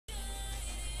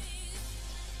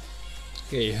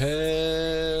Okay,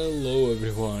 hello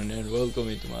everyone and welcome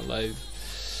into my live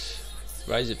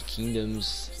Rise of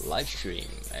Kingdoms live stream.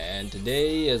 And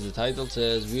today, as the title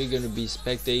says, we're gonna be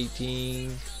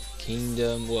spectating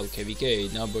Kingdom, well,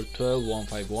 KVK number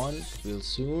 12151 real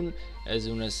soon as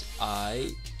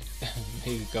I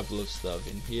make a couple of stuff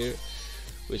in here,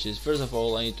 which is, first of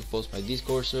all, I need to post my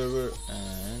Discord server.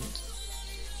 And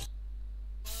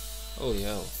holy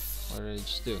hell, what did I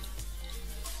just do?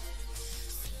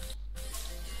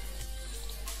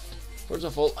 First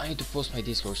of all, I need to post my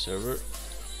Discord server,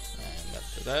 and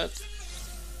after that,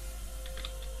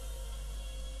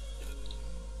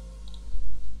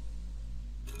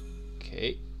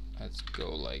 okay, let's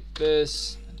go like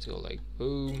this. Let's go like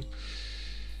boom,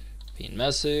 pin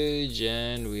message,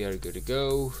 and we are good to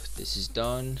go. This is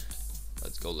done.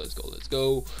 Let's go, let's go, let's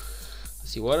go. Let's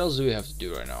see, what else do we have to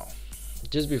do right now?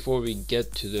 Just before we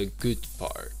get to the good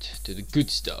part, to the good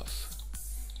stuff.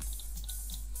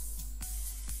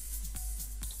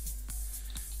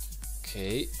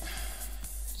 Okay,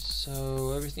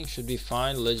 so everything should be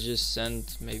fine. Let's just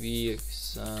send maybe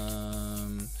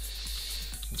some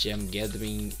gem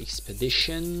gathering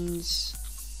expeditions.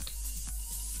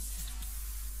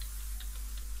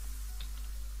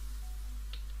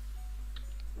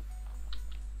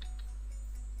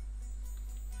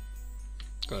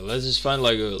 Okay, let's just find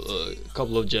like a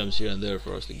couple of gems here and there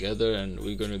for us to gather, and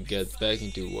we're gonna get back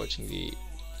into watching the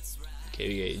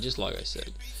KVK, just like I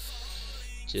said.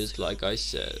 Just like I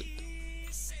said.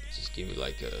 Just give me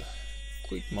like a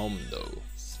quick moment though.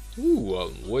 Ooh,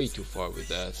 I'm way too far with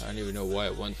that. I don't even know why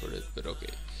I went for it, but okay.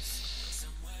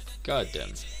 God damn.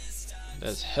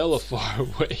 That's hella far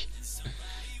away.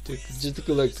 Just to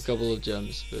collect a couple of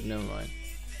gems, but never mind.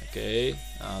 Okay,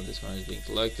 this one is being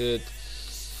collected.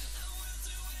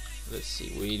 Let's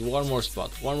see, we need one more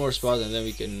spot, and then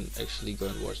we can actually go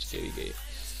and watch the KVK.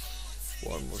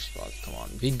 One more spot, come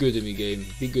on, be good to me, game,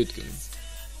 be good to me.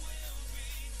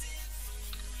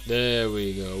 There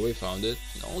we go, we found it.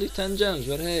 Only 10 gems,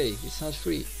 but hey, it's not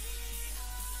free.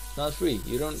 It's not free.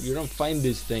 You don't find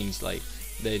these things like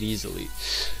that easily.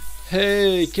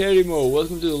 Hey Karimo,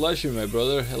 welcome to the live stream, my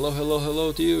brother. Hello, hello,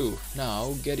 hello to you.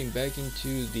 Now getting back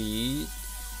into the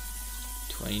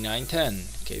 2910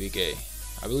 KVK.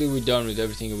 I believe we're done with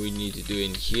everything we need to do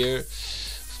in here.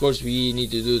 Of course, we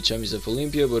need to do the Champions of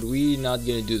Olympia, but we're not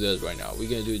gonna do that right now. We're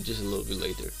gonna do it just a little bit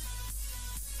later.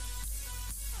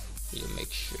 You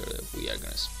make sure that we are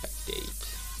gonna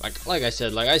spectate. Like I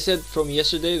said from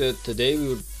yesterday, that today we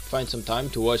would find some time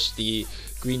to watch the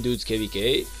Green Dude's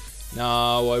KVK.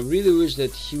 Now I really wish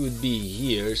that he would be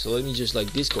here, so let me just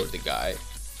like Discord the guy.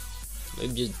 Let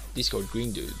me just Discord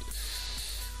Green Dude.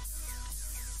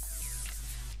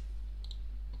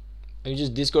 Let me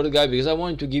just Discord the guy because I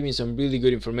want him to give me some really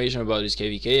good information about his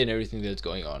KVK and everything that's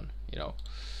going on, you know.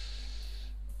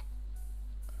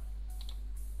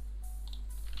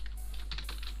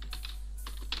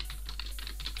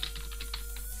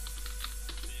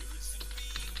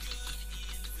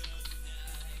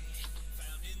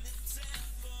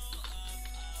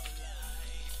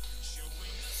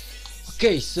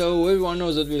 Okay, so everyone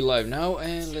knows that we're live now,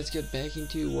 and let's get back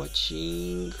into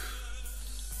watching.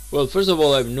 Well, first of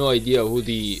all, I have no idea who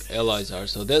the allies are,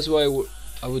 so that's why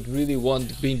I would really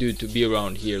want Green Dude to be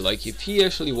around here. Like, if he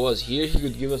actually was here, he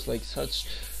could give us like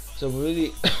some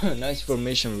really nice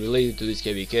information related to this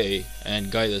KVK and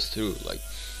guide us through. Like,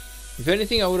 if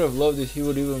anything, I would have loved if he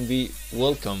would even be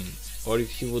welcome, or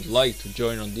if he would like to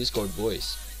join on Discord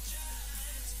voice.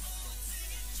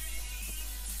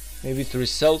 Maybe through his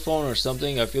cell phone or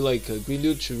something. I feel like Green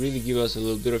Dude should really give us a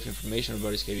little bit of information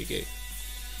about his KVK.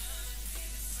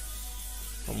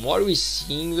 From what we're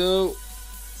seeing though,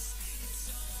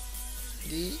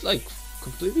 this is like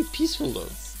completely peaceful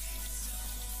though.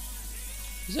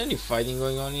 Is there any fighting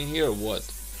going on in here or what?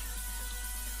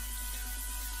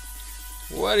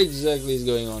 What exactly is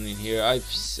going on in here? I'm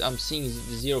seeing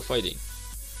zero fighting.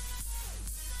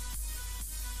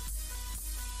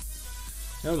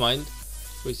 Never mind.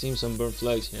 We're seeing some burnt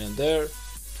flags here and there.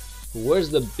 Where's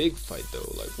the big fight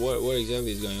though? Like what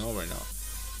exactly is going on right now?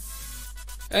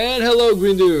 And hello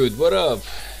Green Dude, what up?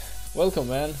 Welcome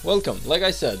man, welcome. Like I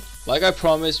said, like I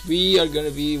promised, we are gonna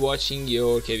be watching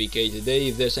your KVK today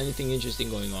if there's anything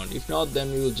interesting going on. If not,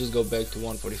 then we will just go back to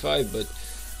 145, but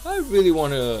I really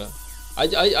wanna...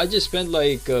 I just spent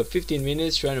like 15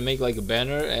 minutes trying to make like a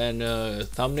banner and a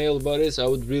thumbnail about it, so I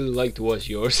would really like to watch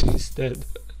yours instead.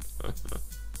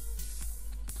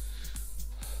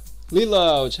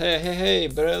 Lilouch, hey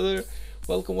brother,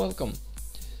 welcome.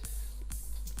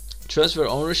 Transfer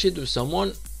ownership to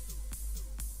someone?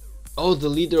 Oh, the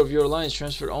leader of your alliance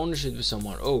transfer ownership to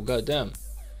someone. Oh, goddamn.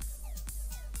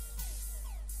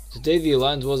 Today the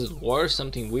alliance was at war,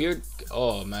 something weird.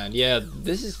 Oh man, yeah,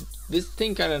 this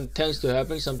thing kind of tends to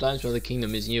happen sometimes when the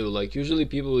kingdom is new. Like usually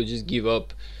people will just give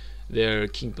up their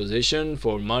king position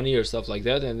for money or stuff like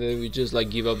that, and then we just like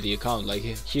give up the account. Like,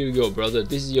 here you go, brother,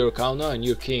 this is your account now and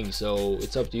you're king, so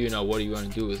it's up to you now. What do you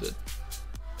want to do with it?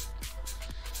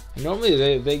 And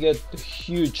normally they get a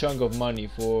huge chunk of money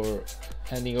for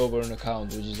handing over an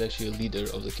account, which is actually a leader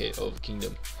of the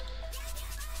kingdom.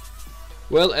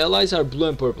 Well, allies are blue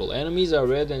and purple, enemies are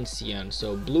red and cyan.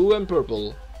 So blue and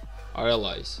purple are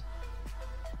allies,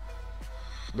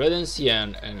 red and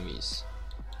cyan enemies.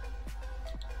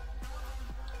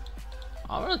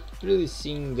 I'm not really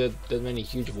seeing that many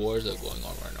huge wars are going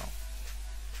on right now.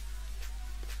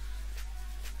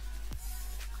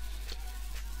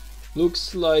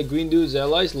 Looks like Green Dude's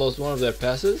allies lost one of their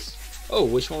passes. Oh,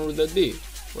 which one would that be?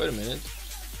 Wait a minute.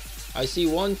 I see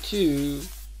 1, 2.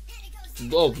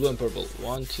 Oh, blue and purple.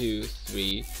 1, 2,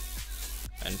 3,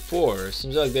 and 4.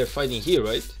 Seems like they're fighting here,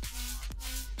 right?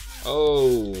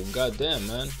 Oh, goddamn,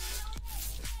 man.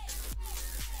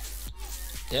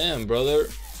 Damn, brother.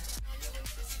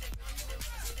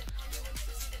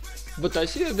 But I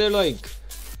see that they're like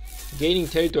gaining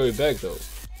territory back though.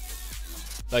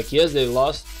 Like, yes, they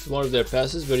lost one of their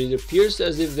passes, but it appears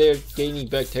as if they're gaining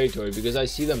back territory because I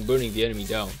see them burning the enemy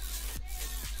down.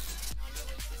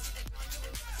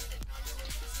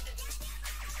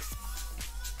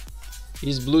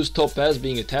 Is blue's top pass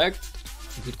being attacked?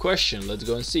 Good question. Let's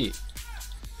go and see.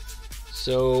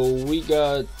 So we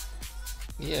got,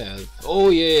 yeah. Oh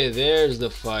yeah, there's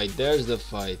the fight. There's the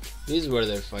fight. This is where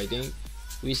they're fighting.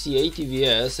 We see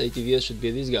ATVS. ATVS should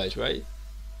be these guys, right?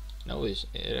 No, it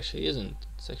actually isn't.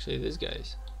 It's actually these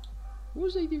guys.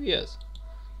 Who's ATVS?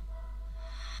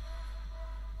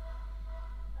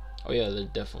 Oh yeah, they're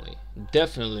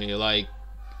definitely like.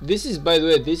 This is, by the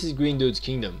way, this is Green Dude's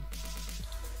kingdom.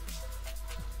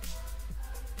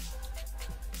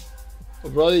 Oh,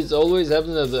 bro, it's always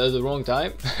happening at the wrong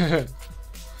time.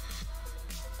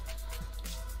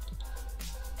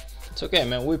 It's okay,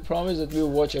 man. We promised that we'll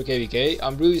watch our KVK.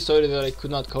 I'm really sorry that I could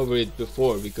not cover it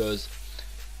before because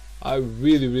I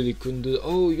really couldn't do it.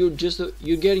 Oh,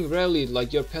 you're getting rallied.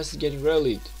 Like, your pass is getting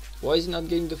rallied. Why is it not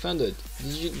getting defended?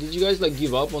 Did you guys like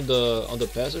give up on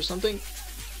the pass or something?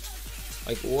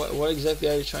 Like, what exactly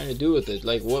are you trying to do with it?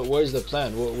 Like, what is the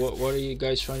plan? What are you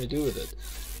guys trying to do with it?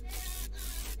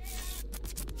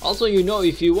 Also, you know,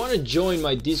 if you want to join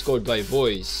my Discord by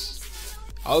voice,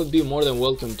 I would be more than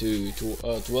welcome to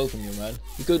welcome you, man.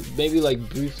 You could maybe like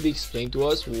briefly explain to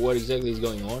us what exactly is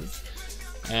going on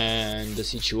and the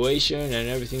situation and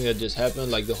everything that just happened,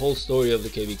 like the whole story of the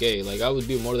KVK. Like, I would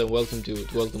be more than welcome to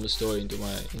welcome the story into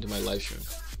my live stream.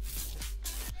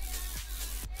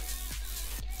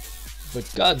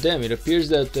 But goddamn, it appears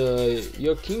that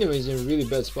your kingdom is in a really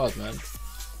bad spot, man.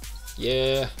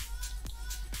 Yeah,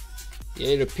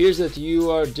 it appears that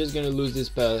you are just gonna lose this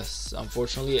pass,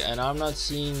 unfortunately, and I'm not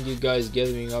seeing you guys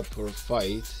gathering up for a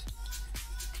fight.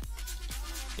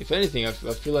 If anything, I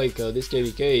feel like this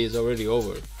KVK is already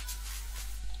over,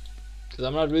 because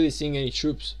I'm not really seeing any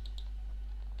troops.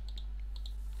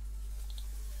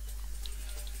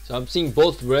 So I'm seeing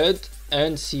both red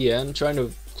and CN trying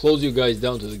to close you guys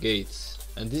down to the gates,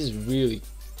 and this is really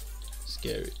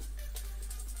scary.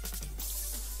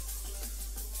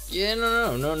 Yeah,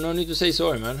 no need to say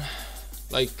sorry, man.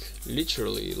 Like,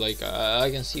 literally, like, I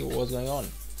can see what's going on.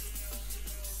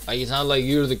 Like, it's not like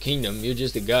you're the kingdom, you're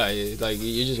just a guy. Like,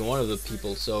 you're just one of the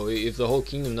people. So if the whole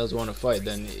kingdom doesn't want to fight,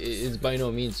 then it's by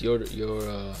no means your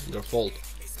fault.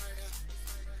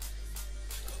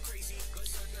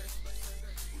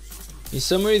 In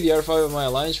summary, the R5 of my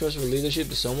alliance transferred leadership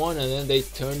to someone, and then they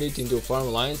turned it into a farm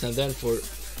alliance, and then for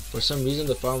some reason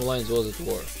the farm alliance was at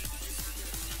war.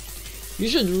 You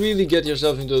should really get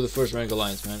yourself into the first rank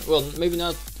alliance, man. Well, maybe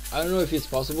not. I don't know if it's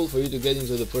possible for you to get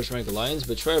into the first rank alliance,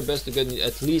 but try your best to get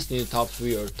at least in the top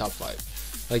 3 or top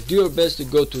 5. Like, do your best to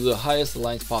go to the highest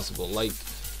alliance possible. Like,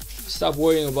 stop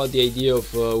worrying about the idea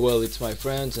of well, it's my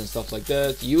friends and stuff like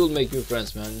that. You will make new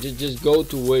friends, man. Just go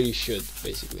to where you should,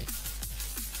 basically.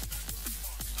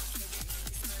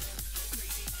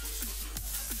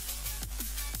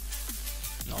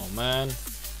 Oh man,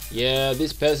 yeah,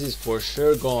 this pass is for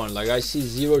sure gone. Like, I see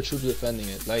 0 troops defending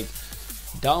it. Like,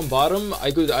 down bottom, I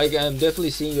am definitely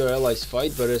seeing your allies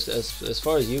fight, but as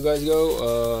far as you guys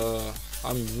go,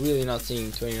 I'm really not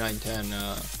seeing 2910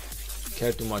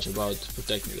 care too much about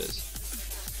protecting this.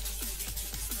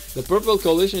 The purple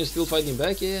coalition is still fighting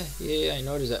back. Yeah, I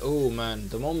noticed that. Oh man,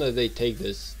 the moment that they take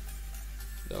this,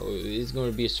 it's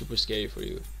going to be super scary for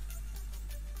you.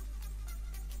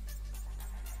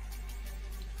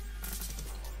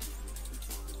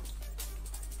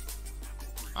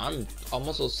 I'm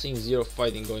also seeing zero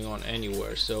fighting going on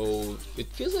anywhere, so it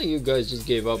feels like you guys just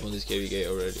gave up on this KVK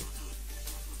already.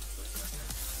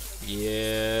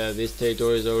 Yeah, this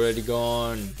territory is already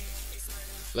gone.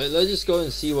 Let's just go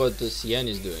and see what the CN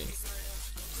is doing.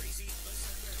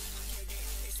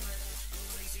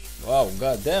 Wow,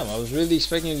 goddamn! I was really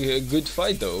expecting a good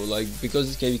fight though, like because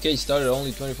this KVK started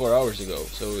only 24 hours ago,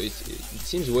 so it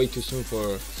seems way too soon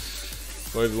for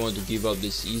everyone to give up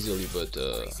this easily. But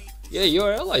yeah,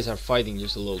 your allies are fighting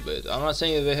just a little bit. I'm not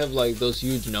saying that they have like those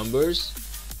huge numbers,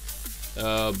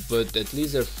 but at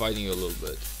least they're fighting a little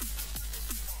bit.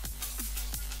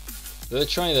 They're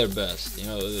trying their best, you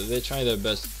know. They're trying their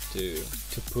best to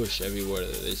push everywhere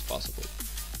that is possible.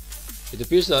 It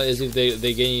appears as if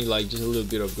they gain like just a little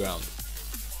bit of ground.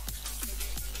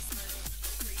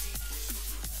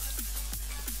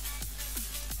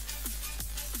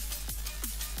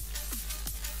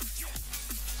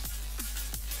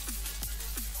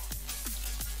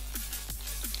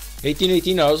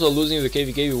 (1818) are also losing the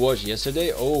KVK we watched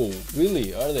yesterday. Oh,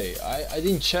 really? Are they? I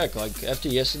didn't check. Like after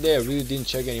yesterday, I really didn't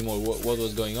check anymore what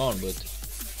was going on. But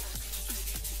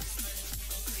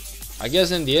I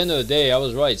guess in the end of the day, I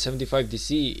was right. 75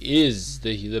 DC is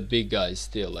the big guys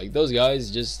still. Like those guys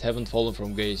just haven't fallen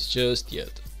from grace just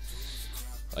yet.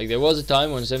 Like there was a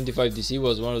time when 75 DC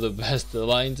was one of the best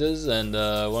alliances and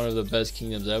one of the best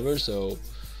kingdoms ever. So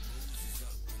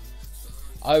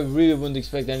I really wouldn't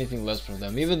expect anything less from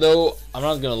them. Even though I'm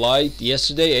not gonna lie,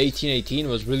 yesterday 1818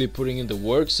 was really putting in the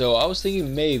work. So I was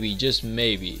thinking maybe, just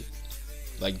maybe,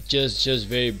 like just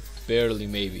very barely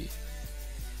maybe,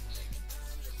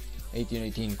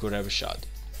 1818 could have a shot.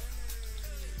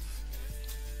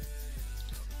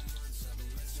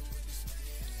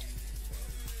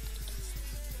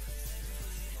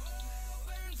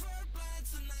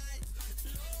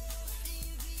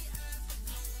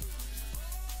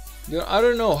 You know, I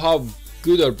don't know how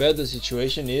good or bad the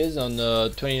situation is on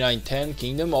the 2910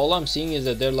 Kingdom. All I'm seeing is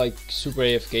that they're like super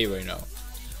AFK right now.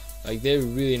 Like they're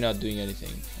really not doing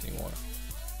anything anymore.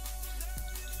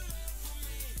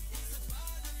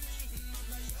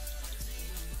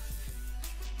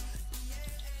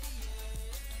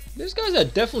 These guys are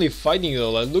definitely fighting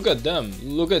though. Like look at them.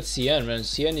 Look at CN, man.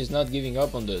 CN is not giving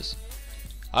up on this.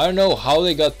 I don't know how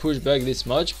they got pushed back this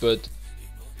much, but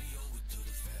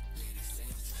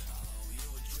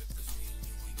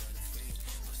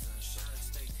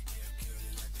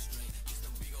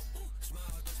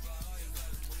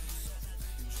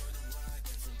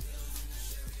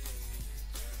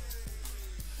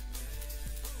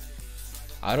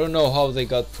I don't know how they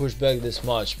got pushed back this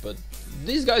much, but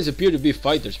these guys appear to be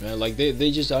fighters, man. Like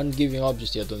they just aren't giving up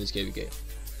just yet on this KVK.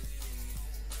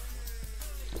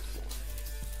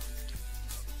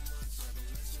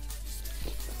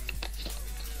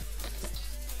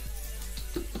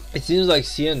 It seems like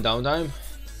CN downtime.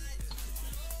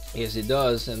 Yes, it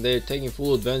does, and they're taking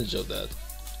full advantage of that.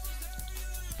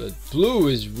 But blue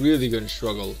is really gonna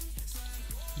struggle.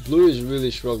 Blue is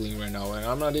really struggling right now, and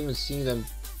I'm not even seeing them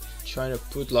trying to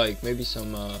put like maybe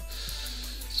some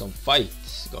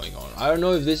fights going on. I don't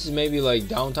know if this is maybe like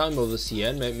downtime of the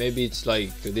CN. Maybe it's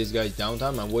like this guy's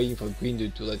downtime. I'm waiting for Green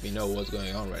Dude to let me know what's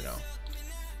going on right now.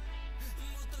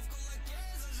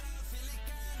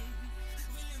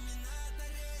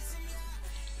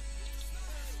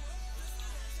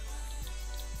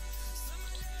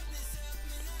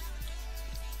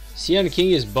 CN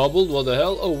King is bubbled. What the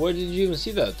hell? Oh, where did you even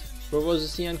see that? Where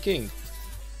was the CN King?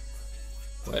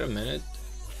 Wait a minute.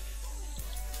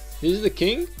 This is the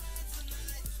king?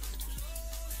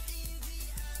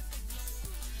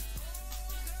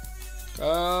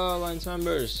 Alliance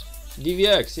members.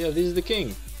 DVX, yeah, this is the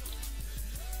king.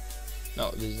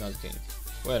 No, this is not the king.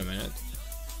 Wait a minute.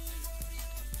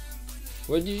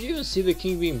 Where did you even see the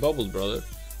king being bubbled, brother?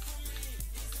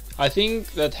 I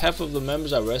think that half of the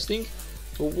members are resting.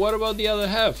 But what about the other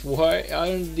half? Why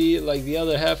aren't the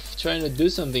other half trying to do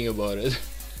something about it?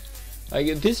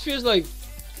 Like this feels like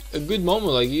a good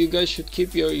moment. Like you guys should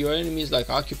keep your enemies like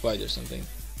occupied or something.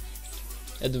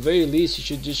 At the very least, you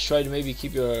should just try to maybe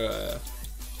keep your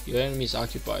enemies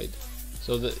occupied,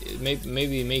 so that it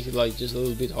maybe make it like just a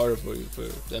little bit harder for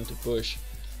them to push.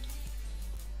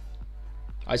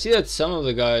 I see that some of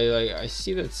the guys, like I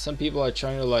see that some people are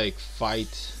trying to like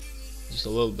fight just a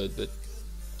little bit, but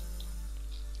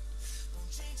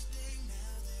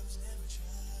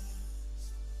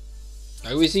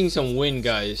like we're seeing some win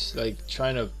guys like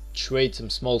trying to trade some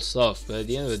small stuff, but at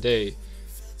the end of the day,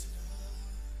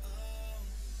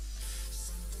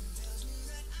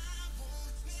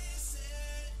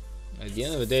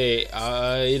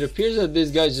 it appears that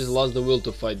these guys just lost the will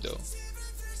to fight though.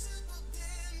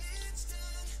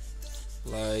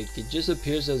 Like, it just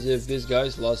appears as if these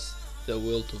guys lost the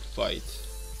will to fight.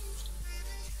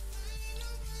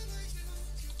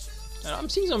 And I'm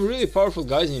seeing some really powerful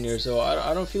guys in here, so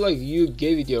I don't feel like you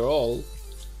gave it your all.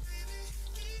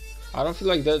 I don't feel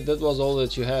like that was all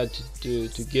that you had to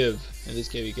give in this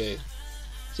KVK.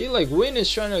 See, like, Win is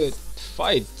trying to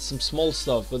fight some small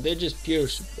stuff, but they just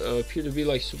appear to be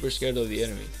like super scared of the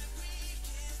enemy.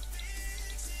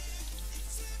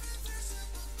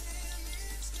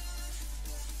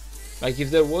 Like,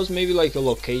 if there was maybe like a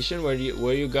location where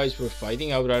you guys were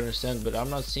fighting, I would understand, but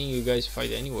I'm not seeing you guys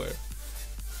fight anywhere.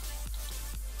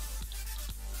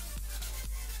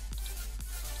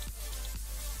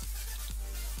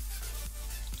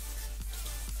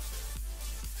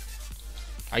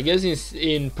 I guess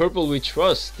in purple we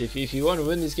trust. If you want to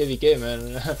win this KVK,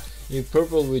 man, in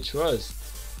purple we trust.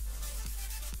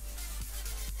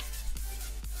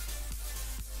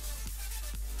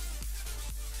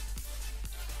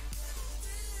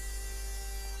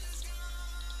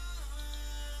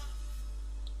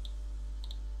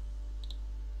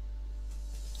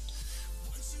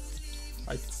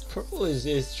 Purple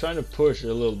is trying to push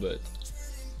a little bit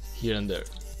here and there.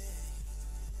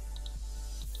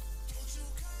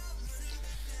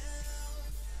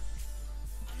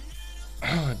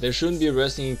 There shouldn't be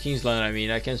resting in Kingsland. I mean,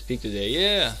 I can't speak today.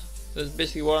 Yeah, that's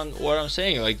basically what I'm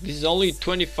saying. Like, this is only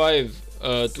 25.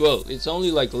 Well, it's only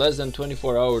like less than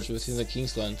 24 hours within the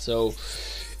Kingsland, so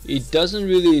it doesn't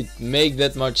really make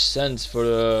that much sense for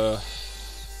the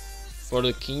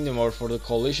kingdom or for the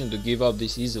coalition to give up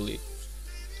this easily.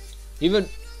 Even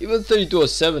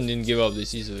 3207 didn't give up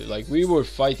this easily. Like, we were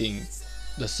fighting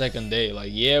the second day. Like,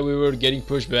 yeah, we were getting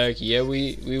pushed back. Yeah,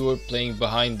 we were playing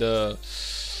behind the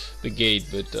gate,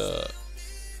 but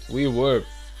we were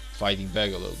fighting back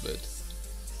a little bit.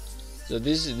 So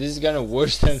this is kind of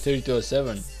worse than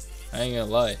 3207. I ain't gonna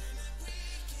lie.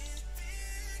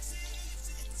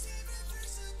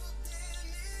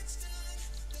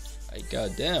 Like,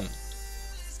 goddamn.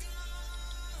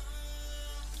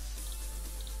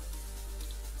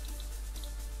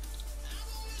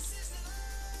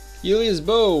 Julius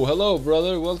Bow, hello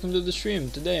brother, welcome to the stream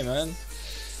today, man.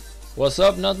 What's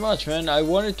up? Not much, man. I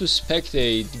wanted to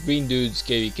spectate Green Dude's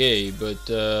KVK, but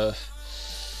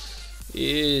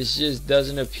it just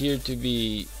doesn't appear to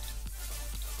be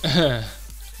it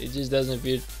just doesn't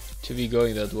appear to be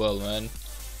going that well, man.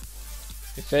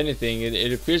 If anything,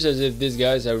 it appears as if these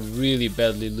guys are really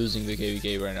badly losing the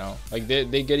KVK right now. Like, they're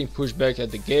getting pushed back at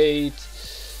the gate.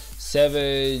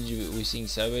 Savage, we're seeing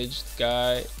Savage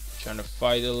guy trying to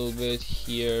fight a little bit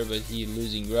here, but he's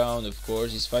losing ground. Of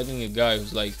course, he's fighting a guy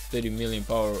who's like 30 million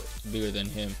power bigger than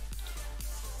him.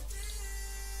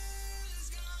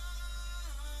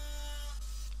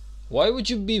 Why would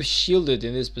you be shielded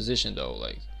in this position though?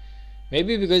 Like,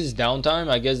 maybe because it's downtime.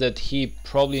 I guess that he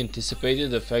probably anticipated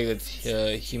the fact that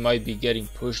he might be getting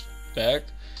pushed back,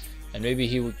 and maybe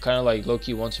he would kind of like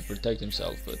low-key wants to protect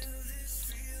himself. But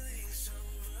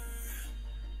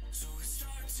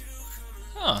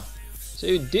so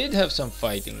you did have some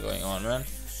fighting going on, man.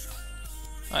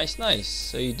 Nice, nice.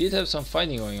 So you did have some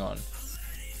fighting going on.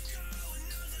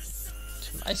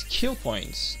 Some nice kill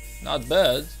points. Not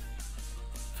bad.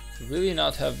 Really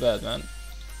not half bad, man.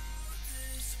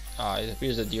 It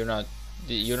appears that you're not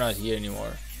here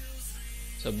anymore.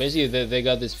 So basically they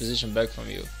got this position back from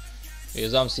you,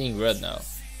 because I'm seeing red now.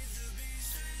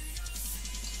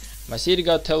 My city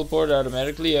got teleported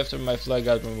automatically after my flag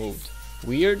got removed.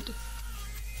 Weird?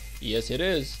 Yes, it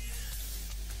is.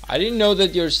 I didn't know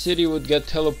that your city would get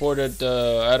teleported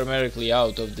automatically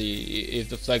out of if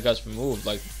the flag gets removed.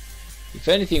 Like, if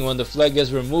anything, when the flag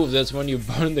gets removed, that's when you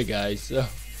burn the guy. So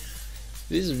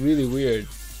this is really weird.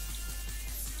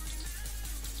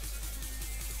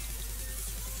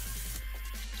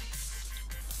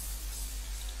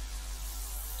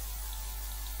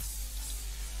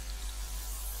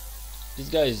 This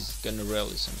guy is gonna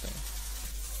rally something.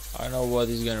 I don't know what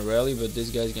he's gonna rally, but this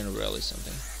guy's gonna rally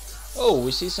something. Oh,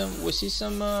 we see some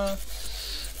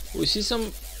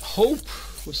hope.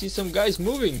 We see some guys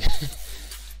moving.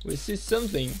 We see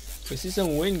something. We see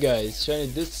some Win guys trying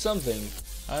to do something.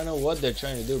 I don't know what they're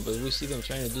trying to do, but we see them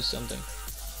trying to do something.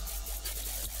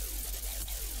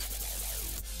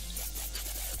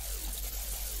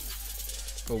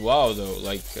 But wow, though,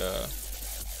 like,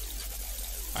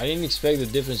 I didn't expect the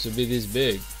difference to be this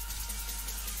big.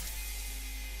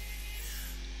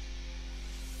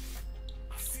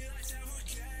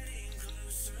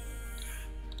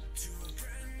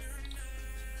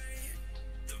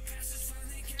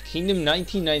 Kingdom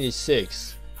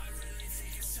 1996,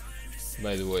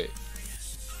 by the way.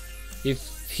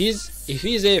 If if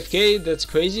he's AFK, that's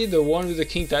crazy. The one with the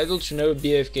king title should never be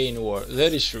AFK in war.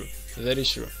 That is true. That is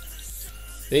true.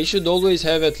 They should always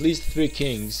have at least 3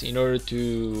 kings in order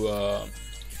to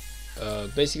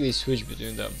basically switch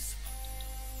between them.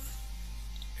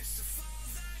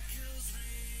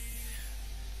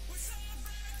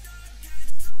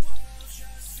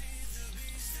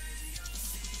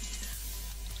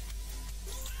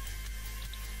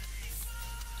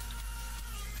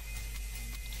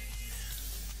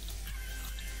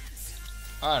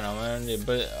 I don't know, man,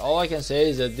 but all I can say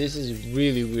is that this is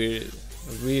really weird,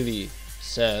 really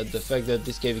sad, the fact that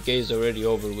this KVK is already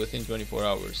over within 24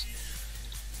 hours.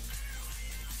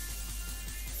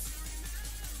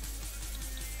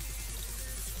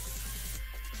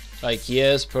 Like,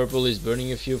 yes, purple is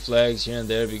burning a few flags here and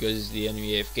there because it's the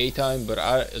enemy AFK time, but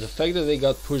the fact that they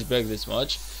got pushed back this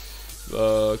much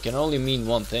can only mean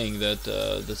one thing, that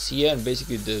the CN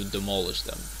basically demolished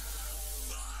them.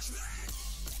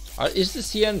 Is the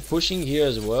CN pushing here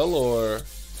as well, or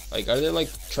like are they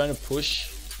like trying to push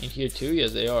in here too?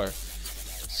 Yes, they are.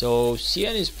 So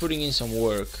CN is putting in some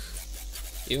work,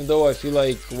 even though I feel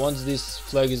like once this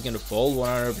flag is gonna fall,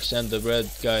 100% the red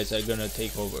guys are gonna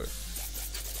take over.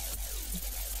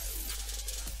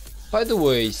 By the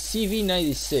way,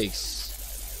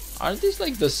 CV96, aren't these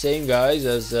like the same guys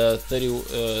as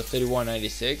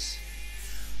 3196?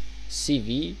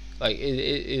 CV, like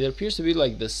it appears to be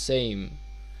like the same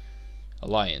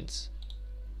alliance.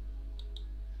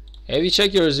 Have you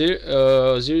checked your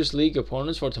Zeus League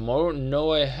opponents for tomorrow?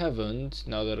 No, I haven't.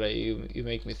 Now that you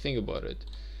make me think about it,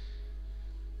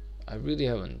 I really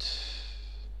haven't.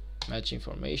 Match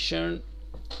information.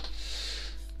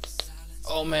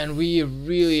 Oh man, we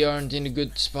really aren't in a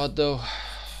good spot though.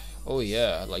 Oh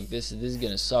yeah, like this is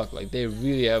gonna suck. Like they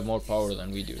really have more power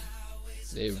than we do.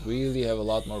 They really have a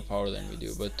lot more power than we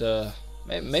do. But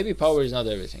maybe power is not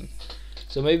everything.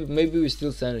 So maybe we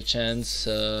still stand a chance.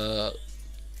 I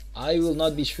will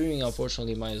not be streaming,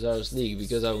 unfortunately, my Zarus League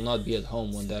because I will not be at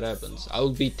home when that happens. I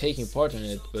will be taking part in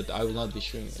it, but I will not be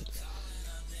streaming it.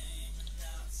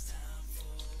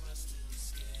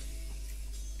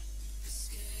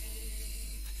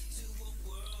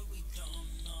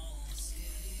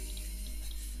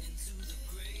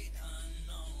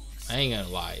 I ain't gonna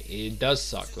lie, it does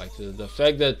suck. Like the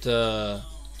fact that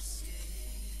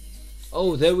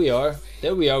oh, there we are.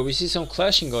 There we are. We see some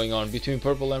clashing going on between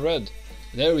purple and red.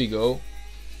 There we go.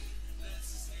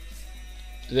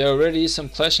 There already is some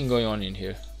clashing going on in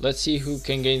here. Let's see who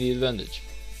can gain the advantage.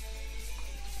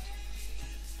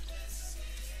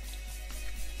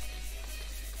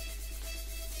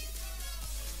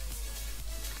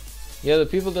 Yeah, the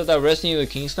people that are resting in the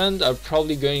Kingstand are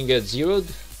probably going to get zeroed.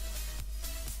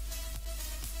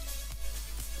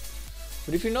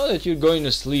 But if you know that you're going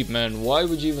to sleep, man, why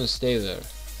would you even stay there?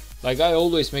 Like, I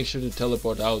always make sure to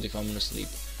teleport out if I'm gonna sleep.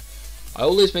 I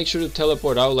always make sure to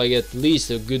teleport out like at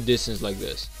least a good distance like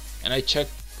this. And I check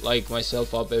like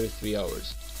myself up every 3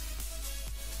 hours.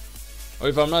 Or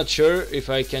if I'm not sure if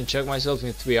I can check myself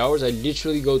in 3 hours, I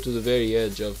literally go to the very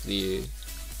edge of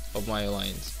my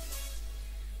alliance.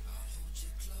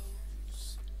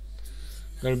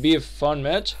 Gonna be a fun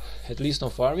match, at least no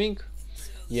farming.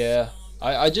 Yeah,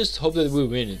 I just hope that we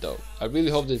win it though. I really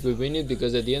hope that we win it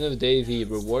because at the end of the day the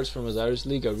rewards from Osiris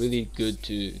League are really good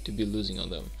to be losing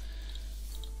on them.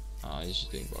 He's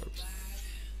just doing barbs.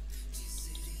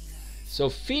 So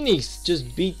Phoenix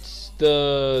just beat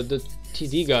the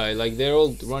TD guy, like they're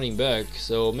all running back.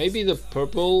 So maybe the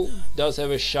purple does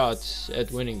have a shot at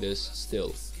winning this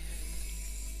still.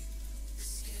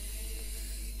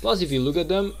 Plus if you look at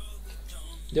them,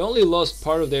 they only lost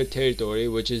part of their territory,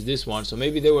 which is this one, so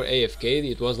maybe they were AFK,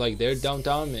 it was like their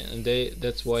downtown and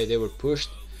that's why they were pushed.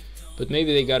 But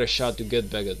maybe they got a shot to get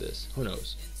back at this, who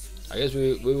knows. I guess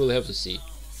we will have to see.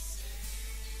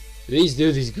 This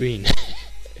dude is green.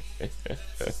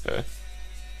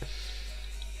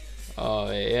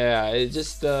 Oh yeah, it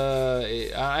just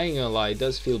I ain't gonna lie, it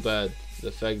does feel bad,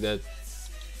 the fact that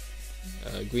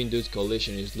Green Dude's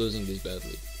coalition is losing this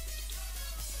badly.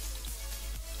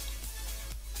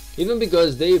 Even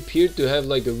because they appeared to have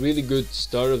like a really good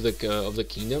start of the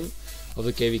kingdom, of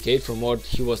the KVK, from what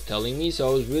he was telling me, so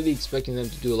I was really expecting them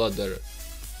to do a lot better.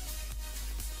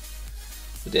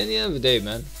 But at the end of the day,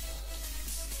 man,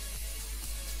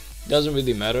 doesn't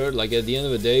really matter. Like at the end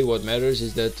of the day, what matters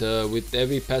is that with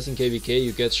every passing KVK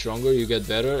you get stronger, you get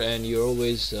better, and you're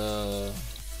always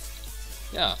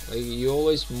yeah, like you're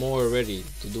always more ready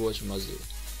to do what you must do.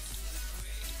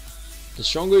 The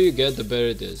stronger you get, the better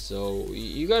it is. So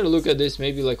you gotta look at this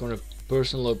maybe like on a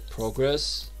personal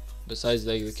progress. besides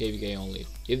like the KVK only.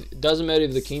 It doesn't matter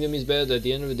if the kingdom is bad, at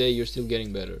the end of the day you're still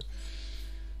getting better.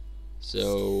 So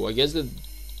I guess that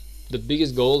the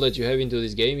biggest goal that you have into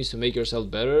this game is to make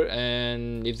yourself better,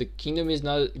 and if the kingdom is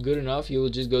not good enough, you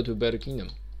will just go to a better kingdom,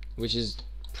 which is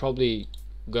probably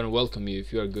gonna welcome you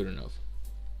if you are good enough.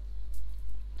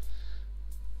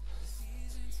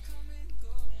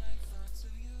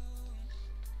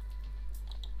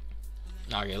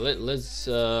 Okay, let's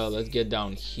get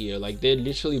down here. Like, they're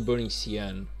literally burning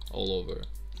CN all over.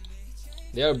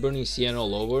 They are burning CN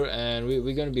all over, and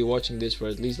we're gonna be watching this for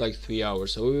at least like 3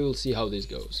 hours, so we will see how this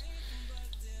goes.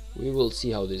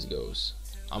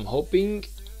 I'm hoping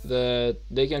that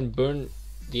they can burn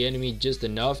the enemy just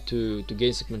enough to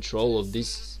gain some control of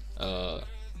this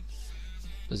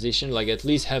position, like at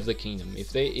least half the kingdom.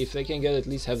 If they can get at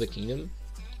least half the kingdom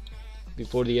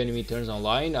before the enemy turns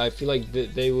online, I feel like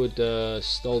they would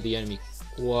stall the enemy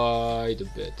quite a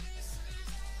bit.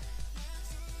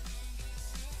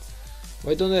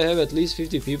 Why don't they have at least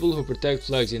 50 people who protect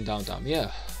flags in downtown?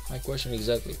 Yeah, my question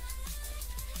exactly.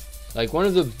 Like, one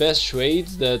of the best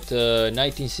trades that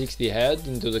 1960 had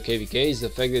into the KVK is the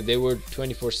fact that they were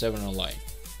 24/7 online.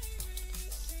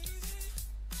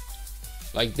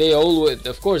 Like, they always,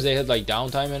 of course they had like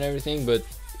downtime and everything, but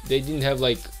they didn't have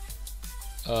like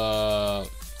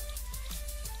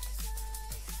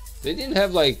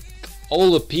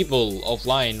all the people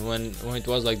offline when it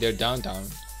was like their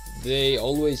downtime. They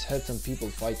always had some people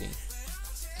fighting.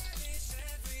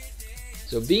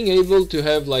 So being able to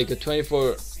have like a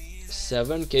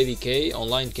 24/7 KVK,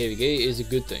 online KVK, is a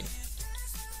good thing.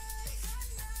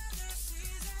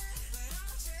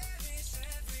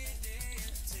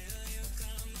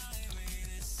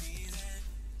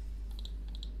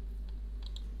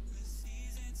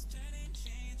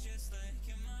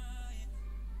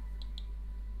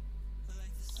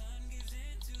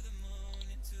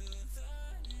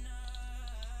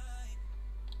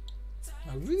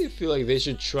 I really feel like they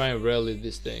should try and rally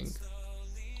this thing.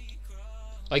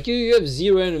 Like, you have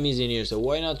 0 enemies in here, so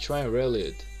why not try and rally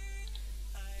it?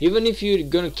 Even if you're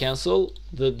gonna cancel,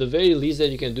 the very least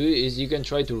that you can do is you can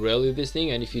try to rally this thing,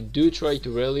 and if you do try to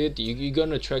rally it, you're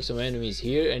gonna attract some enemies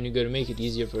here, and you're gonna make it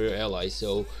easier for your allies.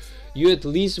 So you at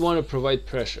least want to provide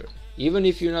pressure, even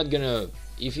if you're not gonna,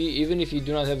 even if you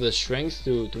do not have the strength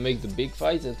to make the big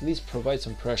fights. At least provide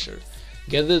some pressure.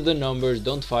 Gather the numbers,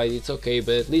 don't fight, it's okay,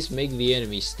 but at least make the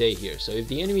enemy stay here. So if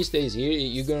the enemy stays here,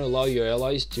 you're gonna allow your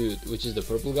allies to, which is the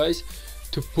purple guys,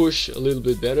 to push a little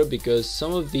bit better, because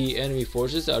some of the enemy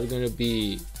forces are gonna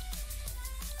be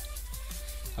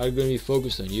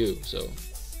focused on you. So,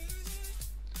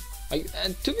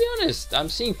 and to be honest, I'm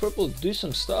seeing purple do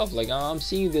some stuff. Like, I'm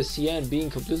seeing the CN being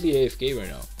completely AFK right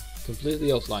now, completely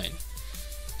offline.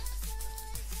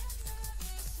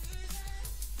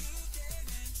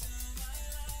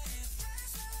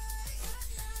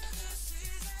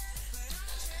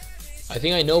 I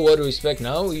think I know what to expect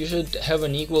now. You should have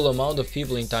an equal amount of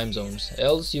people in time zones,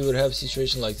 else you would have a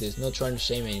situation like this. Not trying to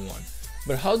shame anyone.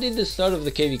 But how did the start of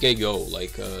the KVK go?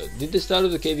 Like, did the start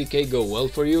of the KVK go well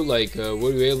for you? Like,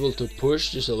 were you able to push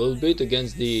just a little bit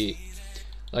against the...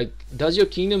 Like, does your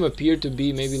kingdom appear to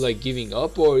be maybe like giving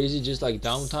up, or is it just like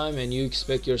downtime and you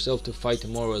expect yourself to fight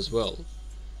tomorrow as well?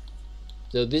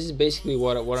 So this is basically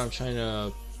what I'm trying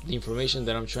to... the information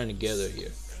that I'm trying to gather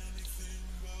here.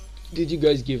 Did you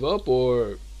guys give up,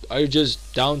 or are you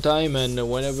just downtime, and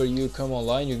whenever you come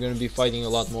online you're gonna be fighting a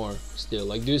lot more still?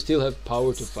 Like, do you still have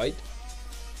power to fight?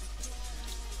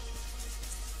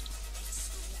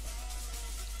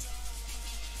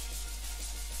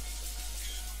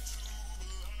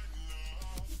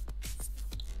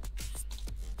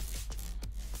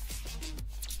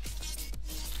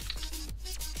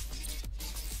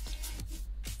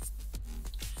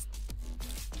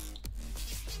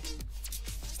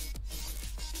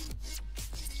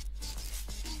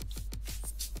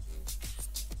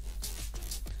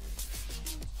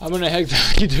 I'm gonna hack the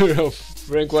leader of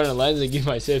rank 1 alliance and give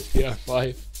myself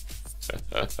PR5.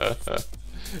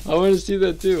 I wanna see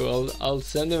that too. I'll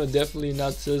send them a definitely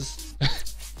not sus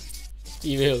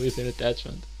email with an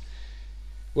attachment.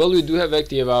 Well, we do have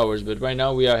active hours, but right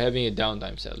now we are having a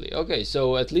downtime, sadly. Okay,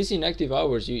 so at least in active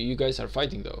hours you guys are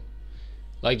fighting though.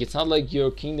 Like, it's not like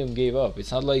your kingdom gave up.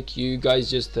 It's not like you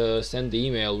guys just send the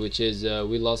email, which is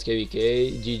we lost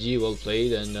KVK, GG, well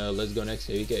played, and let's go next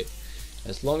KVK.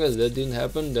 As long as that didn't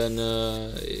happen, then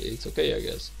it's okay, I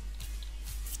guess.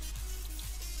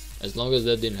 As long as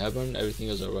that didn't happen, everything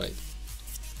was alright.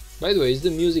 By the way, is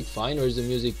the music fine, or is the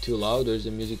music too loud, or is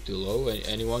the music too low?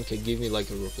 Anyone can give me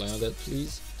like a reply on that,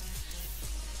 please?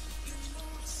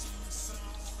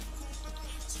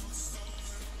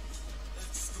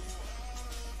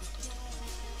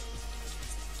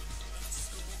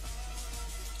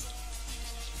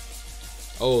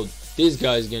 Oh, this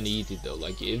guy's gonna eat it though.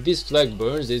 Like if this flag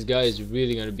burns, this guy is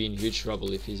really gonna be in huge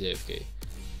trouble if he's AFK.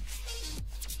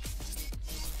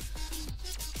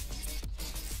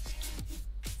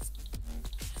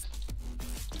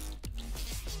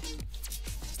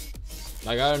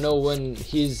 Like I don't know when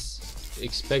he's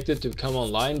expected to come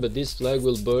online, but this flag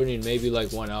will burn in maybe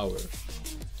like 1 hour.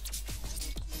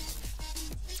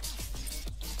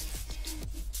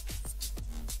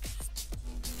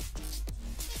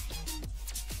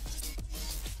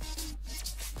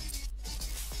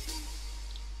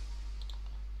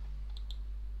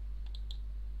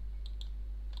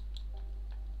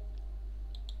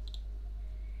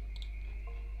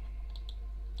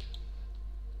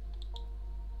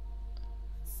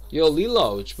 Yo,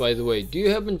 Lilouch, by the way, do you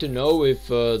happen to know if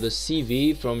the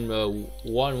CV from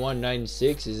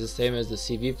 1196 is the same as the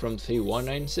CV from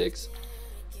 3196?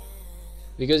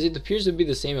 Because it appears to be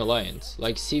the same alliance,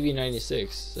 like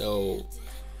CV96, so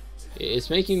it's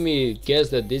making me guess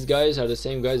that these guys are the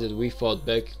same guys that we fought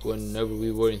back whenever we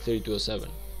were in 3207.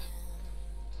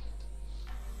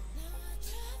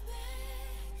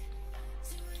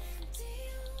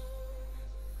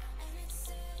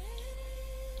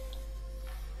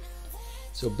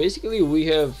 So basically we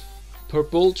have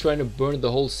purple trying to burn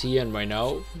the whole CN right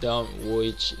now,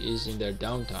 which is in their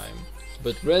downtime.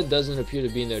 But red doesn't appear to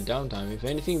be in their downtime. If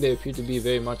anything, they appear to be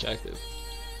very much active.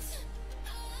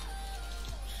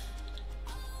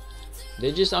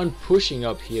 They just aren't pushing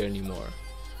up here anymore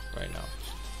right now.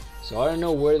 So I don't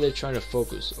know where they're trying to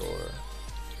focus, or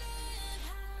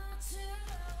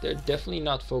they're definitely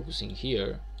not focusing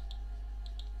here.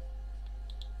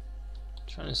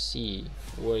 Trying to see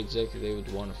where exactly they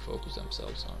would want to focus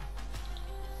themselves on.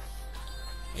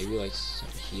 Maybe like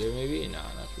here, maybe? Nah,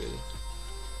 not really.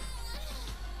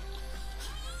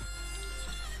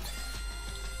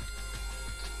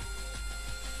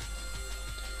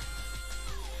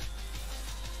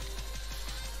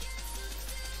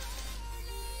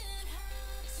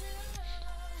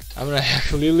 I'm gonna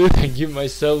actually live and give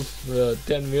myself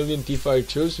 10 million T-Fire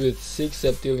troops with 6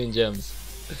 septillion gems.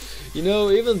 You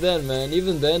know, even then, man,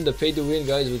 even then, the pay-to-win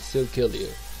guys would still kill you.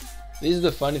 This is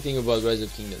the funny thing about Rise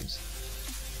of Kingdoms.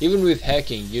 Even with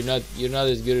hacking, you're not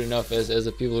as good enough as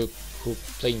the people who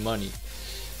play money,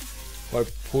 who are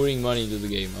pouring money into the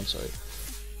game. I'm sorry.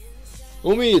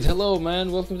 Umid, hello,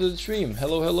 man. Welcome to the stream.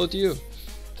 Hello to you.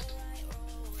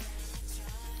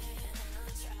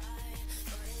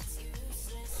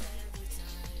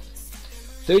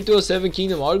 (3207)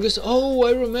 Kingdom Argus. Oh,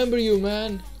 I remember you,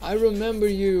 man. I remember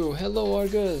you. Hello,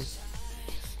 Argus.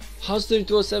 How's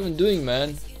 3207 doing,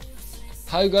 man?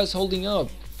 How you guys holding up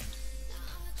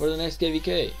for the next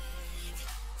KVK?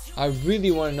 I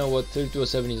really want to know what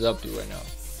 3207 is up to right now.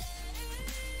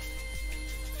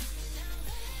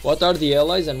 What are the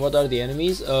allies and what are the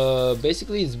enemies?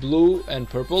 Basically it's blue and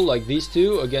purple, like these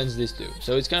two against these two.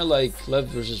 So it's kind of like left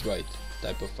versus right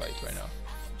type of fight right now.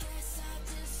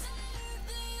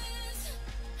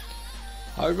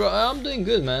 However, I'm doing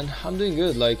good, man. I'm doing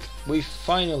good. Like, we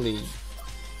finally...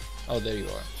 Oh, there you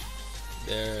are.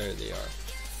 There they are.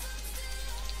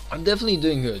 I'm definitely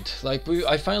doing good. Like,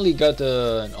 I finally got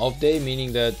an off day,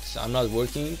 meaning that I'm not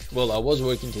working. Well, I was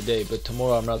working today, but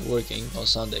tomorrow I'm not working on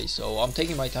Sunday. So I'm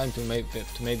taking my time to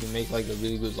maybe make like a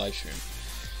really good live stream.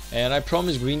 And I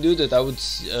promised Green Dude that I would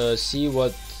see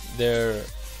what their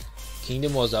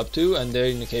kingdom was up to, and they're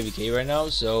in the KVK right now.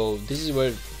 So this is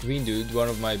where Green Dude, one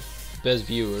of my best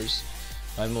viewers,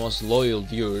 my most loyal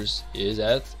viewers, is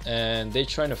at, and they're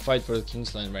trying to fight for the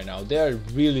Kingsland right now. They are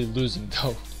really losing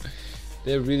though.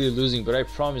 They're really losing, but I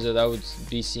promised that I would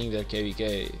be seeing their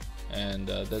KVK, and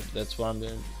that's what I'm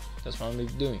doing. That's what I'm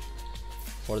doing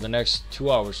for the next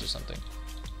 2 hours or something.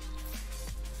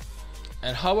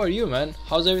 And how are you, man?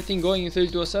 How's everything going in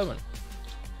 3207?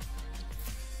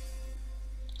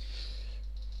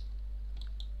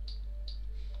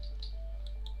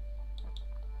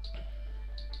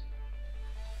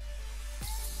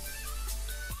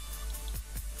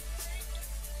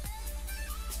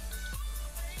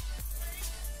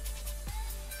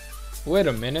 Wait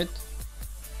a minute.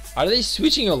 Are they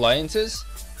switching alliances?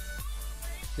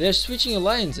 They're switching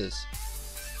alliances.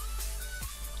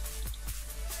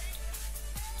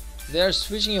 They are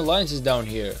switching alliances down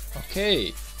here.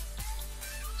 Okay.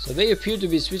 So they appear to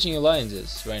be switching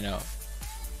alliances right now.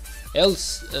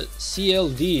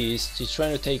 CLD is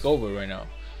trying to take over right now.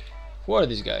 Who are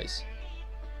these guys?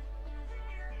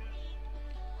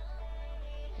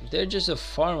 They're just a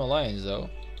farm alliance though.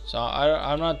 So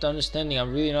I'm not understanding.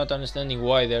 I'm really not understanding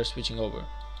why they're switching over.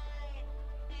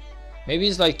 Maybe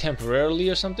it's like temporarily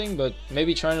or something, but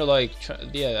maybe trying to like,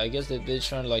 yeah, I guess that they're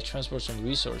trying to like transport some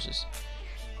resources.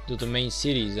 to the main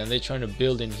cities, and they're trying to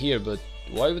build in here. But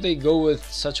why would they go with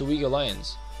such a weak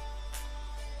alliance?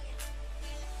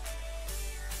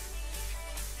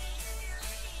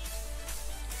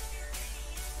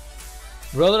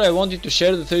 Brother, I wanted to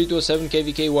share the 3207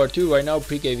 KVK War 2 right now,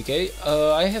 pre-KVK.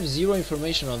 I have zero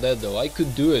information on that though. I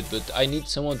could do it, but I need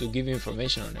someone to give me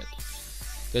information on it.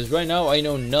 Because right now I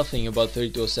know nothing about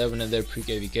 3207 and their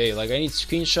pre-KVK. Like, I need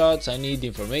screenshots, I need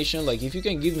information. Like, if you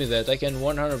can give me that, I can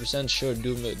 100% sure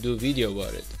do a video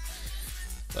about it.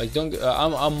 Like,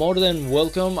 I'm more than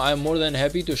welcome. I'm more than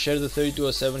happy to share the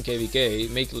 3207 KVK.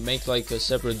 Make like a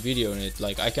separate video on it.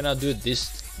 Like, I cannot do it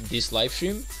this live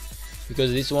stream,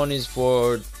 because this one is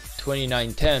for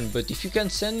 2910, but if you can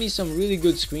send me some really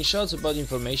good screenshots about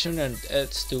information and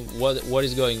as to what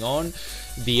is going on,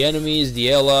 the enemies,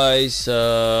 the allies,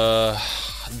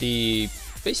 the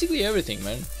basically everything,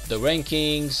 man, the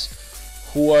rankings,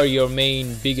 who are your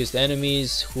main biggest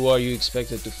enemies, who are you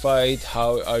expected to fight,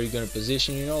 how are you gonna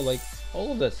position, you know, like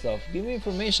all of that stuff. Give me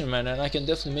information, man, and I can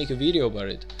definitely make a video about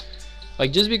it.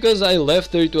 Like, just because I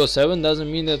left 3207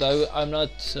 doesn't mean that I'm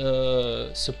not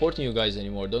supporting you guys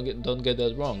anymore. Don't get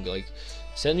that wrong. Like,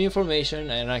 send me information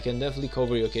and I can definitely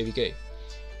cover your KVK.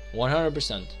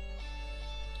 100%.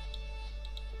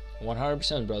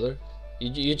 100%, brother.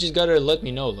 You just gotta let me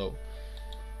know though.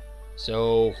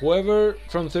 So whoever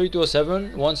from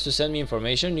 3207 wants to send me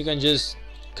information, you can just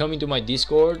come into my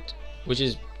Discord, which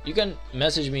is, you can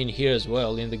message me in here as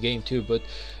well in the game too, but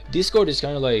Discord is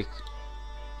kind of like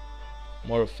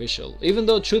more official, even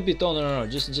though truth be told, no,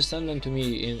 just send them to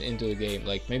me into the game,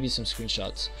 like maybe some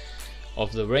screenshots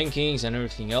of the rankings and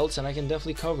everything else, and I can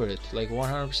definitely cover it, like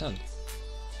 100%.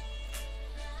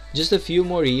 Just a few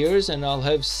more years and I'll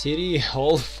have City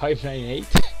Hall 598.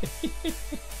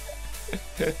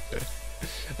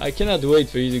 I cannot wait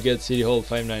for you to get City Hall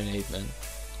 598, man.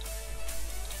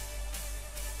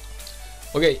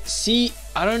 Okay, see,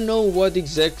 I don't know what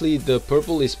exactly the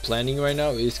purple is planning right now.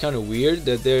 It's kind of weird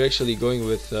that they're actually going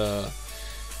with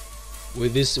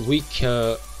this weak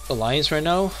alliance right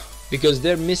now, because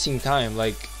they're missing time.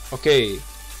 Like, okay,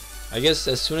 I guess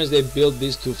as soon as they build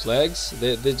these two flags,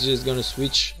 they're just gonna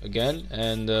switch again,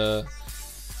 and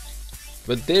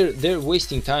but they're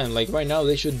wasting time. Like, right now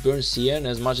they should burn CN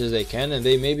as much as they can, and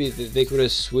they could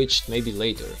have switched maybe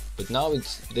later. But now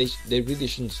they really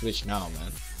shouldn't switch now,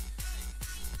 man.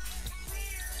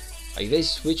 Like, they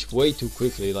switch way too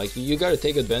quickly. Like, you gotta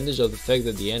take advantage of the fact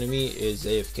that the enemy is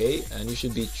AFK, and you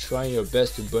should be trying your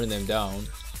best to burn them down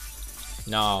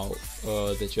now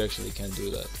that you actually can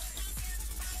do that.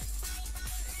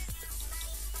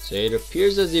 So it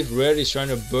appears as if Red is trying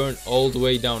to burn all the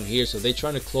way down here, so they're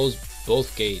trying to close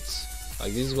both gates.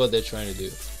 Like, this is what they're trying to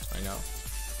do right now.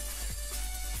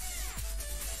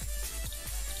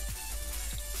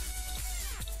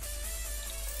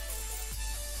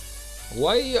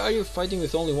 Why are you fighting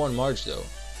with only one march though?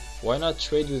 Why not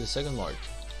trade with the second march?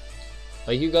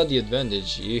 Like, you got the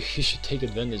advantage, you should take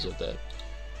advantage of that.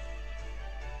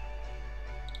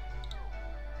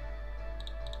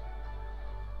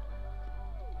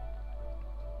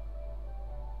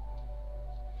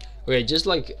 Okay, just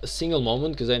like a single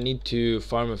moment, because I need to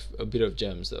farm a bit of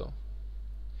gems though.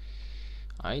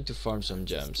 I need to farm some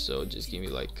gems, so just give me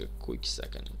like a quick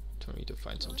second for me to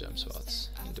find some gem spots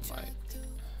into my...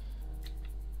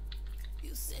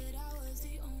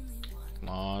 Come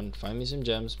on, find me some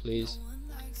gems, please.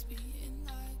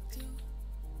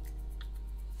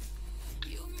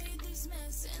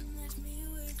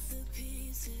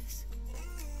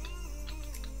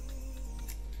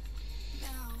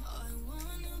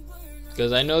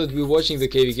 Because I know that we're watching the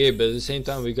KVK, but at the same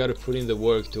time we gotta put in the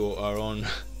work to our own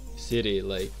city.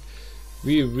 Like,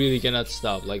 we really cannot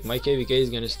stop. Like, my KVK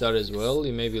is gonna start as well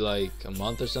in maybe like a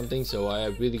month or something, so I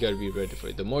really gotta be ready for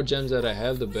it. The more gems that I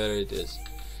have, the better it is.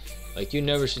 Like, you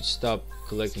never should stop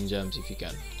collecting gems if you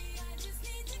can.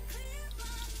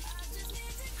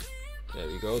 There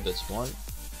we go, that's one.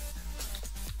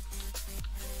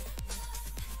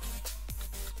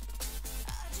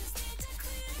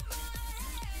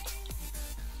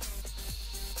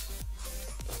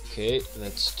 Okay,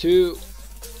 that's two.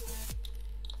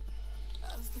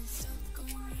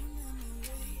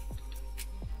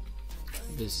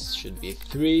 This should be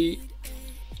three.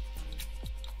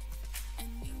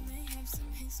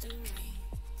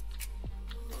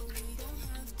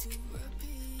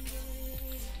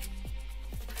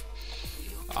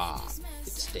 Ah,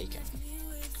 it's taken.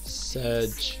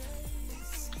 Sedge.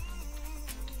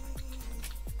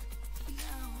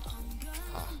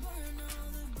 Ah.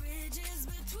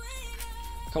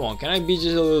 Come on, can I be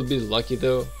just a little bit lucky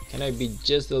though? Can I be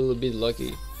just a little bit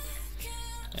lucky?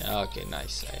 Yeah, okay,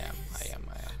 nice. I am.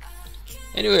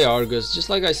 Anyway, Argus, just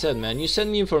like I said, man, you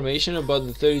send me information about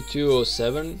the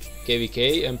 3207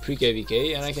 KVK and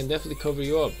pre-KVK, and I can definitely cover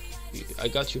you up. I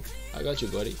got you,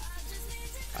 buddy.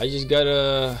 I just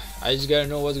gotta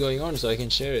know what's going on so I can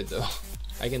share it though.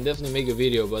 I can definitely make a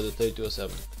video about the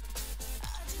 3207.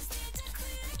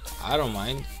 I don't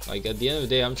mind. Like, at the end of the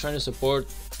day, I'm trying to support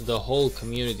the whole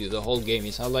community, the whole game.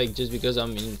 It's not like just because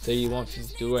I'm in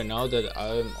 3152 right now that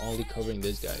I'm only covering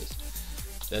these guys.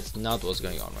 That's not what's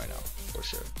going on right now, for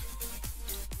sure.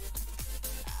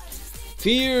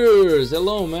 Fears!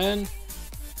 Hello, man!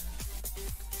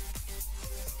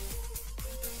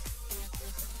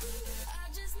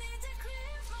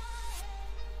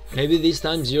 Maybe this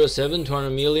time 07, 200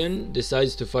 million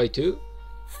decides to fight too?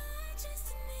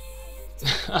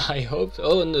 I hope so.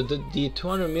 Oh no, the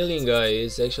 200 million guy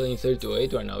is actually in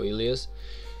 3208 right now, Elias.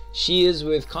 She is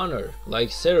with Connor,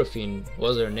 like Seraphine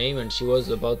was her name, and she was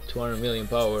about 200 million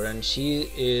power, and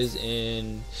she is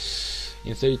in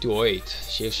 3208.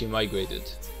 She actually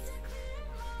migrated.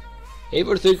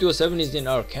 April 3207 is in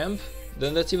our camp?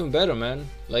 Then that's even better, man.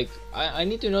 Like, I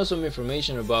need to know some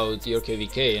information about your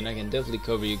KVK, and I can definitely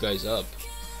cover you guys up.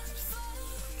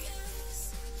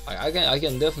 I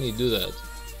can definitely do that.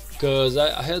 Because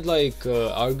I had like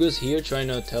Argus here trying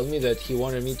to tell me that he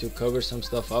wanted me to cover some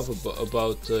stuff up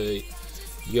about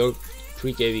your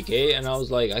pre-KVK, and I was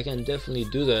like, I can definitely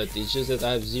do that. It's just that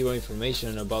I have zero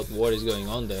information about what is going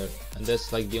on there, and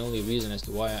that's like the only reason as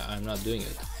to why I'm not doing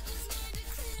it.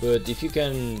 But if you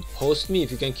can post me, if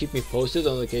you can keep me posted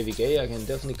on the KVK, I can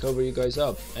definitely cover you guys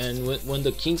up. And when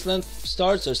the Kingsland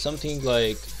starts or something,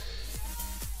 like,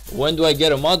 when do I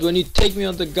get a mod? When you take me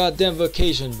on the goddamn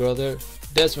vacation, brother.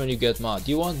 That's when you get mod.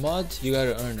 You want mod? You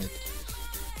gotta earn it.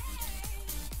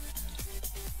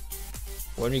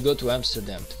 When we go to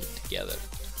Amsterdam together.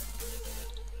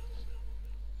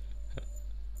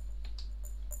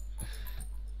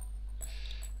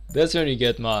 That's when you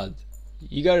get mod.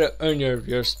 You gotta earn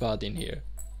your spot in here.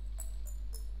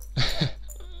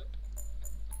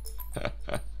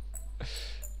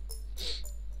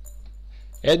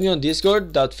 Add me on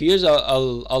Discord. Fears.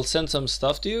 I'll send some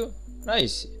stuff to you.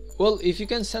 Nice. Well, if you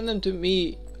can send them to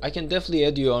me, I can definitely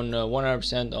add you on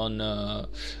 100%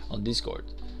 on Discord.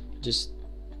 Just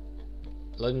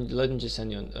let me just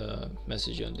send you a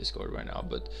message on Discord right now.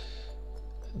 But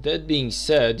that being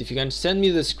said, if you can send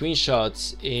me the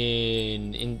screenshots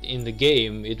in the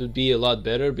game, it would be a lot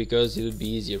better because it would be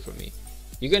easier for me.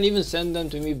 You can even send them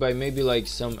to me by maybe like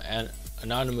some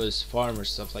anonymous farm or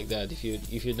stuff like that if you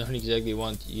don't exactly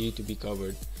want you to be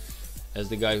covered as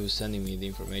the guy who's sending me the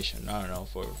information. I don't know,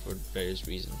 for various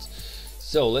reasons.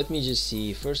 So let me just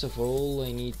see. First of all,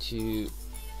 I need to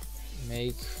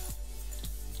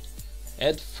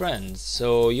add friends.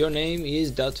 So your name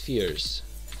is .fears.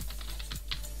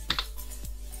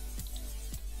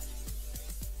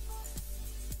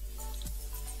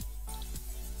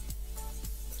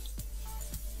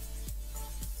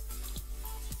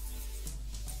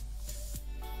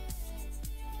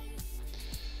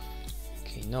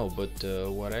 No, but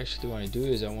what I actually want to do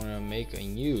is I want to make a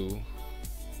new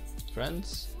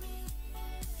friends,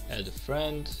 add a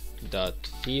friend,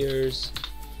 .fears,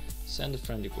 send a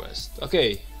friend request.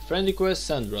 Okay, friend request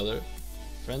sent, brother.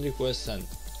 Friend request sent.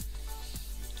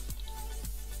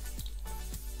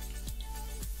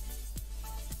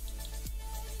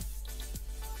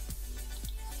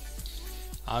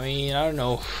 I mean, I don't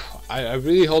know. I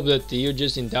really hope that you're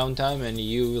just in downtime and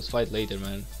you will fight later,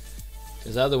 man.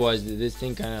 Because otherwise this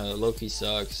thing kind of low-key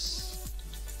sucks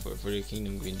for the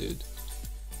Kingdom Green dude.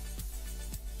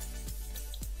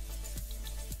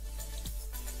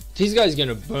 This guy's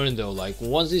gonna burn though. Like,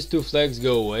 once these two flags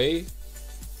go away,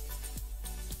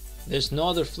 there's no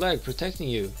other flag protecting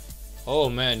you. Oh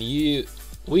man, we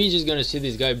just gonna see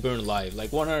this guy burn live. Like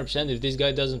 100%, if this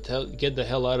guy doesn't get the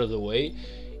hell out of the way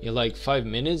in like 5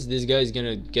 minutes, this guy's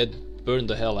gonna get burned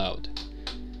the hell out.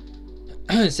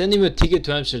 Send him a ticket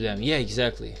to Amsterdam. Yeah,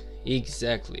 exactly. You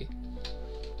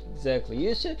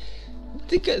should.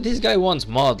 This guy wants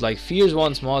mod. Like, Fears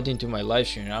wants mod into my live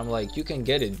stream. I'm like, you can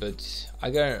get it, but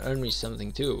I gotta earn me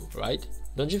something too, right?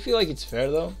 Don't you feel like it's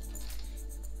fair though?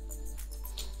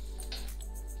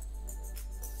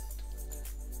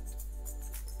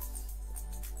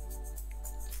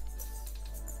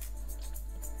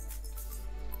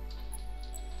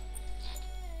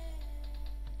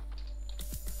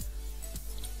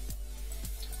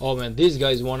 Oh man, this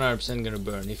guy is 100% gonna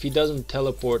burn. If he doesn't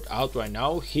teleport out right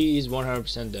now, he is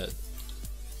 100% dead.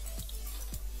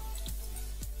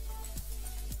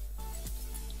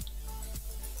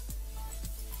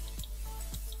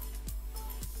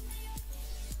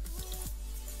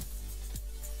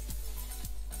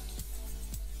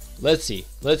 Let's see.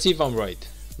 Let's see if I'm right.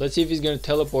 Let's see if he's gonna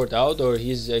teleport out or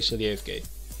he's actually AFK.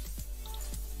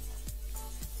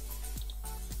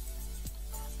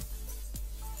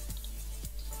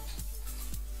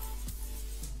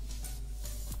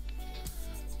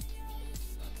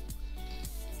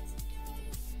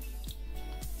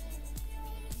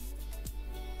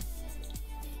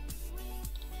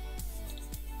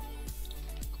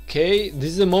 Okay,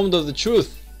 this is the moment of the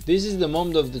truth. This is the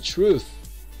moment of the truth.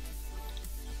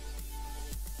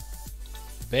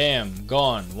 Bam,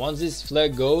 gone. Once this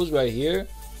flag goes right here.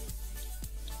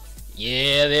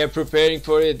 Yeah, they're preparing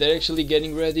for it. They're actually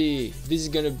getting ready. This is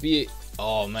gonna be...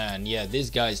 Oh man, yeah, this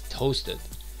guy's toasted.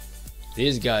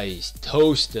 This guy is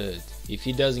toasted. If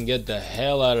he doesn't get the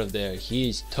hell out of there,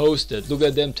 he's toasted. Look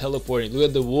at them teleporting. Look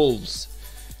at the wolves.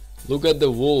 Look at the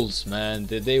wolves, man.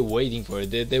 They're waiting for it.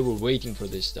 They were waiting for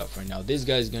this stuff right now. This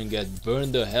guy's gonna get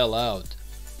burned the hell out.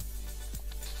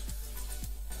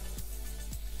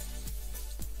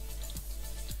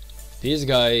 This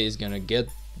guy is gonna get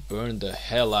burned the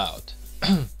hell out.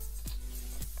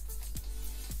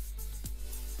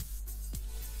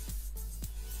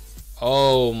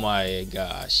 Oh my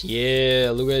gosh.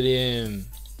 Yeah, look at him.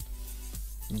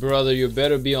 Brother, you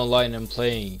better be online and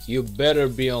playing. You better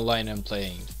be online and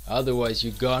playing. Otherwise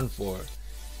you're gone for.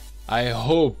 I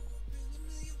hope.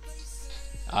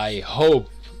 I hope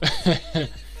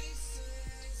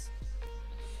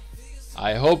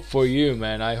for you,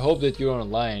 man. I hope that you're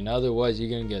online. Otherwise you're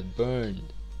gonna get burned.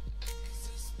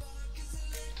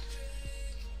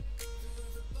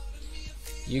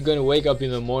 You're gonna wake up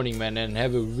in the morning, man, and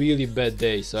have a really bad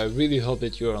day. So I really hope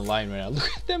that you're online right now. Look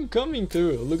at them coming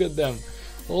through. Look at them.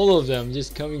 All of them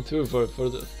just coming through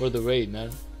for the raid,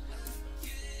 man.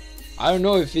 I don't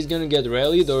know if he's gonna get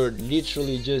rallied or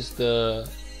literally just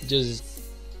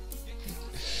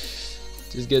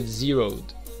get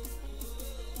zeroed.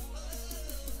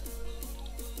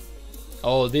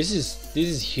 Oh, this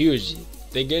is huge.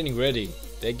 They're getting ready.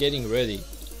 They're getting ready.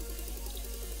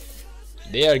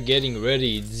 They are getting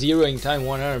ready. Zeroing time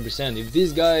 100%. If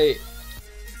this guy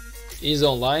is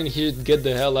online, he should get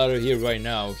the hell out of here right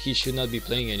now. He should not be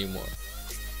playing anymore.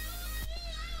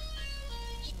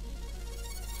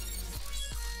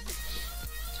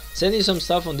 Send you some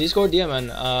stuff on Discord, yeah,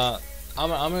 man. I'm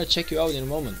gonna check you out in a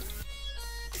moment.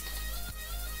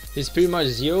 He's pretty much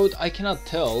zeroed. I cannot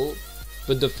tell,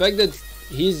 but the fact that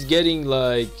he's getting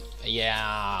like,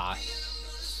 yeah,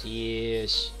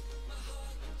 sheesh.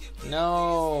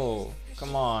 No,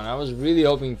 come on. I was really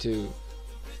hoping to.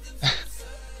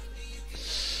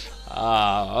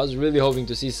 I was really hoping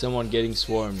to see someone getting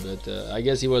swarmed, but I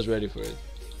guess he was ready for it.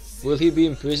 Will he be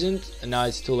imprisoned? Nah,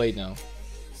 it's too late now.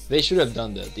 They should have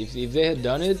done that. If they had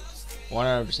done it,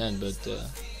 100%. But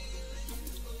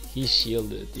he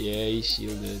shielded. Yeah, he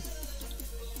shielded.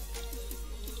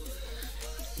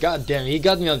 God damn, he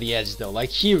got me on the edge though. Like,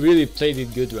 he really played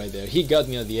it good right there. He got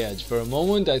me on the edge. For a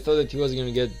moment, I thought that he was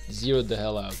gonna get zeroed the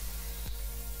hell out.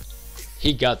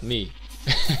 He got me.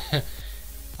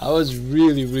 I was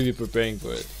really preparing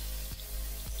for it.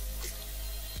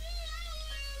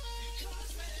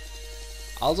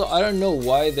 Also, I don't know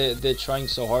why they're trying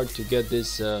so hard to get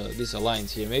this this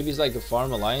alliance here. Maybe it's like a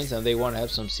farm alliance and they want to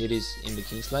have some cities in the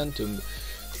Kingsland to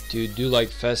do like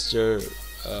faster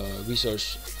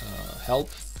resource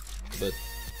help. But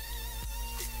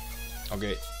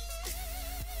okay.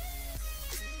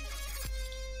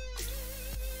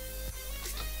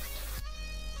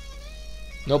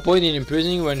 No point in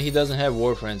imprisoning when he doesn't have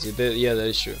war frenzy. Yeah, that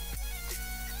is true.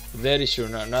 That is true.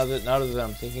 Now that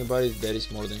I'm thinking about it, that is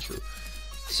more than true.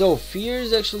 So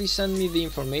Fears actually sent me the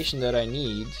information that I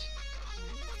need.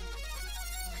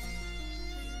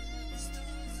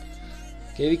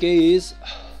 KVK is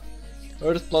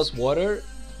Earth plus Water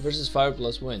versus Fire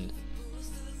plus Wind.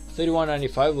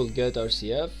 3195 will get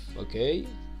RCF. Okay.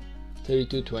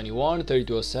 3221,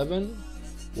 3207.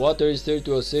 Water is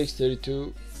 3206,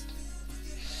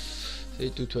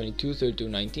 3222,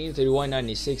 3219,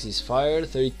 3196 is Fire,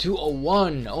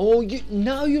 3201. Oh,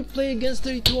 now you play against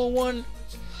 3201.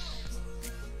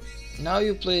 Now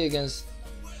you play against...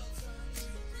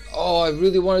 Oh, I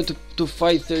really wanted to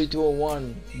fight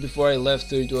 3201 before I left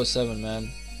 3207, man.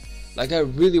 Like, I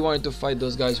really wanted to fight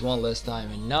those guys one last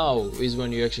time, and now is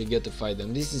when you actually get to fight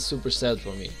them. This is super sad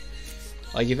for me.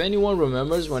 Like, if anyone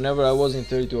remembers, whenever I was in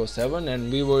 3207 and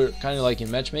we were kind of like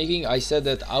in matchmaking, I said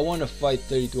that I want to fight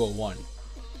 3201.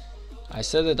 I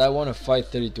said that I want to fight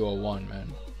 3201,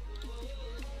 man.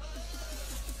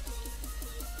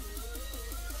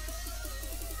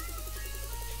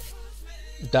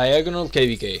 Diagonal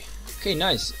KVK. Okay,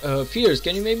 nice. Fears,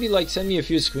 can you maybe like send me a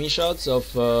few screenshots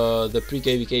of the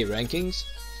pre-KVK rankings?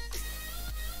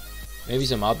 maybe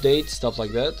some updates, stuff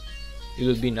like that. It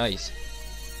would be nice.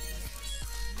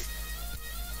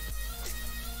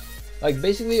 Like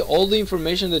basically all the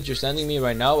information that you're sending me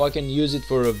right now, I can use it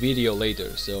for a video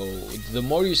later. So the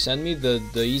more you send me,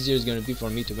 the easier it's gonna be for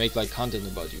me to make like content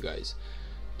about you guys,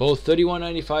 both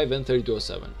 3195 and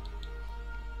 3207.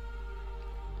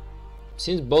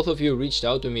 Since both of you reached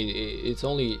out to me, it's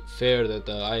only fair that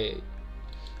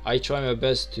I try my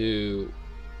best to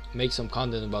make some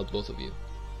content about both of you.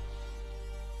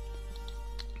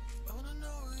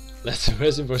 Let's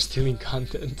arrest him for stealing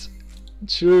content.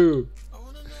 True.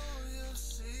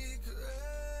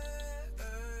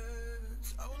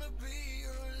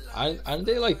 Aren't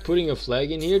they like putting a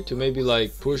flag in here to maybe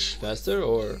like push faster,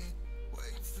 or?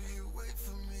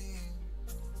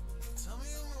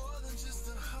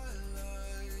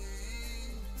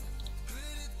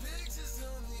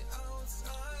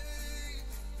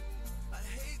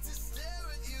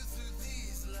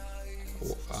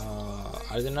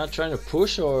 Are they not trying to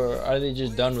push, or are they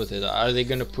just done with it? Are they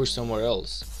gonna push somewhere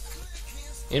else?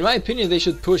 In my opinion, they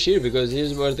should push here because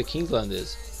here's where the Kingsland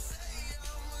is.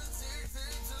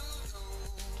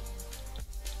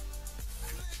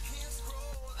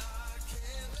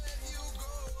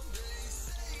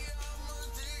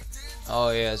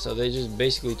 Oh yeah, so they're just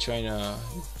basically trying to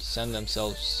send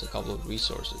themselves a couple of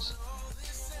resources.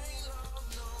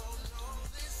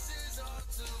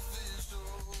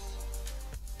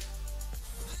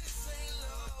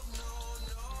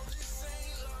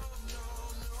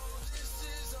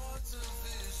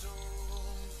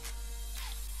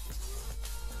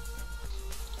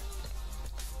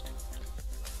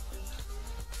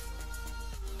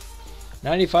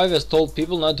 '95 has told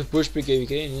people not to push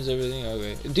pre-KVK and use everything.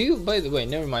 Okay. Do you, by the way,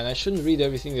 never mind, I shouldn't read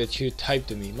everything that you typed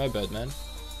to me. My bad, man.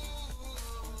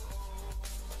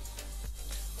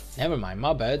 Never mind,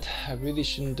 my bad. I really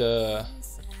shouldn't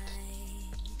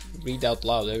read out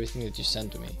loud everything that you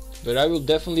sent to me. But I will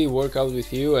definitely work out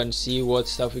with you and see what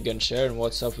stuff we can share and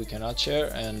what stuff we cannot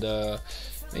share, and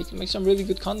make some really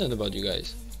good content about you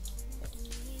guys.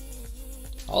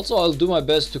 Also, I'll do my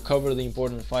best to cover the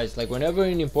important fights. Like whenever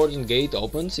an important gate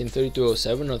opens in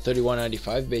 3207 or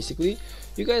 3195, basically,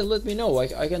 you guys let me know.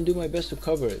 I can do my best to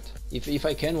cover it. If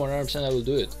I can, 100% I will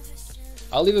do it.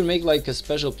 I'll even make like a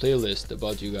special playlist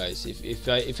about you guys.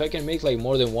 If I can make like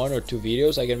more than 1 or 2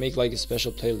 videos, I can make like a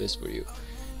special playlist for you.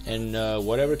 And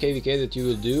whatever KVK that you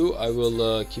will do, I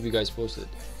will keep you guys posted.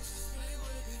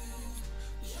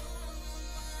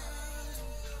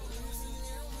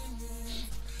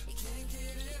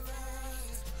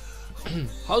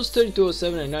 How's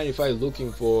 3207 and 95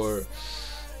 looking for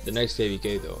the next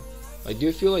KVK though? Like, do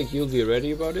you feel like you'll be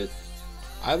ready about it?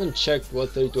 I haven't checked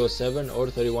what 3207 or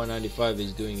 3195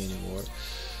 is doing anymore,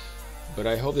 but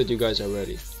I hope that you guys are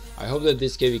ready. I hope that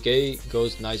this KVK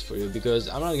goes nice for you, because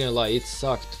I'm not gonna lie, it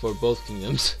sucked for both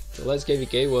kingdoms. The last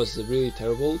KVK was really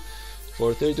terrible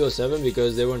for 3207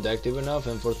 because they weren't active enough,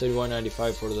 and for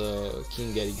 3195 for the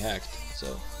king getting hacked.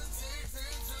 So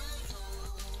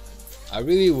I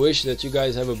really wish that you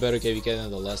guys have a better KVK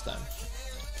than the last time.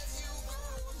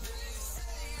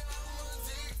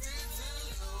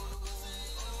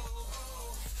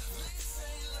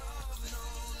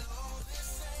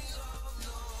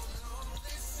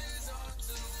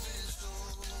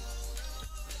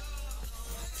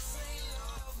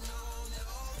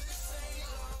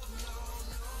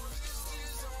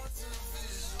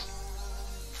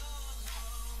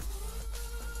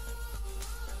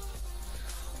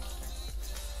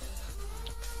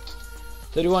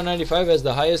 $31.95 has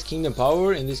the highest kingdom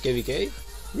power in this KVK?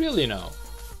 Really now?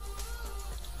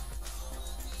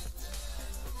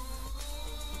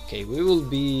 Okay, we will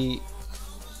be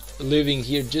leaving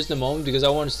here just a moment because I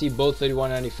want to see both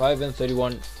 31.95 and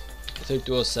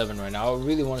 3207 right now. I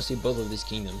really want to see both of these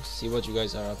kingdoms, see what you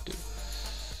guys are up to.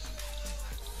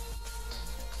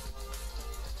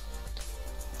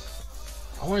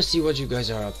 I want to see what you guys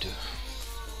are up to.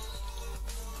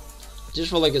 Just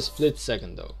for like a split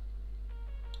second though.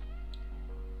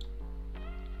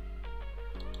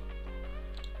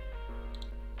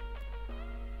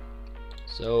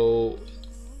 So,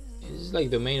 is this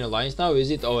like the main alliance now? Is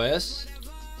it OS?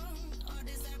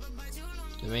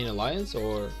 The main alliance,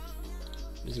 or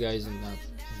this guy isn't not in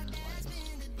an alliance?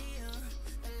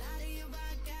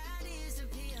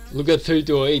 Look at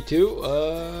 3208 too.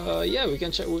 Yeah, we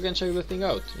can check the thing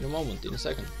out in a moment, in a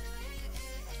second.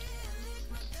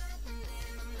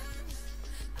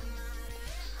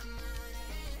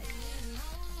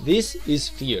 This is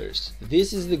Fierce.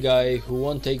 This is the guy who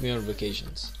won't take me on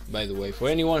vacations. By the way, for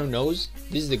anyone who knows,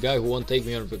 this is the guy who won't take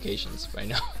me on vacations right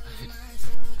now.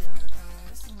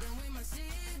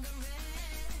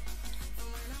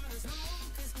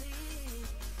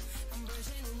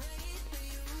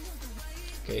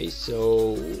 Okay,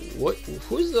 so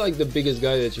who's like the biggest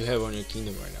guy that you have on your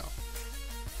kingdom right now?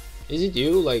 Is it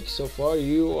you? Like, so far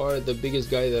you are the biggest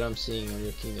guy that I'm seeing on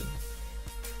your kingdom,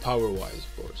 power wise,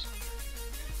 of course.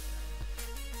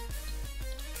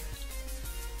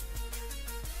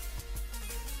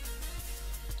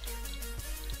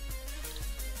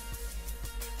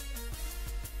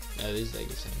 Yeah, this is like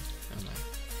the same. Never mind.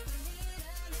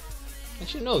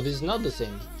 Actually, no, this is not the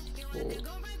same. Oh,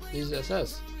 this is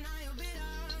SS.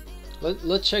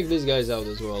 Let's check these guys out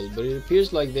as well. But it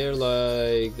appears like they're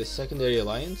like the secondary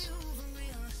alliance.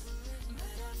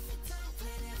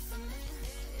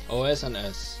 OS and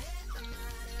S.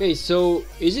 Okay, so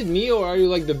is it me or are you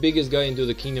like the biggest guy into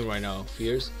the kingdom right now,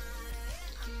 Fierce?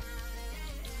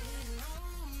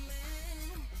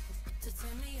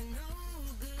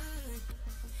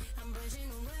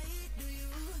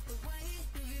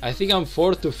 I think I'm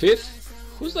 4th to 5th.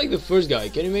 Who's like the first guy?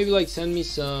 Can you maybe like send me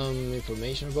some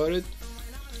information about it?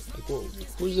 Like,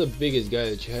 who's the biggest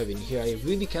guy that you have in here? I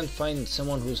really can't find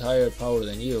someone who's higher power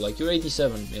than you. Like, you're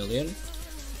 87 million.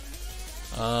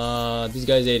 This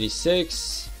guy's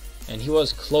 86, and he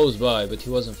was close by, but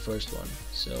he wasn't first one.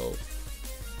 So,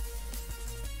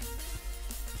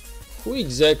 who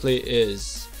exactly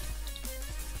is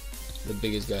the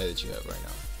biggest guy that you have right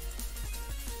now?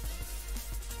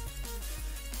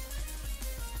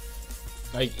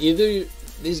 Like, either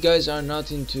these guys are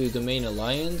not into the main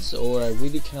alliance, or I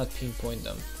really cannot pinpoint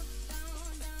them.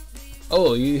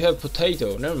 Oh, you have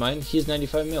Potato. Never mind, he's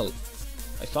 95 mil.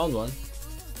 I found one.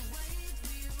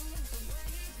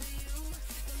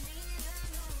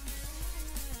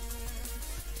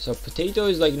 So Potato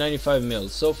is like 95 mil.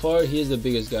 So far, he is the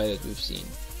biggest guy that we've seen.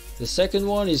 The second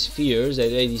one is Fears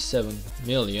at 87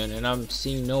 million, and I'm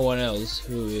seeing no one else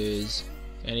who is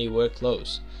anywhere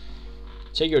close.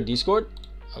 Check your Discord.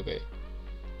 Okay.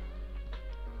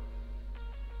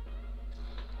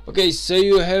 Okay, so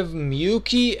you have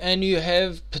Miyuki and you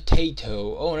have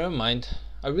Potato. Oh, never mind.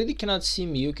 I really cannot see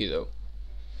Miyuki though.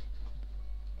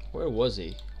 Where was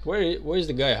he? Where is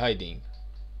the guy hiding?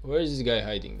 Where is this guy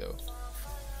hiding though?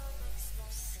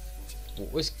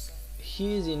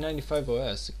 He is in 95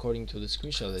 OS according to the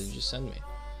screenshot that you just sent me.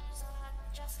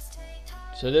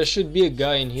 So there should be a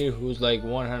guy in here who's like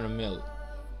 100 mil.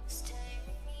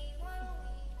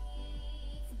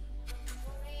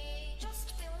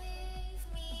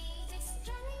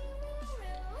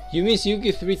 You miss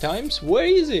Yuki 3 times? Where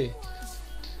is he?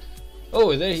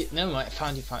 Oh, there he. Never mind.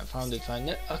 Found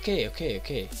it.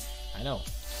 Okay. I know.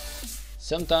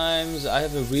 Sometimes I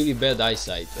have a really bad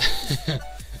eyesight.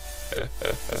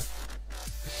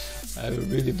 I have a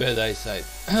really bad eyesight.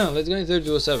 Let's go in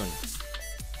 3207.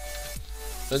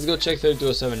 Let's go check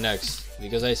 3207 next.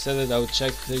 Because I said that I would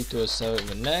check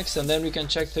 3207 next, and then we can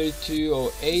check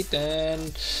 3208,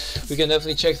 and we can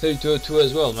definitely check 3202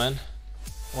 as well, man.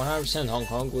 100% Hong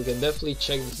Kong, we can definitely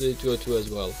check the 3202 as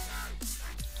well.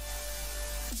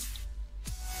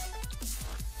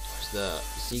 There's the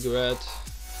cigarette.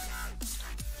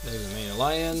 There's the main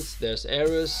alliance. There's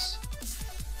Eris.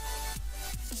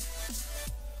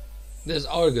 There's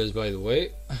Argus, by the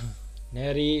way.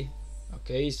 Neri.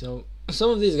 Okay, so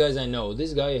some of these guys I know.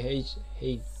 This guy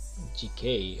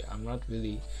HGK,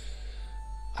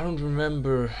 I don't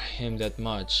remember him that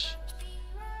much.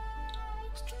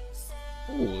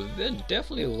 Ooh, they're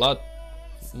definitely a lot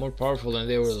more powerful than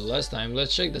they were the last time.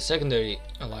 Let's check the secondary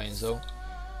alliance though.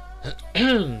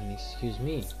 Excuse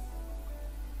me.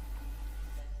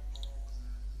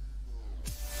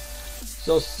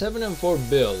 So 7 and 4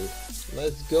 bill.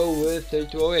 Let's go with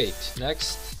 3208.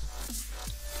 Next.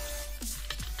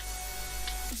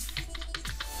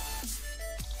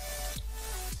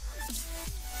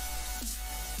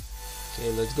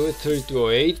 Okay, let's go with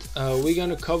 3208. We're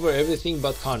gonna cover everything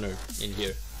but Connor in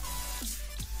here.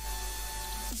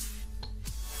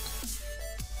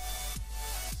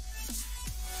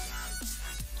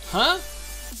 Huh?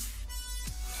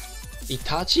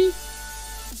 Itachi?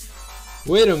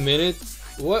 Wait a minute.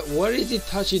 What is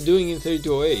Itachi doing in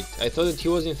 3208? I thought that he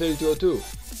was in 3202.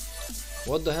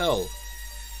 What the hell?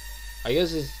 I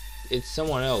guess it's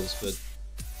someone else, but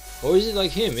or is it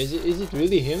like him? Is it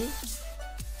really him?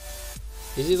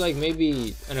 Is it like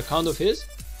maybe an account of his?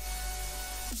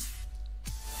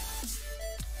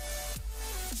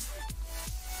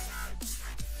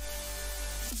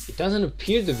 It doesn't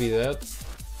appear to be that.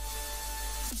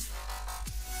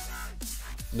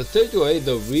 The 3208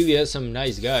 though really has some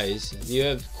nice guys. You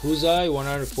have Kuzai,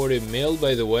 140 mil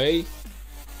by the way,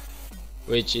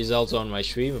 which is also on my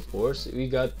stream of course. We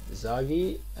got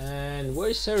Zagi, and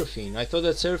where's Seraphine? I thought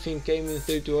that Seraphine came in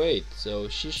 3208, so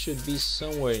she should be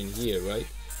somewhere in here, right?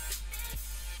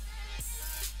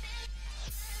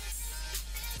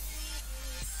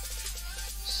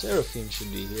 Seraphim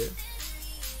should be here.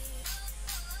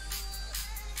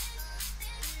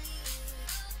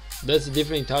 That's a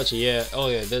different Itachi, yeah. Oh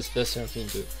yeah, that's Seraphim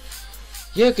too.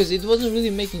 Yeah, because it wasn't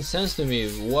really making sense to me.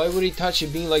 Why would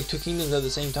Itachi being like two kingdoms at the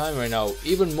same time right now?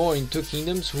 Even more in two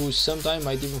kingdoms who sometime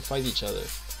might even fight each other.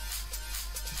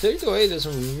 30-8, there's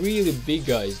some really big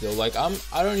guys though. Like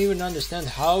I don't even understand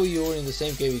how you're in the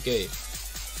same KVK.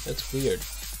 That's weird.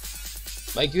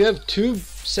 Like you have two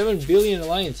 7 billion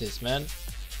alliances, man.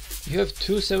 You have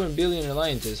two 7 billion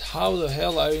alliances. How the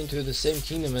hell are you into the same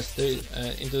kingdom as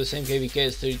into the same KVK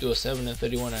as 3207 and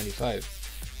 3195?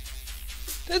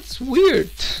 That's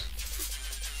weird.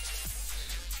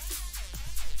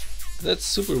 That's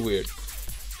super weird.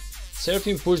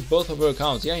 Seraphim pushed both of her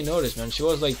accounts. Yeah, I noticed, man. She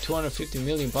was like 250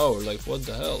 million power. Like, what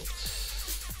the hell?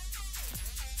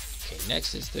 Okay,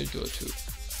 next is 3202.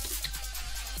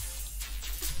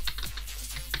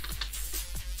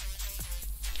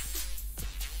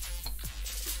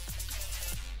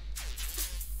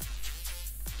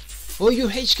 Oh, you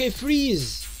HK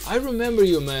Freeze! I remember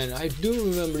you, man. I do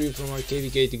remember you from our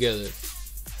KVK together.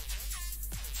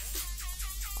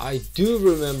 I do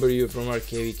remember you from our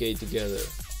KVK together.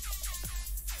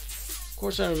 Of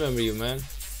course I remember you, man.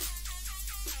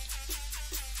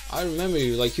 I remember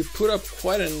you. Like, you put up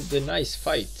quite a nice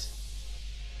fight.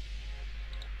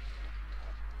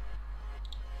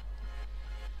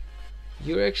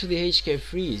 You're actually HK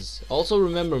Freeze. Also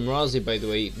remember Mrazi, by the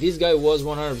way. This guy was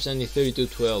 100% in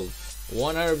 3212.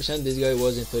 100% this guy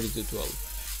was in 3212.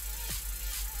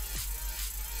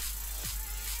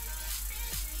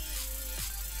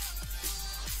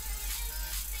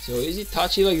 So is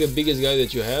Itachi like the biggest guy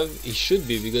that you have? He should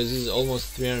be, because he's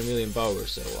almost 300 million power.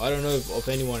 So I don't know if of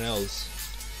anyone else.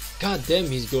 God damn,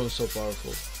 he's grown so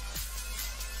powerful.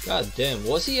 God damn,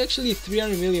 was he actually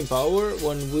 300 million power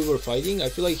when we were fighting? I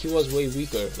feel like he was way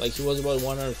weaker. Like he was about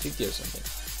 150 or something.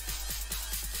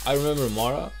 I remember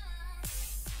Mara.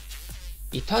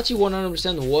 Itachi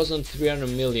 100% wasn't 300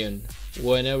 million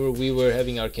whenever we were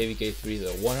having our KVK 3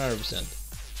 though, 100%.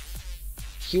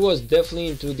 He was definitely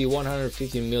into the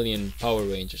 150 million power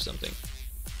range or something.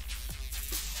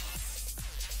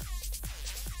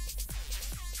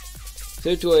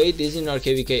 $3208 is in our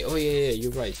KVK. Oh yeah,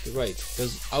 you're right,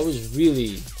 because I was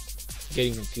really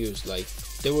getting confused. Like,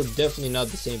 they were definitely not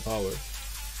the same power.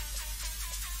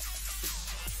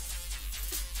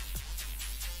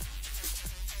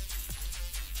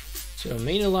 So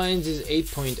main alliance is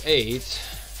 8.8.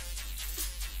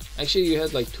 Actually, you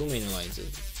had like two main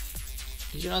alliances.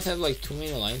 Did you not have like two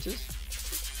main alliances?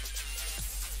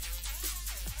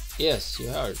 Yes, you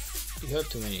have. You have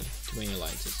two main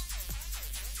alliances.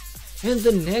 And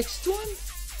the next one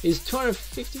is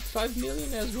 255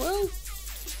 million as well.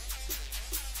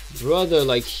 Brother,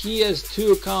 like he has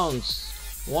two accounts,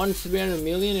 one 300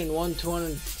 million and one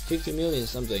 250 million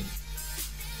something.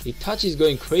 Itachi's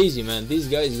going crazy, man. This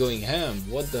guy is going ham.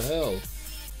 What the hell?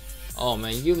 Oh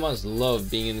man, you must love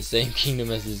being in the same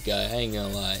kingdom as this guy. I ain't gonna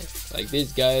lie. Like,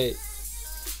 this guy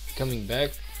coming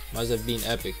back must have been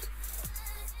epic.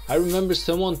 I remember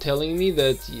someone telling me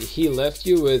that he left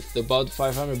you with about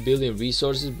 500 billion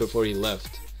resources before he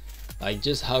left. Like,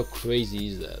 just how crazy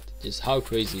is that? Just how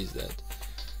crazy is that?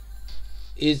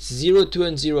 It's 02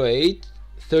 and 08,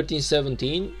 13,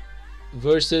 17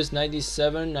 versus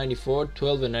 97, 94,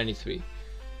 12 and 93.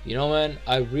 You know, man,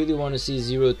 I really want to see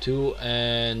 02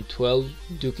 and 12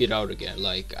 duke it out again.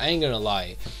 Like, I ain't gonna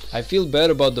lie, I feel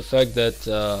bad about the fact that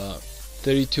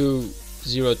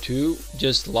 3202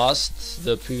 just lost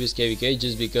the previous KVK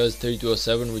just because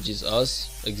 3207, which is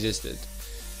us, existed.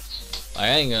 I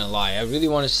ain't gonna lie, I really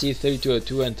want to see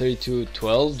 3202 and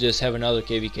 3212 just have another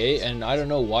KVK, and I don't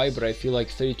know why, but I feel like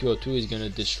 3202 is gonna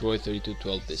destroy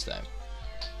 3212 this time.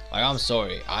 Like, I'm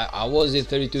sorry, I was in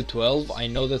 3212, I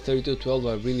know that 3212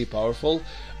 are really powerful,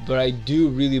 but I do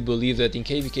really believe that in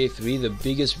KVK 3 the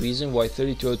biggest reason why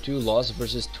 3202 lost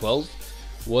versus 12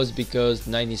 was because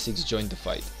 96 joined the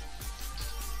fight.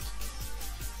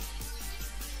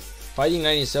 Fighting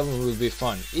 97 will be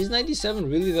fun. Is 97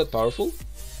 really that powerful?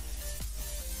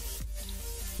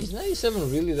 Is 97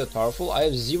 really that powerful? I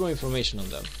have zero information on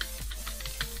them.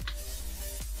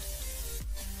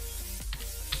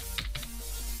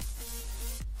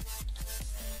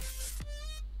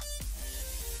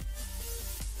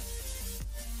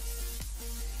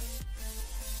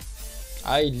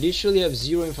 I literally have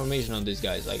zero information on these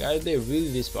guys. Like, are they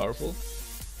really this powerful?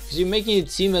 Because you're making it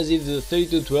seem as if the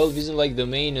 3212 isn't like the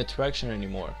main attraction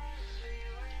anymore.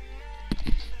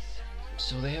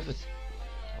 So they have a...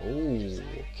 Oh,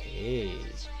 okay.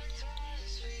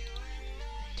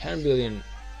 10 billion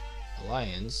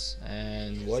alliance.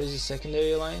 And what is the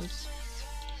secondary alliance?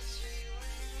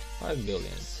 5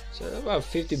 billion. So about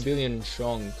 50 billion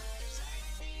strong.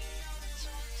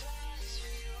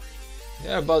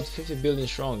 They're about 50 billion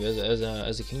strong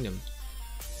as a kingdom.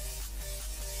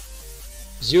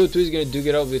 02 is gonna duke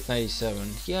it out with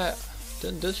 97. Yeah,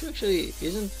 don't you actually?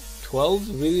 Isn't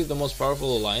 12 really the most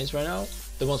powerful alliance right now?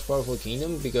 The most powerful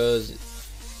kingdom? Because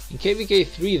in KVK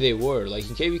 3 they were. Like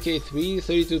in KVK 3,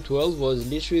 3212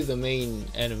 was literally the main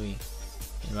enemy,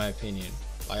 in my opinion.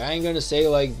 Like I ain't gonna say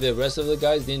like the rest of the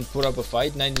guys didn't put up a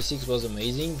fight. 96 was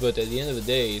amazing, but at the end of the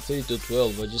day,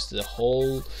 3212 was just a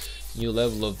whole new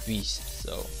level of beast.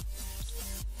 So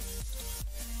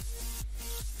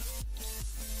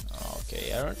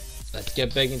okay, Aaron, let's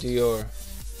get back into your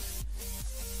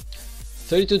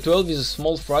 3212 is a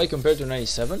small fry compared to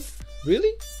 97.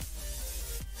 Really?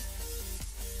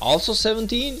 Also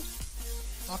 17?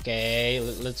 Okay,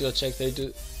 let's go check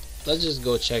 32. Let's just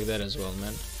go check that as well,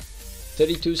 man.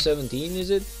 3217 is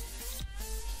it?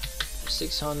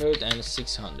 600 and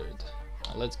 600.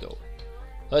 Let's go.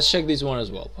 Let's check this one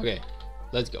as well. Okay,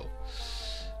 let's go.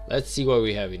 Let's see what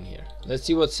we have in here. Let's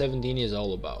see what 17 is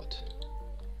all about.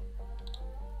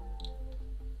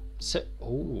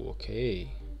 Oh,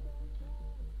 okay.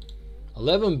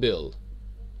 11 bill.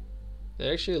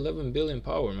 They're actually 11 billion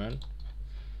power, man.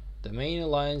 The main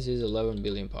alliance is 11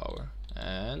 billion power,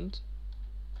 and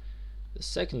the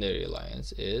secondary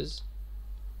alliance is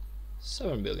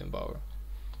 7 billion power.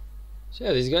 So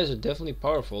yeah, these guys are definitely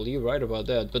powerful. You're right about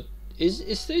that. But is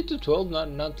 3212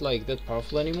 not like that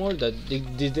powerful anymore? That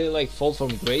did they like fall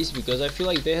from grace? Because I feel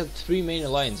like they had 3 main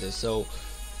alliances, so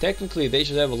technically they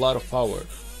should have a lot of power.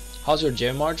 How's your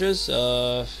gem marches?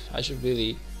 I should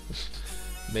really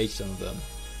make some of them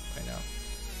right now.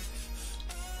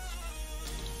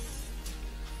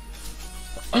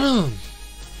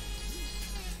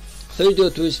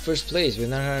 3202 is first place with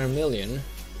 900 million,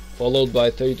 followed by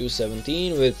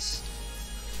 3217 with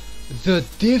the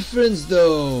difference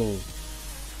though.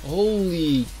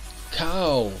 Holy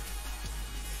cow!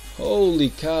 Holy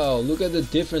cow! Look at the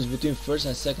difference between first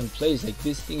and second place. Like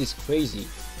this thing is crazy.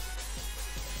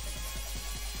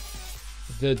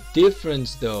 The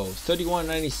difference though,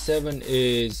 3197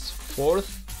 is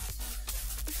fourth,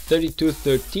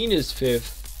 3213 is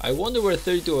fifth. I wonder where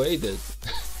 3208 is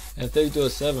and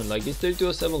 3207. Like is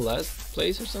 3207 last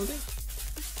place or something?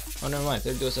 Oh never mind,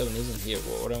 3207 isn't here.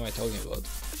 What am I talking about?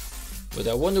 But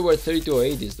I wonder where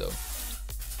 3208 is though.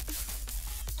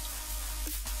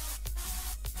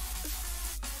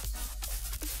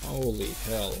 Holy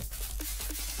hell.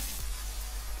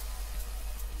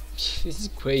 This is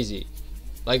crazy.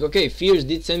 Like okay, Fears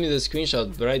did send me the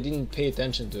screenshot, but I didn't pay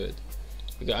attention to it.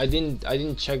 Okay, I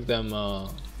didn't check them.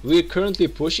 We're currently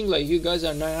pushing, like you guys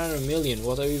are 900 million.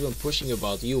 What are you even pushing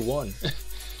about? You won.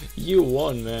 You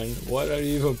won, man. What are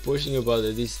you even pushing about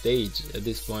at this stage, at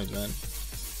this point, man?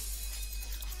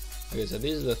 Okay, so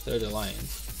this is the third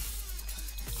alliance.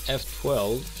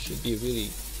 F12 should be really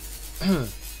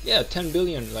yeah, 10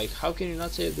 billion. Like how can you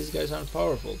not say that these guys aren't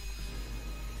powerful?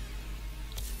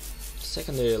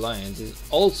 Secondary alliance is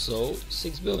also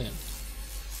 6 billion.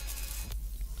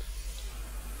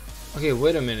 Okay,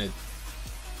 wait a minute.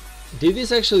 Did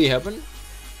this actually happen?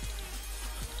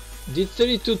 Did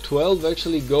 3212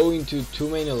 actually go into 2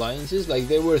 main alliances? Like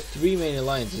there were 3 main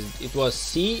alliances. It was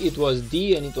C, it was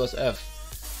D, and it was F.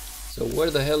 So where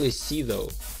the hell is C though?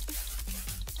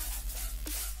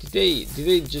 Did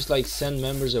they just like send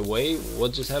members away?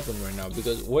 What just happened right now?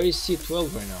 Because where is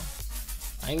C12 right now?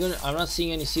 I'm not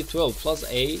seeing any C12 plus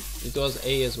A. It was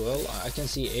A as well. I can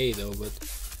see A though, but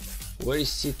where is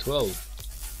C12?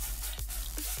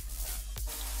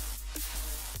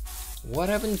 What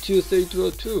happened to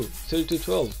 3202,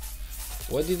 3212?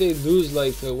 Why did they lose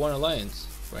like one alliance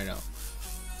right now?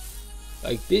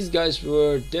 Like these guys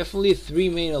were definitely 3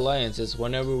 main alliances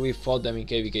whenever we fought them in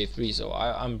KVK 3, so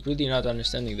I'm really not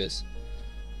understanding this.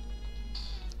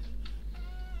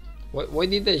 Why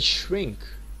did they shrink?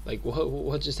 Like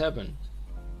what just happened?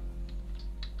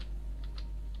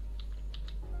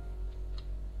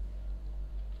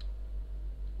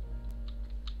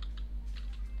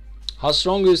 How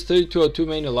strong is 3202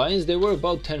 main alliance? They were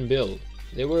about 10 bill.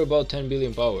 They were about 10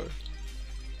 billion power.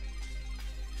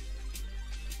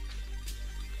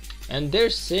 And they're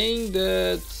saying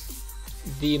that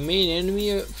the main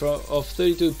enemy of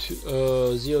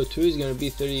 3202 is gonna be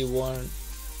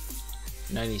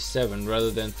 3197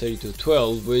 rather than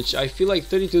 3212, which I feel like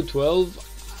 3212,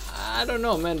 I don't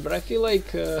know, man, but I feel like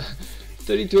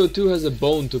 3202 has a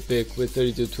bone to pick with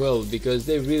 3212 because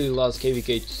they really lost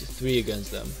KVK 3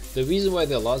 against them. The reason why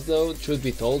they lost though, truth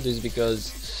be told, is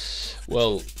because,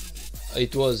 well,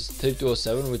 it was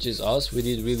 3207, which is us. We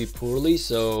did really poorly,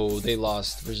 so they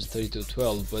lost versus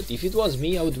 3212. But if it was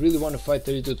me, I would really want to fight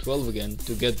 3212 again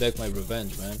to get back my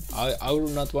revenge, man. I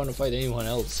would not want to fight anyone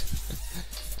else.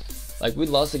 Like, we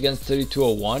lost against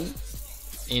 3201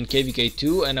 in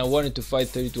KVK2, and I wanted to fight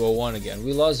 3201 again.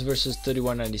 We lost versus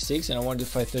 3196, and I wanted to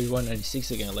fight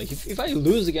 3196 again. Like, if I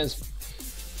lose against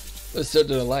a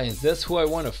certain alliance, that's who I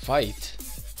want to fight.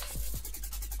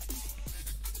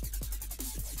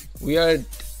 We are at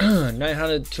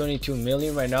 922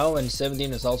 million right now, and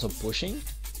 17 is also pushing.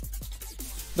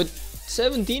 But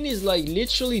 17 is like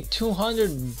literally 200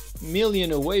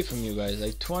 million away from you guys,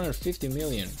 like 250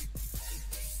 million.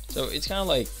 So it's kind of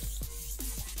like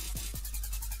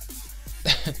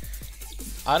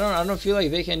I don't feel like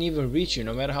they can even reach you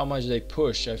no matter how much they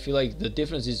push. I feel like the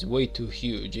difference is way too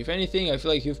huge. If anything, I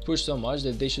feel like you've pushed so much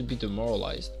that they should be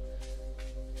demoralized.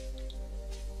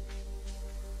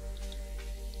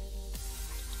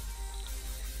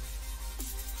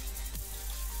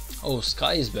 Oh,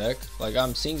 Sky is back. Like,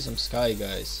 I'm seeing some Sky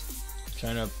guys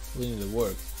trying to put in the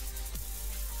work.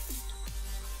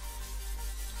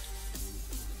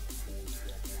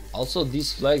 Also,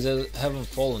 these flags haven't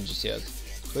fallen just yet.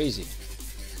 Crazy.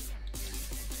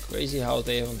 Crazy how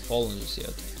they haven't fallen just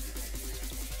yet.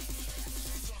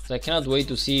 So I cannot wait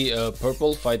to see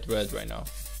purple fight red right now.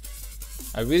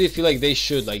 I really feel like they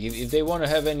should. Like, if they want to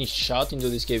have any shot into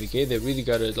this KVK, they really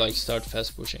gotta like start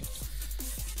fast pushing.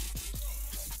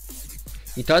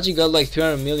 Itachi got like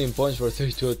 300 million points for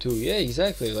 3202. Yeah,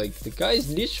 exactly. Like, the guy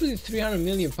is literally 300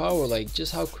 million power. Like,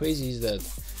 just how crazy is that?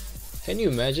 Can you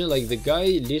imagine? Like, the guy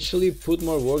literally put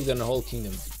more work than a whole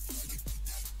kingdom.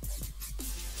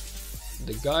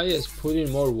 The guy has put in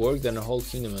more work than a whole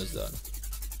kingdom has done.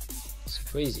 It's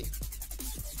crazy.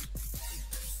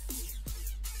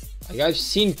 Like, I've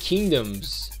seen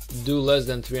kingdoms do less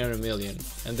than 300 million,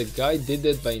 and the guy did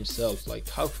that by himself. Like,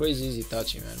 how crazy is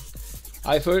Itachi, man?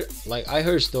 I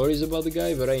heard stories about the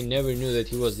guy, but I never knew that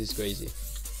he was this crazy.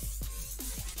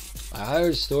 I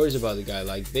heard stories about the guy.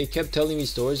 Like, they kept telling me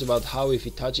stories about how if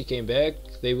Itachi came back,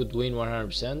 they would win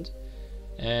 100%.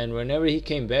 And whenever he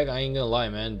came back, I ain't gonna lie,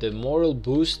 man, the moral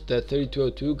boost that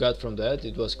 3202 got from that,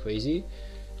 it was crazy.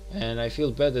 And I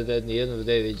feel bad that at the end of the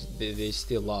day they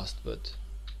still lost. But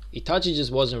Itachi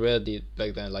just wasn't ready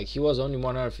back then. Like, he was only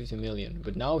 150 million,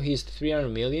 but now he's 300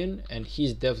 million, and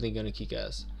he's definitely gonna kick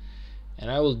ass.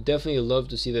 And I will definitely love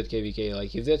to see that KVK.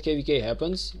 Like, if that KVK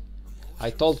happens, I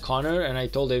told Connor and I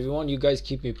told everyone, you guys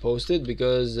keep me posted,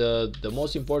 because the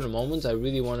most important moments, I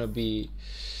really want to be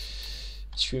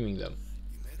streaming them.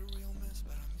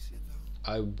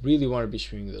 I really want to be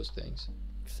streaming those things.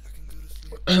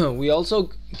 We also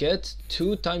get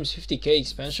 2 times 50k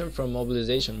expansion from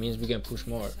mobilization, means we can push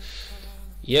more.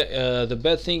 Yeah, the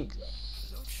bad thing,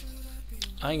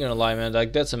 I ain't gonna lie, man,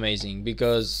 like, that's amazing,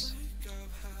 because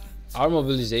our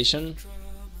mobilization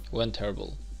went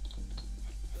terrible.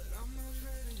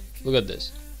 Look at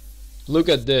this. Look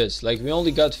at this. Like, we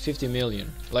only got 50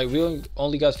 million. Like, we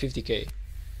only got 50k.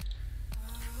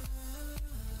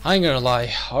 I ain't gonna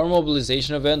lie, our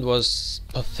mobilization event was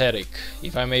pathetic.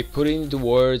 If I may put it into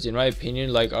words, in my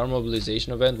opinion, like, our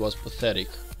mobilization event was pathetic.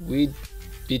 We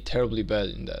did terribly bad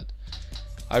in that.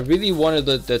 I really wanted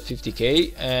that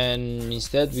 50k, and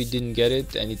instead we didn't get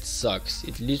it, and it sucks.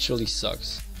 It literally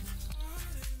sucks.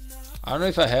 I don't know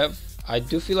if I have. I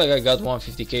do feel like I got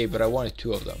 150k, but I wanted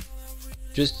 2 of them,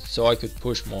 just so I could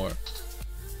push more.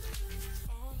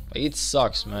 Like, it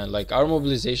sucks, man. Like, our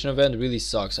mobilization event really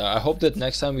sucks. I hope that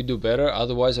next time we do better,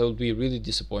 otherwise I will be really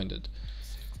disappointed.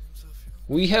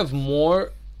 We have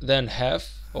more than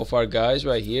half of our guys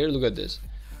right here. Look at this.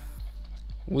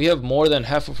 We have more than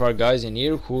half of our guys in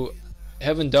here who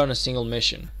haven't done a single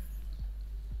mission.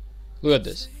 Look at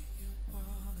this.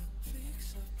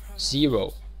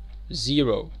 0,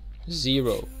 0,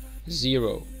 0,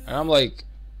 0. And I'm like,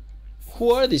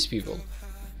 who are these people?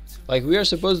 Like, we are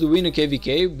supposed to win a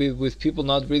KVK with people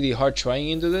not really hard trying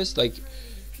into this. Like,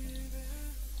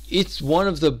 it's one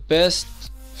of the best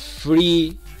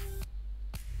free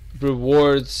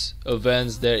rewards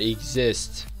events there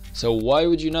exist. So why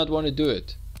would you not want to do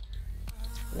it?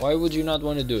 Why would you not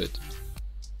want to do it?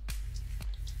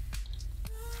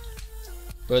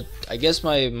 But I guess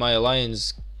my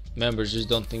alliance members just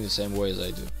don't think the same way as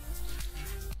I do.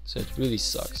 So it really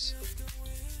sucks.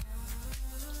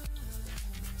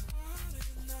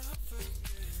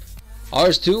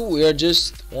 Ours too, we are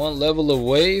just 1 level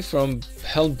away from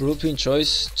Helm Blueprint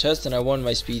Choice chest, and I won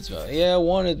my speeds. Yeah, I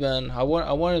won it, man. I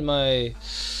wanted my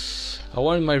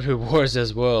rewards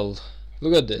as well.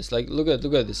 Look at this. Like, look at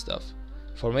this stuff.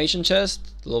 Formation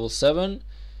chest, level 7.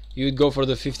 you would go for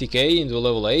the 50k into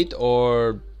level 8,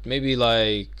 or maybe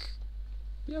like,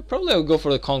 yeah, probably I would go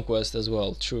for the conquest as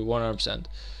well. True, 100%.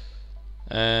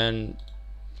 And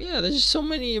yeah, there's just so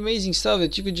many amazing stuff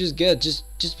that you could just get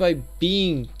just by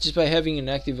having an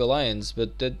active alliance,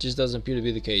 but that just doesn't appear to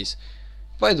be the case.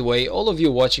 By the way, all of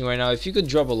you watching right now, if you could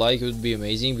drop a like, it would be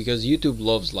amazing, because YouTube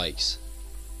loves likes.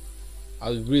 I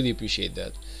would really appreciate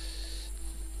that.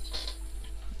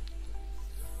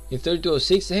 In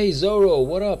 3206, hey Zoro,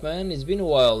 what up, man? It's been a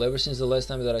while, ever since the last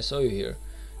time that I saw you here.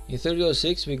 In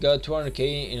 3206, we got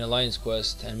 200k in Alliance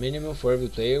Quest, and minimum for every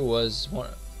player was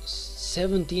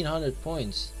 1700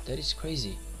 points. That is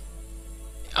crazy.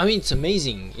 I mean, it's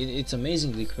amazing. It's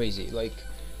amazingly crazy. Like,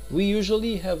 we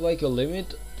usually have like a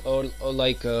limit, or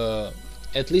like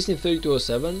at least in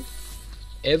 3207,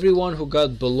 everyone who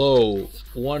got below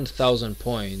 1000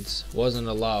 points wasn't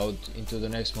allowed into the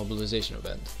next mobilization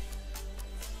event.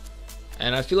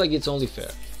 And I feel like it's only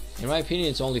fair. In my opinion,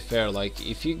 it's only fair. Like,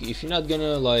 if you're not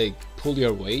gonna like pull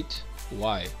your weight,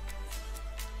 why?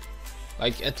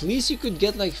 Like, at least you could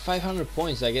get like 500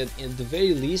 points. Like, at the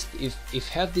very least, if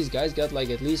half these guys got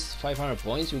like at least 500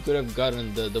 points, we could have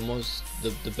gotten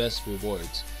the best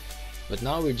rewards. But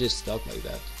now we're just stuck like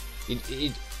that.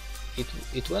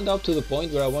 It went up to the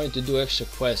point where I wanted to do extra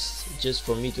quests just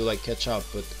for me to like catch up,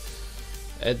 but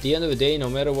at the end of the day, no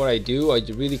matter what I do, I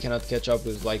really cannot catch up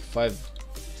with like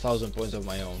 5,000 points of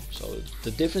my own. So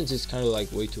the difference is kind of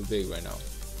like way too big right now.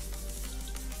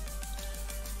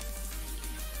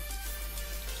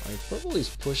 I mean, purple is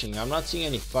pushing. I'm not seeing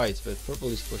any fights, but purple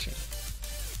is pushing.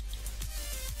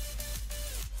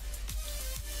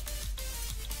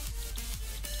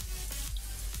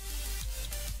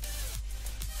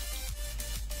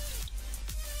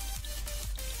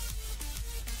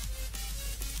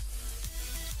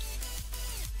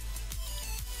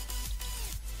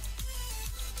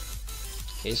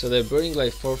 Okay, so they're burning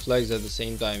like 4 flags at the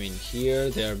same time in here.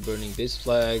 They're burning this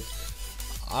flag.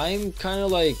 I'm kind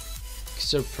of like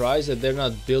surprised that they're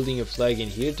not building a flag in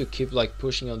here to keep like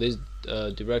pushing on this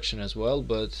direction as well,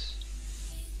 but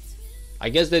I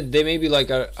guess that they maybe like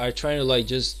are trying to like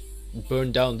just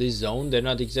burn down this zone. They're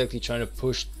not exactly trying to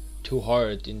push too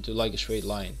hard into like a straight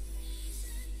line.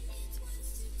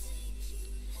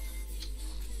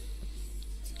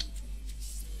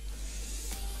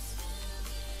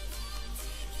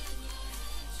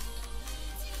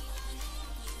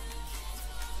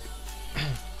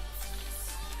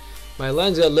 My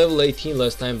alliance got level 18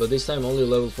 last time, but this time only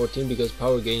level 14 because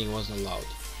power gaining wasn't allowed.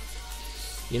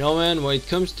 You know, man, when it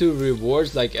comes to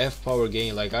rewards like F power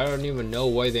gain, like I don't even know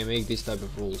why they make this type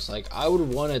of rules. Like, I would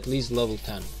want at least level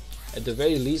 10. At the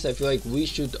very least, I feel like we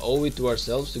should owe it to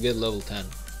ourselves to get level 10.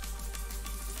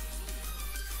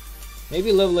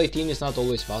 Maybe level 18 is not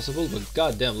always possible, but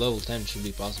goddamn, level 10 should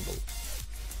be possible.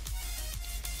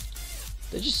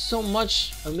 There's just so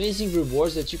much amazing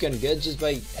rewards that you can get just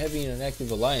by having an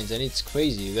active alliance, and it's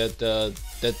crazy that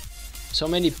that so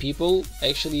many people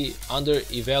actually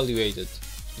under-evaluated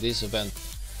this event.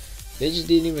 They just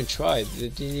didn't even try. They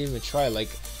didn't even try. Like,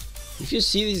 if you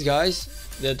see these guys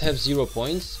that have 0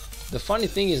 points, the funny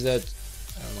thing is that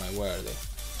I don't know, where are they?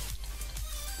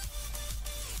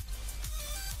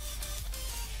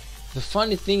 The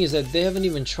funny thing is that they haven't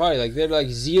even tried. Like, they're like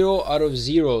 0 out of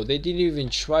 0. They didn't even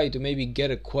try to maybe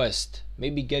get a quest,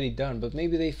 maybe get it done, but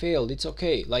maybe they failed. It's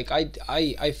okay. Like,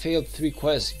 I failed 3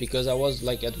 quests because I was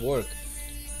like at work.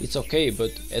 It's okay,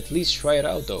 but at least try it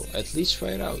out though. At least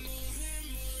try it out.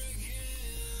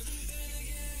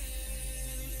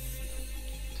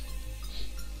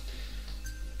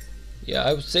 Yeah,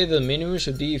 I would say the minimum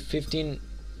should be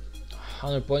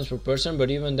 1500 points per person, but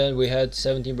even then we had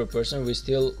 17 per person. We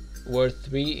still were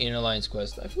 3 in alliance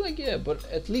quest. I feel like, yeah, but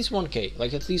at least 1k,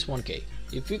 like at least 1k.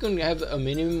 If we can have a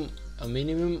minimum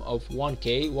of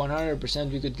 1k,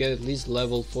 100% we could get at least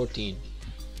level 14,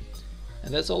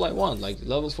 and that's all I want. Like,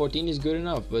 level 14 is good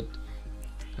enough, but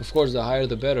of course the higher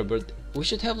the better, but we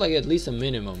should have like at least a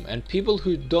minimum, and people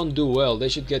who don't do well, they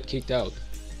should get kicked out.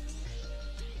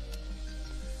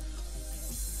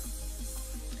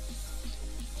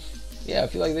 Yeah, I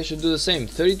feel like they should do the same.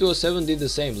 3207 did the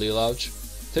same, Lil Ouch.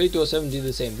 3207 did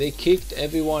the same. They kicked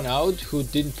everyone out who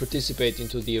didn't participate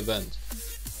into the event.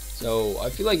 So I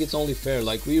feel like it's only fair.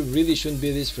 Like, we really shouldn't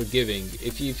be this forgiving.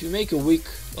 If you make a weak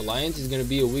alliance, it's gonna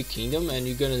be a weak kingdom, and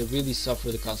you're gonna really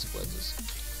suffer the consequences.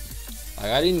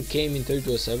 Like, I didn't came in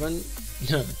 3207.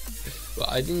 Well,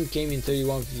 I didn't came in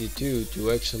 3152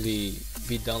 to actually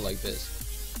be done like this.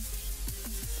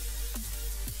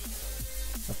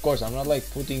 Of course, I'm not like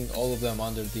putting all of them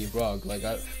under the rug. Like,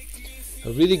 a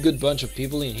really good bunch of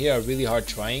people in here are really hard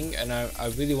trying, and I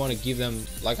really want to give them,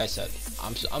 like I said,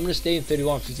 I'm gonna stay in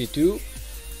 3152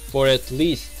 for at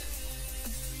least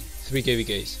 3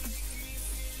 KVKs.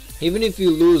 Even if you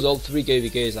lose all 3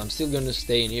 KVKs, I'm still gonna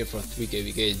stay in here for 3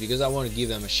 KVKs because I want to give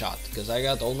them a shot. Because I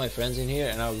got all my friends in here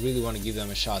and I really want to give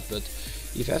them a shot. But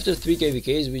if after 3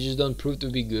 KVKs we just don't prove to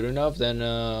be good enough, then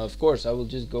of course I will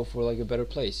just go for like a better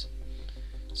place.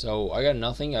 So I got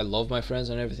nothing. I love my friends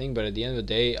and everything, but at the end of the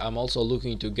day, I'm also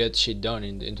looking to get shit done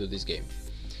into this game.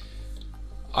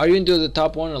 Are you into the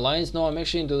top 1 alliance? No, I'm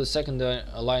actually into the second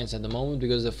alliance at the moment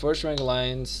because the first rank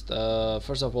alliance,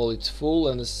 first of all, it's full,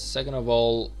 and the second of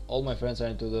all my friends are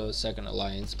into the second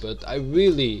alliance. But I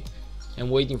really am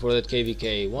waiting for that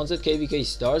KVK. Once that KVK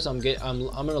starts, I'm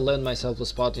gonna land myself a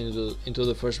spot into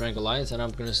the first rank alliance, and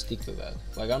I'm gonna stick to that.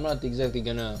 Like, I'm not exactly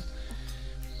gonna.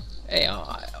 Hey,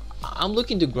 I'm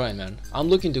looking to grind, man. I'm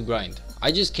looking to grind.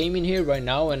 I just came in here right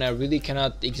now and I really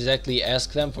cannot exactly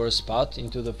ask them for a spot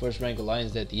into the first rank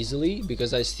alliance that easily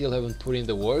because I still haven't put in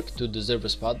the work to deserve a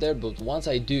spot there. But once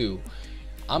I do,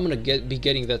 I'm gonna be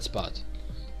getting that spot.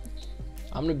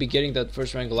 I'm gonna be getting that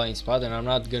first rank alliance spot, and I'm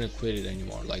not gonna quit it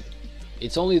anymore. Like,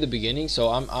 it's only the beginning, so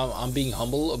I'm being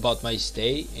humble about my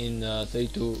stay in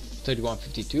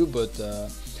 3152. But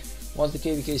once the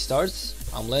KVK starts,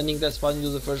 I'm landing that spot into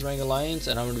the first rank alliance,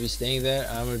 and I'm gonna be staying there,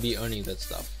 and I'm gonna be earning that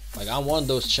stuff. Like, I want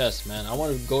those chests, man. I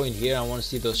want to go in here. I want to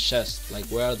see those chests. Like,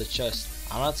 where are the chests?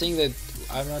 I'm not saying that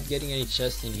I'm not getting any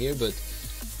chests in here, but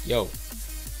yo,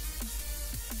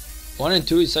 1 and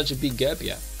 2 is such a big gap.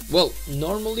 Yeah. Well,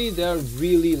 normally they're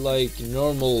really like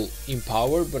normal in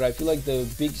power, but I feel like the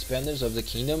big spenders of the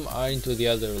kingdom are into the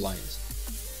other alliance.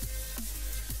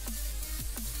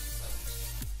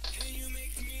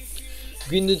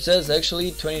 Green Dude says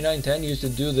actually 2910 used to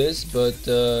do this, but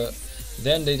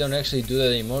then they don't actually do that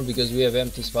anymore because we have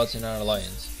empty spots in our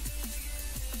alliance.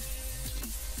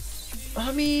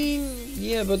 I mean,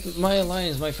 yeah, but my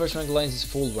alliance, my first rank alliance is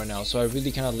full right now, so I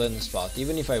really cannot land a spot.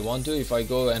 Even if I want to, if I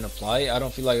go and apply, I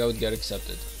don't feel like I would get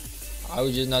accepted. I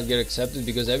would just not get accepted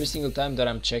because every single time that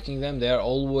I'm checking them, they are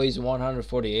always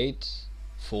 148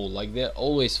 full. Like, they're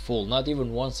always full, not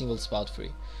even one single spot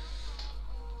free.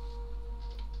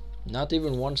 Not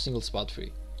even one single spot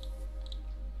free.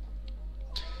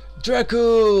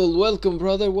 Dracul, welcome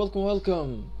brother,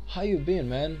 welcome. How you been,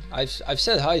 man? I've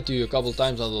said hi to you a couple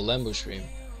times on the Lambo stream.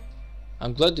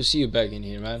 I'm glad to see you back in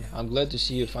here, man. I'm glad to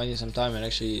see you finding some time and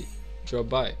actually drop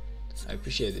by. I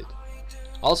appreciate it.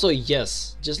 Also,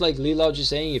 yes, just like Lila just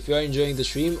saying, if you are enjoying the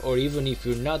stream, or even if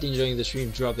you're not enjoying the stream,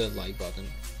 drop that like button.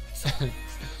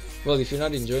 Well, if you're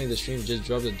not enjoying the stream, just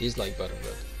drop the dislike button,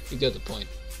 bro. You get the point.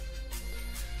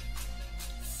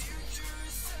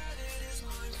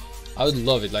 I would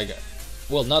love it. Like,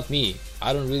 well, not me,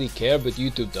 I don't really care, but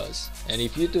YouTube does. And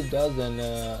if YouTube does, then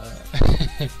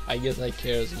I guess I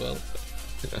care as well.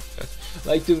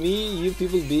 Like, to me, you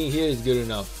people being here is good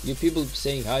enough. You people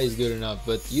saying hi is good enough.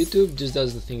 But YouTube just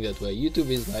doesn't think that way. YouTube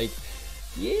is like,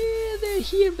 yeah, they're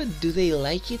here, but do they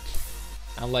like it?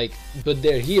 I'm like, but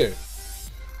they're here.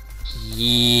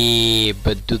 Yeah,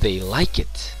 but do they like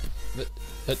it?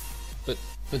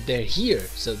 But they're here,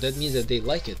 so that means that they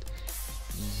like it.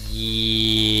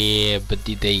 Yeah, but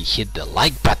did they hit the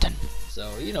like button?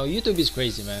 So, you know, YouTube is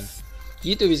crazy, man.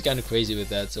 YouTube is kind of crazy with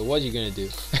that. So what you gonna do?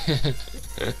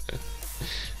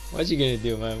 What you gonna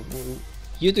do, man?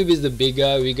 YouTube is the big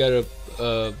guy. We gotta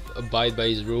abide by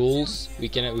his rules. We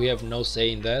have no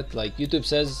say in that. Like, YouTube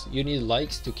says you need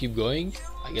likes to keep going.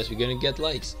 I guess we're gonna get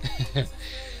likes.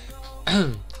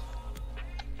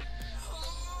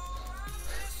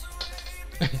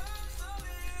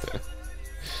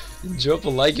 Drop a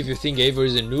like if you think Eivor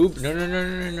is a noob. No.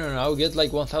 I'll get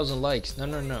like 1,000 likes.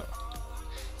 No.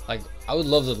 Like, I would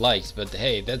love the likes, but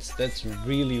hey, that's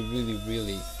really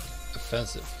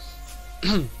offensive.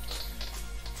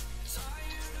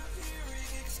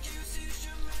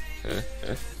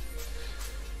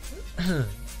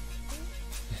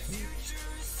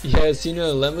 Yeah, seen you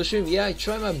on the Lambo stream? Yeah, I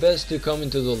try my best to come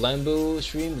into the Lambo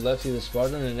stream, Lefty the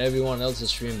Spartan, and everyone else's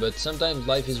stream, but sometimes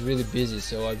life is really busy,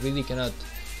 so I really cannot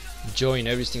join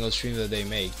every single stream that they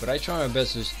make. But I try my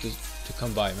best to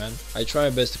come by, man. I try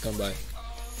my best to come by.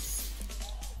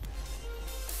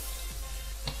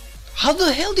 How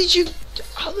the hell did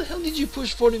you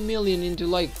push 40 million into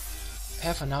like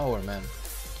half an hour, man?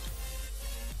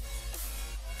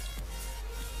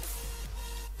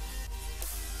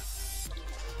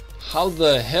 How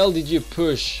the hell did you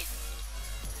push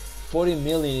 40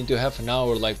 million into half an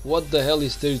hour? Like, what the hell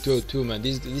is 3202, man?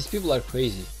 These people are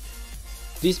crazy.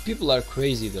 These people are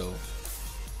crazy, though.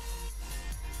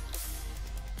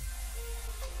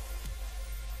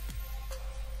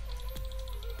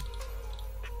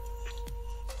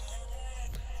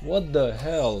 What the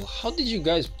hell? How did you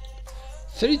guys...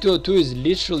 3202 is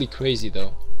literally crazy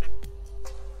though.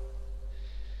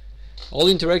 All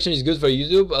interaction is good for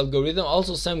YouTube algorithm.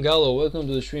 Also, Sam Gallo, welcome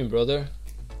to the stream, brother.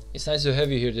 It's nice to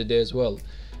have you here today as well.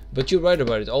 But you're right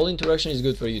about it. All interaction is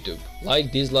good for YouTube.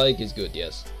 Like, dislike is good,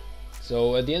 yes.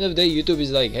 So at the end of the day, YouTube is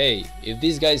like, hey, if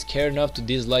these guys care enough to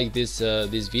dislike this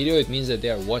this video, it means that they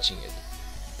are watching it.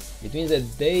 It means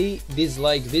that they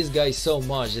dislike this guy so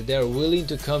much that they are willing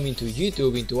to come into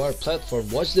YouTube, into our platform,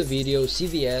 watch the video, see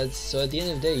the ads. So at the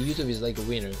end of the day, YouTube is like a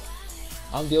winner.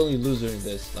 I'm the only loser in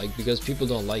this, like, because people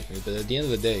don't like me. But at the end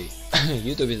of the day,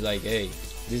 YouTube is like, hey,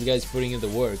 this guy's putting in the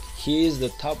work. He is the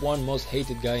top one most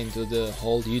hated guy into the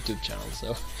whole YouTube channel.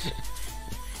 So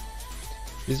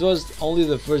this was only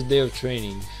the first day of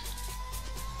training.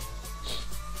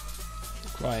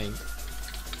 Crying.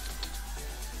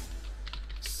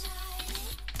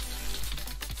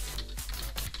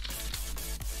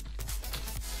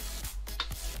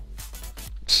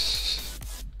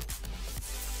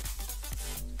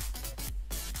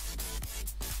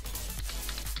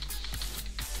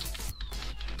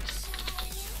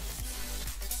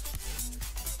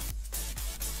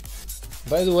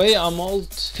 By the way, I'm all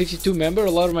 52 member.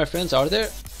 A lot of my friends are there.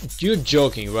 You're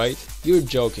joking, right? You're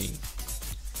joking.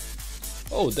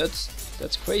 Oh, that's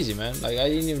crazy, man. Like, I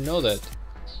didn't even know that.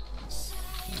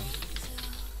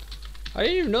 I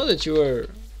didn't even know that you were...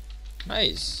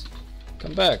 Nice.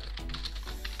 Come back.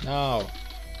 Now.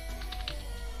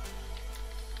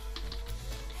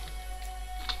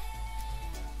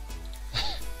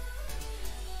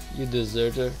 You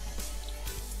deserter.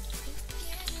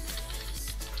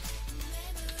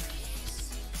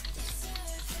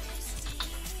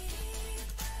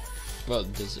 Well,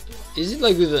 is it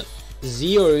like with a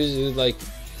Z, or is it like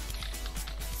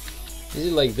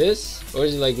this, or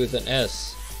is it like with an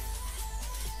S?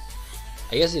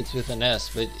 I guess it's with an S,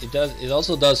 but it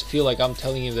also does feel like I'm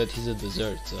telling him that he's a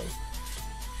dessert, so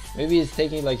maybe it's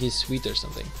taking like he's sweet or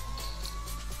something.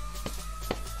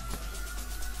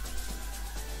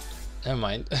 Never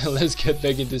mind. Let's get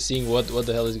back into seeing what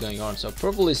the hell is going on. So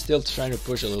purple is still trying to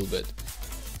push a little bit.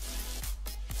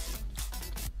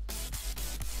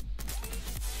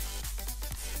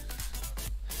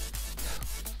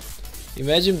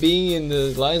 Imagine being in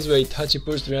the lines where Itachi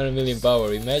pushed 300 million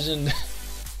power. Imagine.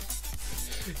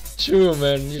 True,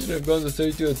 man. You should have gone to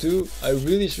 3202. I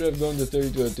really should have gone to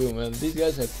 3202, man. These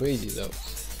guys are crazy though.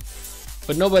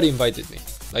 But nobody invited me.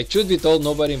 Like, truth be told,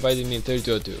 nobody invited me in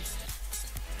 3202.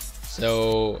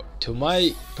 So to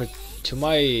my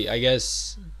I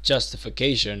guess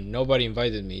justification, nobody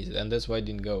invited me, and that's why I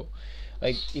didn't go.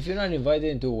 Like, if you're not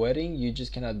invited into a wedding, you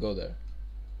just cannot go there.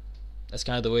 That's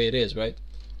kind of the way it is, right?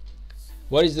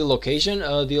 What is the location?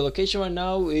 The location right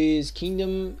now is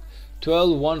Kingdom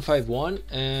 12151,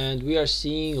 and we are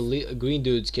seeing Green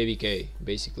Dude's KVK,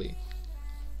 basically.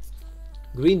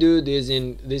 Green Dude is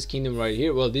in this kingdom right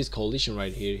here, well, this coalition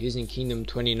right here. He's in Kingdom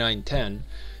 2910,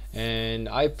 and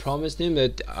I promised him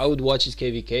that I would watch his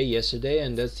KVK yesterday,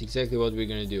 and that's exactly what we're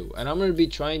gonna do. And I'm gonna be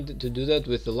trying to do that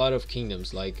with a lot of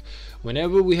kingdoms. Like,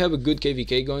 whenever we have a good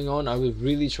KVK going on, I will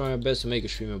really try my best to make a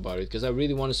stream about it, because I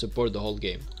really want to support the whole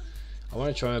game. I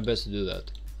want to try my best to do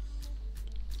that.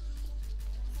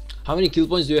 How many kill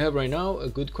points do you have right now? A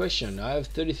good question. I have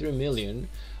 33 million.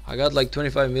 I got like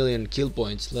 25 million kill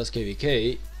points last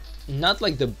KVK. Not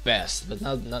like the best, but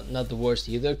not the worst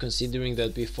either, considering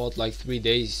that we fought like 3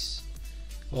 days.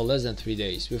 Well, less than 3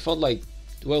 days. We fought like,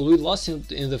 well, we lost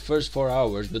in the first 4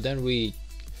 hours, but then we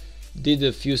did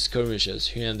a few skirmishes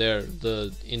here and there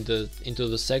into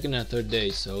the second and third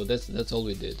day. So that's all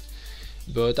we did.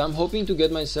 But I'm hoping to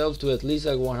get myself to at least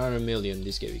like 100 million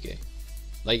this KVK.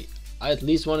 Like, I at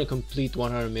least want to complete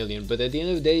 100 million. But at the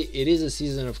end of the day, it is a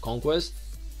season of conquest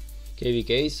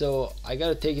KVK, so I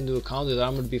gotta take into account that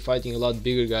I'm gonna be fighting a lot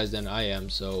bigger guys than I am.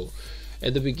 So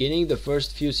at the beginning, the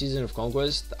first few seasons of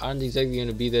conquest aren't exactly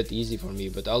gonna be that easy for me,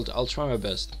 but I'll try my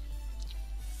best.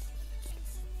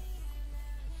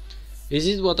 Is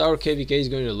it what our KVK is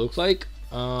going to look like?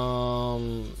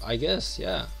 I guess,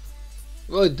 yeah.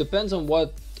 Well, it depends on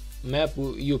what map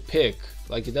you pick.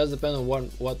 Like, it does depend on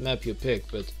what map you pick,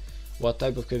 but what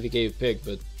type of KVK you pick.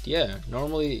 But yeah,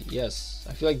 normally, yes.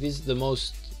 I feel like this is the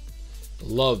most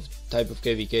loved type of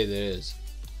KVK there is.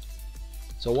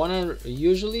 So 100,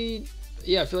 usually,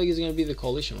 yeah, I feel like it's gonna be the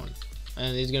coalition one,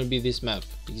 and it's gonna be this map,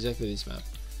 exactly this map.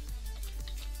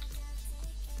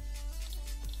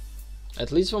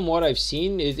 At least from what I've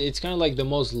seen, it's kind of like the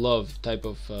most loved type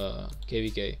of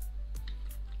KVK.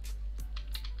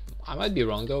 I might be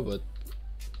wrong though, but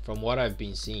from what I've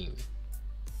been seeing.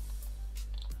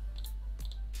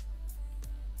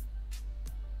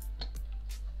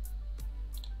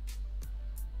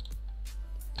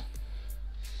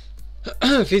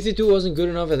 52 wasn't good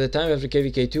enough at the time. After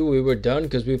KVK2 we were done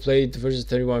because we played versus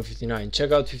 3159.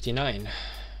 Check out 59.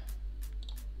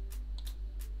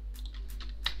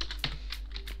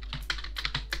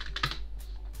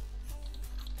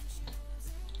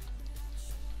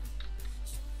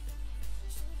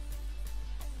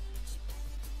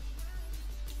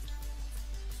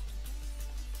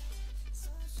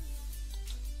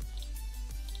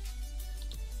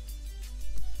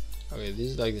 Okay,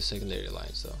 this is like the secondary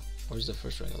alliance though. Where's the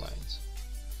first rank alliance?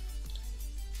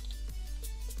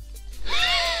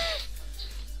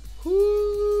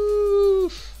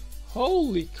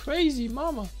 Holy crazy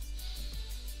mama.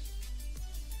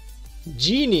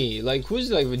 Genie, like who's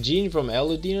like a genie from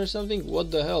Aladdin or something? What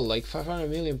the hell? Like 500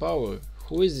 million power.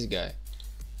 Who is this guy?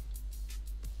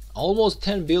 Almost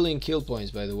 10 billion kill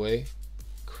points, by the way.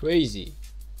 Crazy.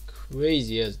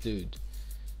 Crazy ass dude.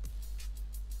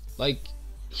 Like,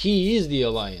 he is the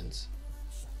alliance.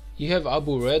 You have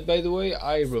Abu Red, by the way.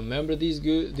 I remember this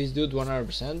dude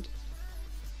 100%.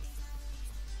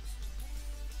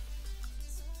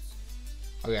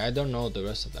 Okay, I don't know the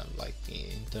rest of them, like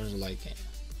in terms of like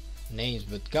names,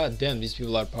 but goddamn, these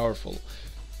people are powerful.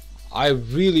 I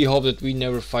really hope that we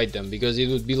never fight them, because it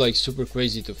would be like super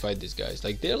crazy to fight these guys.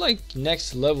 Like, they're like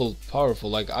next level powerful.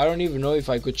 Like, I don't even know if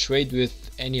I could trade with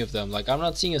any of them. Like, I'm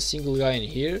not seeing a single guy in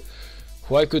here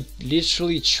who I could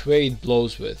literally trade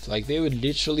blows with. Like, they would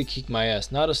literally kick my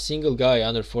ass. Not a single guy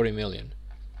under 40 million.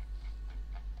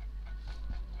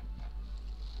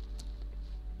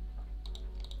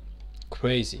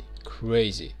 Crazy,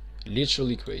 crazy,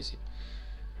 literally crazy.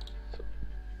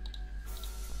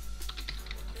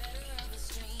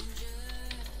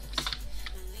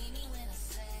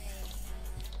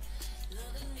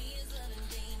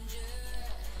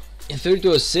 In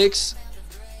 3206,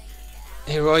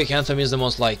 Heroic Anthem is the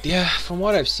most liked. Yeah, from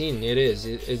what I've seen, it is.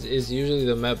 It's usually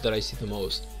the map that I see the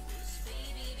most.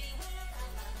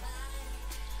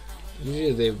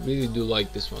 Usually they really do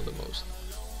like this one the most.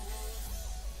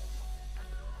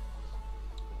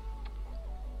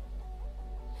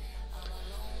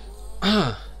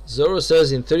 Zoro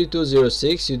says in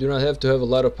 3206 you do not have to have a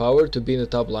lot of power to be in the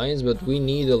top lines, but we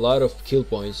need a lot of kill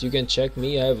points. You can check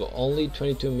me, I have only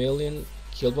 22 million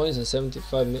kill points and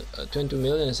 22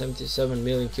 million and 77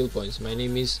 million kill points. My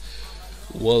name is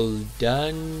Wulad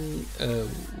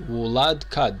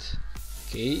Kad.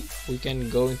 Okay, we can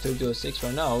go in 3206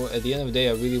 right now. At the end of the day,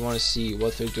 I really want to see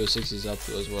what 3206 is up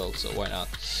to as well, so why not?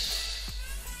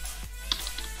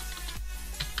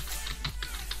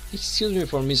 Excuse me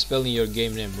for misspelling your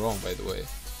game name wrong, by the way.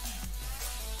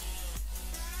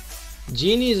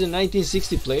 Genie is a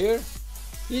 1960 player?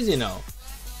 Easy now.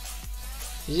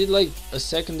 Is it like a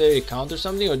secondary account or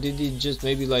something, or did he just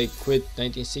maybe like quit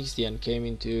 1960 and came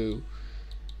into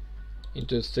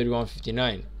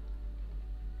 3159?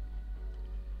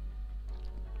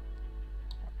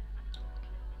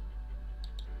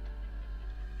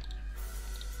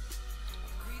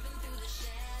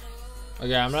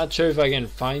 Okay, I'm not sure if I can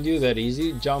find you that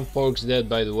easy. John Pork's dead,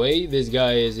 by the way. This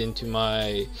guy is into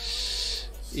my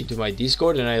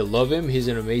Discord and I love him. He's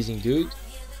an amazing dude.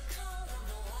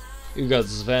 You got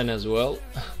Sven as well.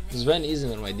 Sven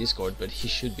isn't on my Discord, but he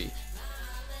should be.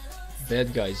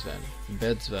 Bad guy Sven.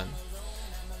 Bad Sven.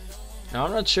 Now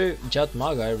I'm not sure if Jat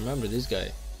Maga, I remember this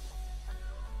guy.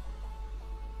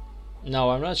 Now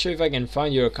I'm not sure if I can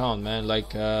find your account, man.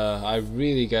 Like I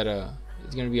really gotta,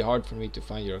 it's gonna be hard for me to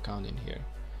find your account in here.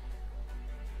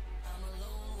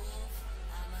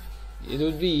 It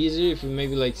would be easier if you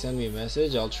maybe like send me a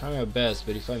message. I'll try my best,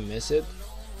 but if I miss it,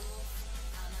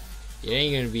 it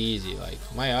ain't gonna be easy. Like,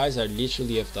 my eyes are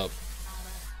literally effed up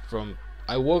from,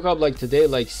 I woke up like today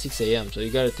like 6 AM, so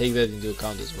you gotta take that into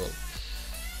account as well.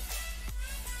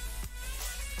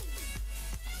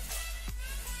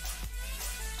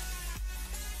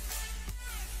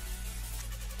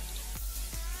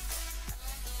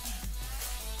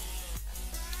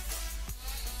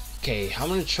 Okay, I'm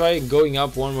gonna try going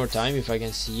up one more time if I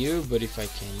can see you, but if I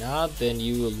cannot, then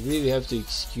you will really have to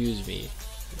excuse me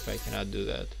if I cannot do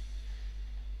that.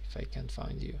 If I can't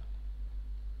find you.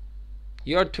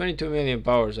 You are 22 million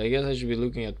power, so I guess I should be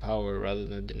looking at power rather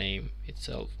than the name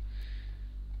itself.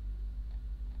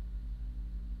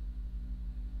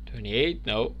 28?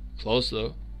 No, close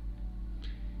though.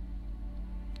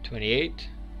 28?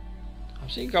 I'm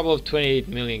seeing a couple of 28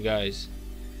 million guys.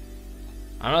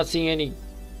 I'm not seeing any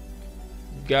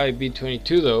guy beat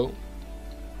 22 though.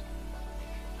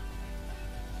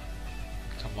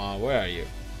 Come on, where are you?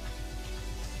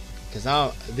 Because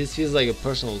now this feels like a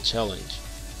personal challenge.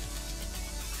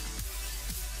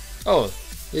 Oh,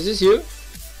 is this you?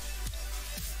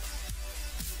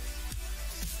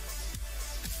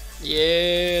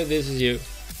 Yeah, this is you.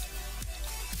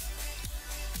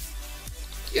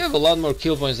 You have a lot more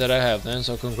kill points than I have, man,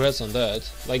 so congrats on that.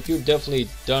 Like, you've definitely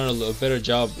done a better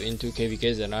job into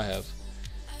KVKs than I have.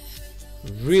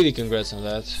 Really congrats on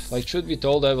that. Like, truth be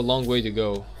told, I have a long way to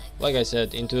go. Like I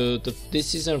said, into this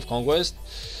season of Conquest,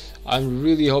 I'm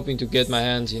really hoping to get my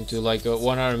hands into like a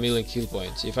 100 million kill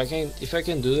points. If I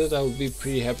can do that, I will be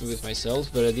pretty happy with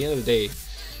myself. But at the end of the day,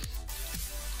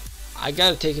 I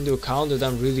gotta take into account that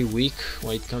I'm really weak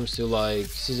when it comes to like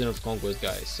Season of Conquest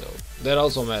guys, so that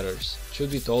also matters.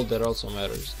 Should be told, that also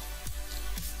matters.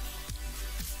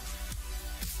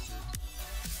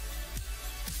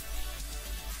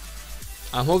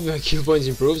 I'm hoping my kill points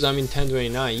improves. I'm in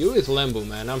 1029. You're with Lambo,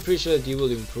 man. I'm pretty sure that you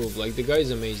will improve. Like, the guy is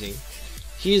amazing.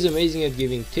 He is amazing at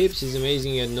giving tips. He's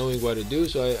amazing at knowing what to do.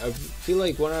 So I feel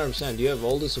like 100% you have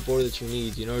all the support that you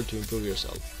need in order to improve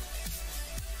yourself.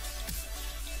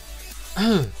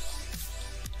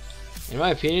 In my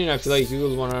opinion, I feel like you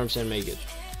will 100% make it.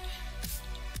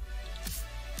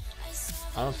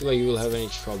 I don't feel like you will have any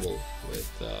trouble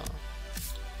with that.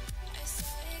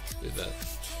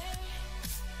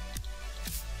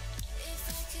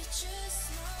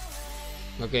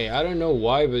 Okay, I don't know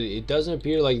why, but it doesn't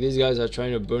appear like these guys are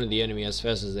trying to burn the enemy as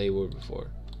fast as they were before.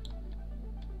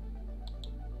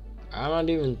 I'm not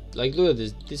even like, look at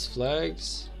this. These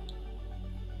flags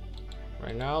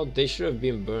right now, they should have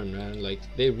been burned, man. Like,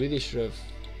 they really should have.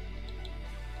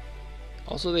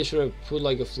 Also, they should have put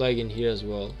like a flag in here as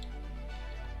well.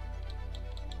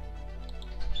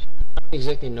 I don't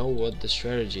exactly know what the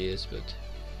strategy is, but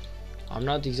I'm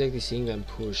not exactly seeing them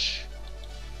push.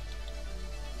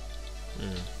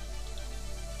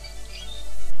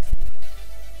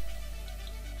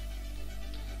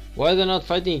 Why they're not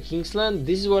fighting in Kingsland?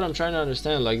 This is what I'm trying to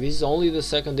understand. Like, this is only the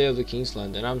second day of the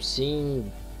Kingsland, and I'm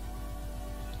seeing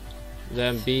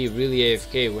them be really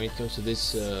AFK when it comes to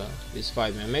this this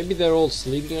fight, man. Maybe they're all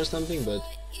sleeping or something, but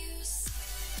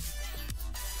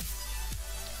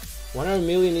 100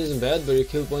 million isn't bad, but your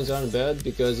kill points aren't bad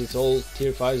because it's all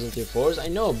tier 5s and tier 4s. I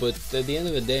know, but at the end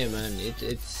of the day, man,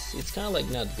 it's kind of like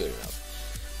not good enough.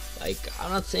 Like,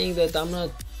 I'm not saying that I'm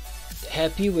not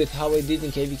happy with how I did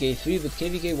in KVK 3, but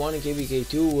KVK 1 and KVK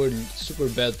 2 were super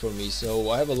bad for me,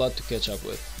 so I have a lot to catch up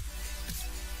with.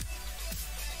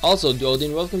 Also,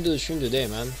 Odin, welcome to the stream today,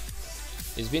 man.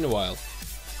 It's been a while.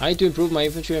 I need to improve my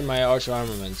infantry and my archer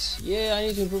armaments. Yeah, I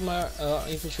need to improve my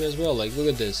infantry as well. Like, look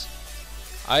at this.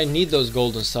 I need those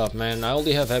golden stuff, man. I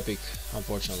only have epic,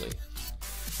 unfortunately.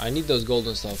 I need those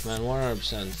golden stuff, man,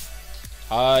 100%.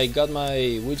 I got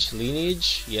my witch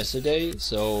lineage yesterday,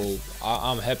 so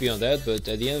I'm happy on that, but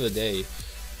at the end of the day,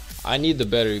 I need the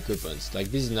better equipments.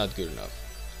 Like, this is not good enough.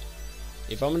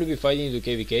 If I'm gonna be fighting into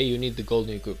KVK, you need the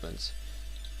golden equipments.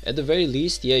 At the very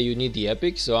least, yeah, you need the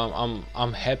epic, so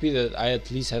I'm happy that I at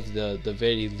least have the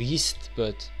very least,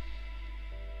 but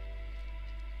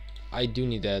I do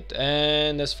need that.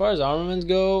 And as far as armaments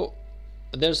go,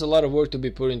 there's a lot of work to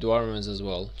be put into armaments as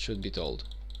well, should be told.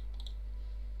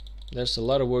 There's a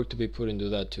lot of work to be put into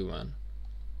that too, man.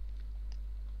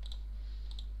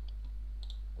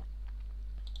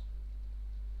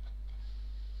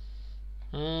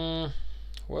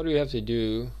 What do we have to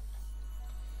do?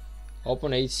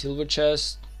 Open 8 silver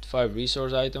chests, 5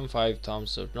 resource item, 5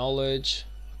 tomes of knowledge.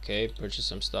 Okay, purchase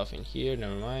some stuff in here,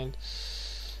 never mind.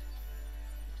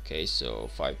 Okay, so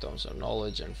 5 tomes of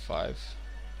knowledge and 5.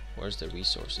 Where's the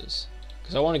resources?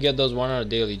 Because I want to get those 100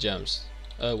 daily gems.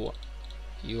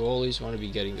 You always want to be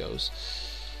getting those.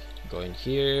 Go in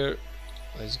here.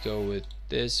 Let's go with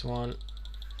this one.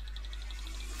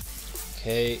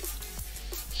 Okay.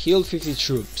 Heal 50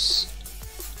 troops.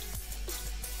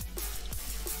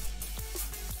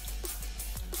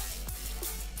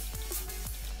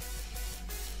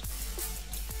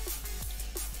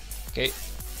 Okay.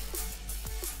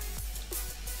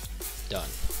 Done.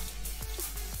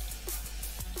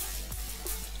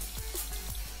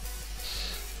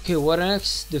 Okay, what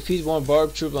next? Defeat 1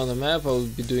 barb troop on the map. I will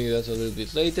be doing that a little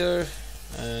bit later.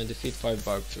 And defeat 5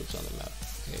 barb troops on the map.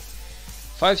 Okay.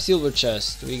 5 silver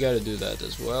chests. We gotta do that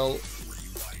as well.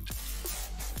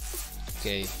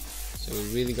 Okay. So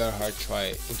we really got a hard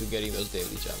try into getting those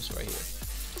daily gems right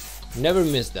here. Never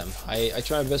miss them. I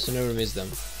try my best to never miss them.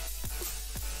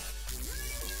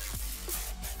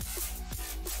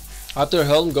 After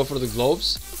Helm, go for the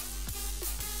globes.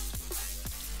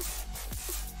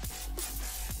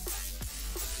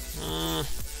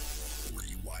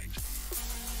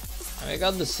 I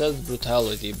got the set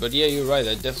brutality, but yeah, you're right.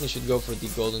 I definitely should go for the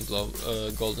golden globe,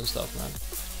 golden stuff, man.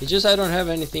 It's just I don't have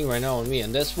anything right now on me,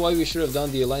 and that's why we should have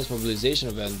done the Alliance mobilization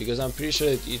event, because I'm pretty sure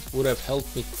it would have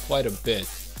helped me quite a bit.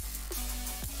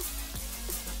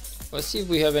 Let's see if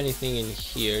we have anything in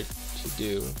here to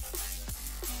do.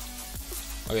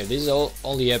 Okay, this is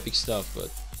only epic stuff, but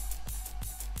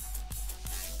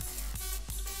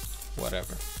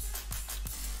whatever.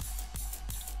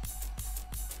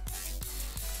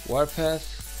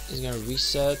 Warpath is gonna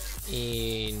reset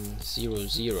in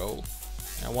 0-0.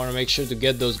 I want to make sure to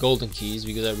get those golden keys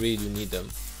because I really do need them.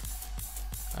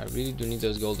 I really do need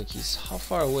those golden keys. How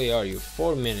far away are you?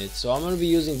 4 minutes. So I'm gonna be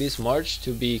using this march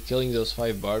to be killing those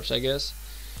 5 barbs, I guess.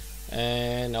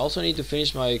 And I also need to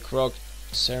finish my Krog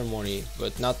ceremony,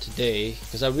 but not today,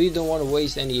 because I really don't want to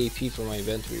waste any AP from my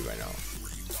inventory right now.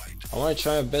 I want to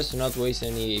try my best to not waste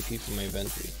any AP from my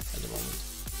inventory at the moment.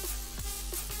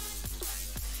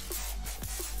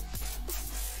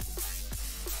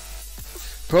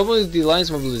 Problem with the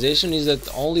alliance mobilization is that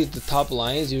only the top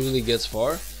alliance usually gets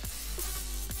far.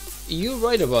 You're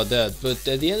right about that, but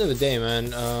at the end of the day,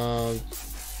 man,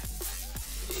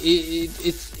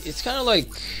 it's kind of like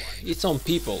it's on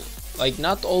people. Like,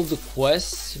 not all the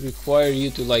quests require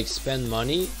you to like spend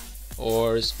money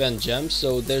or spend gems,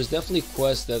 so there's definitely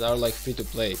quests that are like free to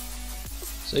play,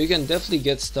 so you can definitely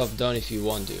get stuff done if you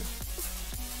want to.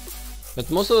 But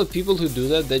most of the people who do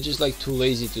that, they're just like too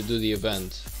lazy to do the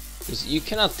event. Because you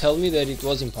cannot tell me that it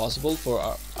was impossible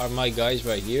for my guys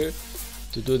right here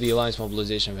to do the alliance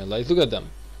mobilization event. Like, look at them,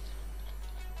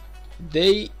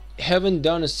 they haven't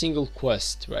done a single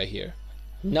quest right here.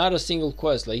 Not a single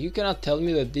quest. Like, you cannot tell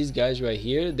me that these guys right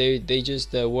here, they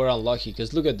just were unlucky.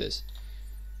 Because look at this: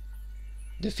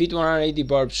 defeat 180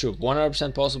 barbed troop,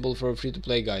 100% possible for a free to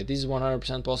play guy. This is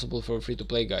 100% possible for a free to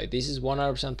play guy. This is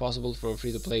 100% possible for a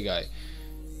free to play guy.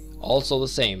 Also the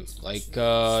same, like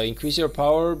increase your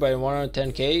power by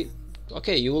 110k.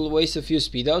 Okay, you will waste a few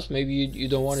speed ups, maybe you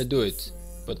don't want to do it,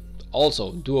 but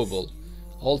also doable,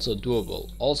 also doable,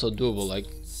 also doable. Like,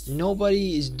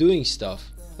 nobody is doing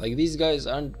stuff. Like, these guys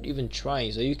aren't even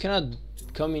trying, so you cannot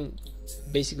come in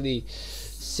basically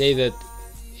say that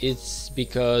it's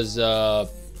because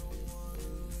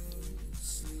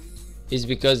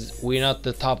we're not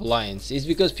the top alliance. It's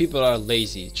because people are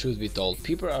lazy. Truth be told,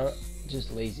 people are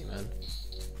just lazy, man.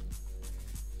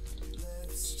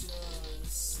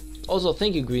 Also,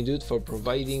 thank you, Green Dude, for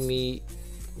providing me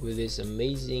with this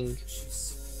amazing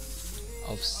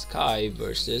of Sky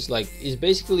versus, like, it's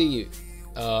basically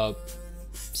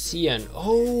CN.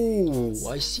 Oh,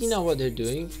 I see now what they're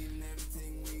doing.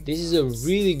 This is a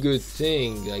really good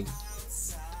thing. Like,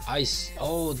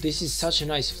 oh, this is such a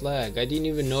nice flag. I didn't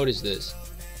even notice this.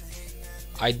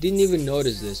 I didn't even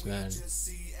notice this, man.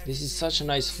 This is such a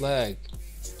nice flag.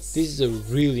 This is a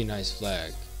really nice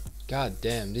flag. God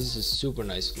damn, this is a super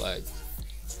nice flag.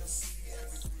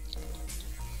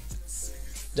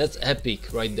 That's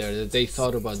epic right there that they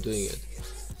thought about doing it.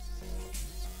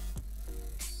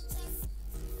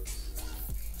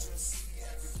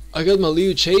 I got my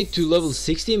Liu Che to level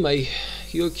 60, my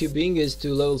Hyo Bing is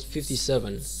to level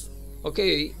 57.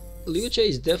 Okay, Liu Che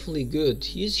is definitely good.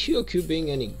 Is Hyo Bing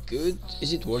any good?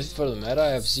 Is it worth it for the meta? I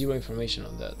have zero information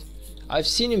on that. I've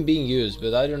seen him being used,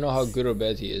 but I don't know how good or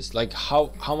bad he is. Like,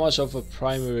 how much of a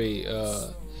primary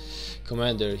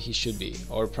commander he should be,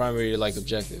 or primary like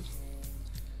objective.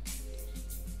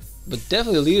 But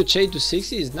definitely Liu Che to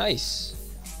 60 is nice.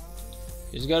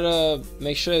 You just gotta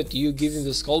make sure that you give him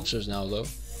the sculptures now, though.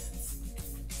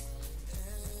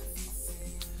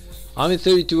 I'm in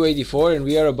 3284 and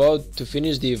we are about to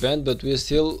finish the event, but we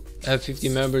still have 50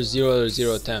 members, 0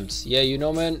 attempts. Yeah, you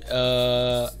know, man,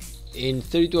 in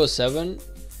 3207,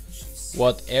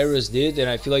 what Eris did, and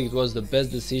I feel like it was the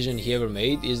best decision he ever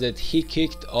made, is that he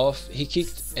kicked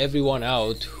everyone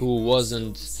out who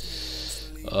wasn't,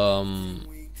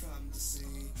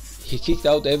 he kicked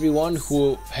out everyone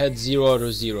who had 0 out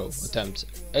of 0 attempts.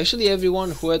 Actually,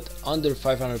 everyone who had under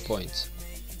 500 points.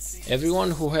 Everyone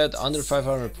who had under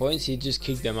 500 points, he just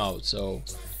kicked them out. So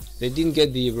they didn't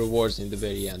get the rewards in the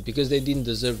very end because they didn't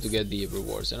deserve to get the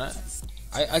rewards. And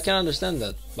I can understand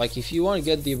that. Like, if you want to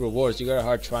get the rewards, you gotta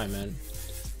hard try, man.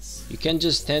 You can't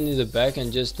just stand in the back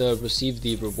and just receive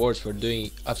the rewards for doing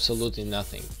absolutely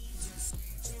nothing.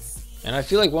 And I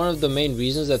feel like one of the main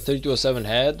reasons that 3207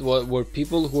 had were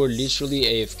people who were literally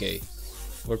AFK.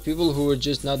 Were people who were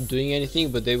just not doing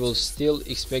anything, but they were still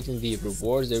expecting the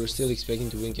rewards, they were still expecting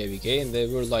to win KVK, and they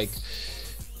were like,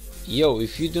 yo,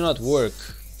 if you do not work,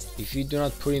 if you do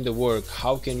not put in the work,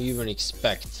 how can you even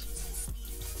expect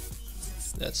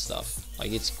that stuff?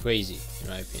 Like, it's crazy, in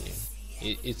my opinion.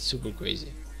 It's super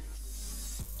crazy.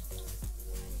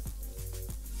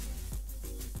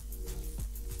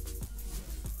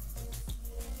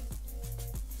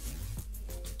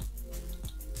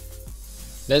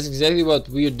 That's exactly what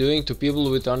we're doing to people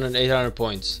with under 800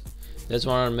 points. That's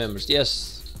 100 members.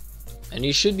 Yes, and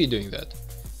you should be doing that.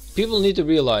 People need to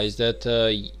realize that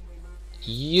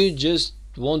you just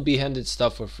won't be handed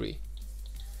stuff for free.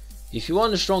 If you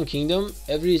want a strong kingdom,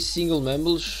 every single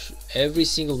member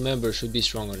should be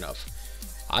strong enough.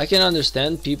 I can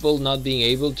understand people not being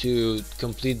able to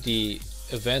complete the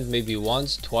event maybe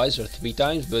once, twice, or 3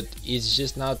 times, but it's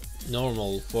just not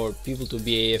normal for people to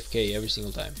be AFK every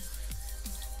single time.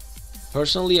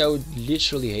 Personally, I would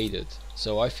literally hate it.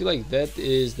 So I feel like that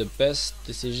is the best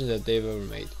decision that they've ever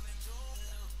made.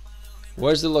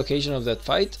 Where's the location of that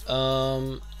fight?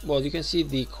 Well, you can see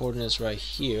the coordinates right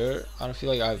here. I don't feel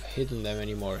like I've hidden them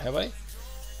anymore, have I?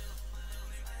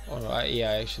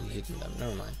 Yeah, I actually hidden them.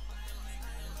 Never mind.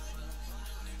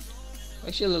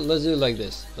 Actually, let's do it like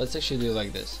this. Let's actually do it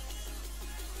like this.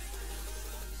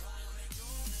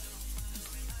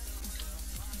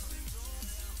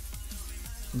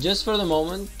 Just for the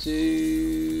moment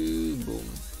to boom.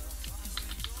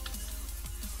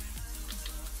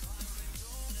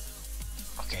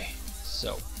 Okay,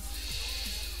 so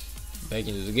back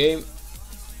into the game.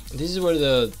 This is where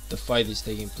the fight is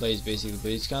taking place basically,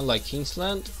 but it's kind of like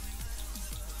Kingsland,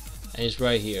 and it's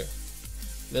right here.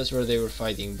 That's where they were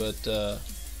fighting, but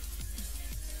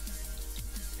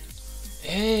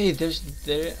hey,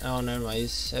 oh, never mind,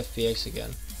 it's FPX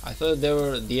again. I thought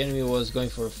the enemy was going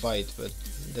for a fight, but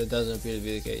that doesn't appear to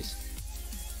be the case.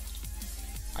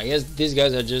 I guess these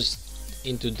guys are just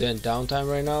into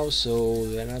downtime right now, so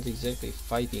they're not exactly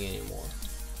fighting anymore.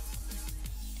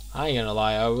 I ain't gonna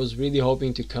lie, I was really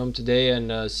hoping to come today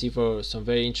and see for some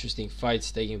very interesting fights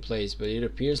taking place, but it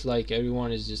appears like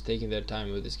everyone is just taking their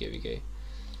time with this KVK.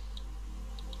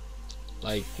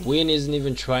 Like, Win isn't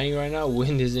even trying right now.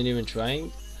 Wind isn't even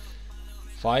trying.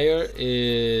 Fire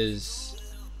is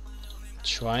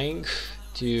trying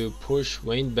to push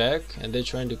Wind back, and they're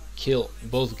trying to kill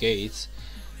both gates.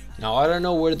 Now I don't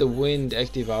know where the Wind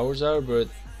active hours are, but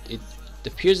it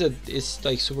appears that it's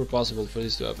like super possible for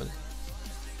this to happen.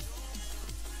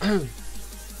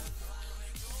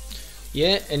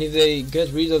 Yeah, and if they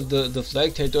get rid of the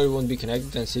flag, territory won't be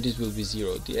connected and cities will be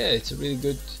zeroed. Yeah, it's a really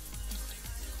good...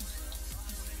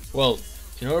 Well,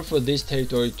 in order for this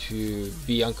territory to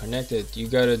be unconnected, you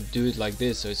gotta do it like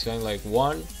this. So it's kind of like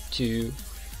 1, 2,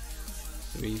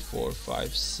 3, 4,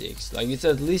 5, 6. Like, it's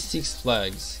at least 6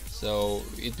 flags. So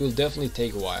it will definitely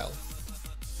take a while.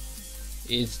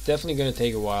 It's definitely gonna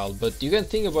take a while, but you can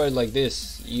think about it like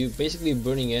this: you basically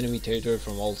burning enemy territory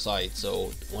from all sides.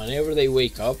 So whenever they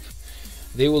wake up,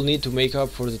 they will need to make up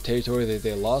for the territory that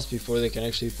they lost before they can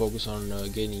actually focus on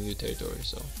gaining new territory.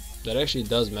 So that actually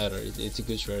does matter. It's a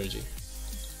good strategy.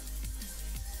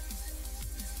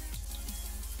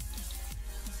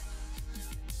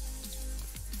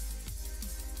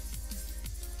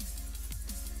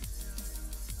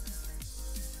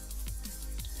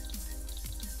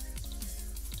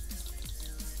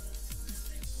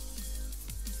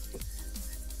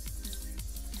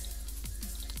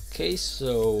 Okay,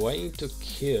 so I need to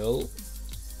kill...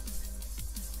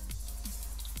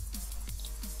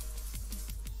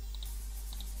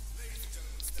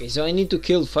 Okay, so I need to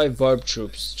kill 5 barb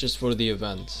troops just for the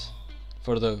event,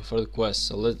 for the quest.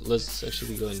 So let's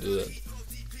actually go and do that.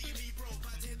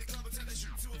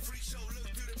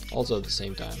 Also at the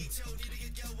same time,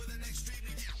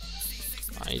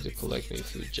 I need to collect me a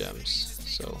few gems.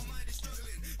 So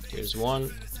here's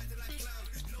 1.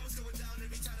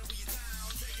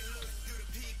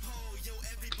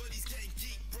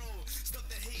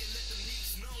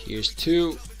 Here's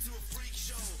 2.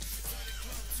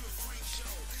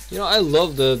 You know, I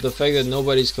love the fact that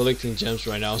nobody's collecting gems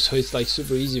right now, so it's like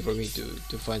super easy for me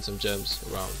to find some gems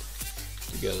around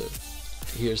together.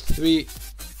 Here's 3.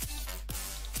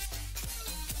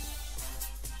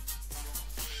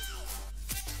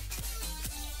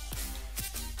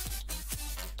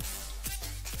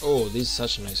 Oh, this is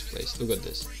such a nice place. Look at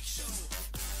this.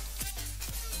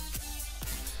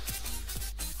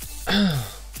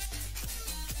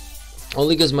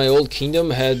 Only because my old kingdom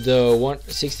had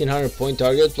 1600 point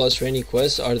target plus training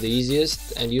quests are the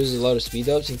easiest and use a lot of speed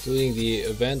ups, including the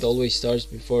event always starts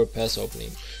before pass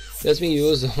opening. That's me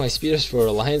use my speed ups for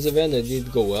alliance event and it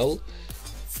did go well.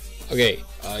 Okay,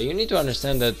 you need to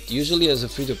understand that usually as a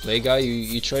free to play guy,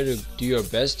 you try to do your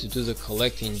best to do the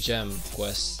collecting gem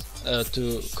quests,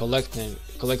 to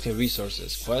collecting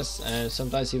resources quests, and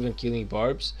sometimes even killing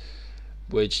barbs,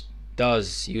 which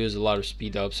does use a lot of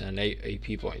speed ups and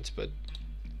AP points, but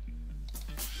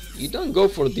you don't go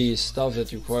for the stuff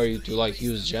that require you to like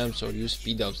use gems or use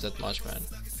speed ups that much, man.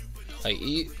 Like,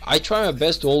 I try my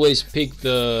best to always pick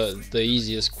the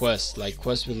easiest quests, like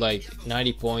quests with like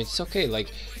 90 points. It's okay,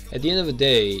 like at the end of the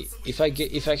day, if I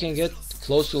can get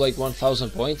close to like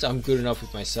 1000 points, I'm good enough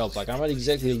with myself. Like I'm not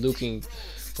exactly looking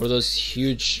for those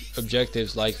huge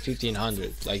objectives like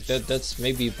 1500. Like that's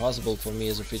maybe impossible for me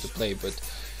as a free to play, but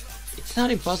it's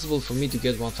not impossible for me to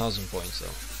get 1000 points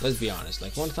though. Let's be honest,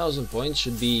 like 1000 points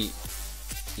should be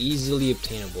easily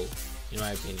obtainable in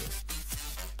my opinion.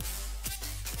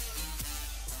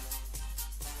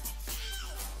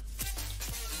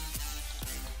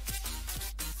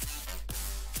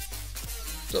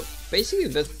 So basically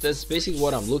that's basically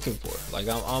what I'm looking for. Like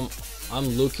I'm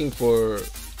looking for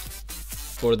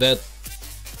that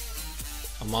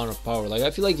amount of power. Like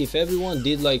I feel like if everyone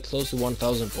did like close to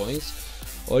 1000 points,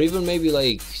 or even maybe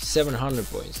like 700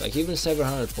 points, like even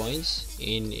 700 points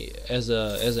in as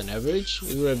an average,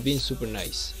 it would have been super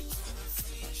nice.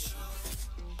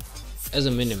 As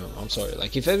a minimum, I'm sorry.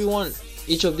 Like if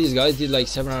each of these guys did like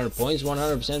 700 points,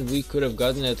 100% we could have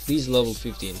gotten at least level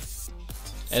 15,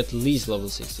 at least level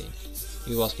 16.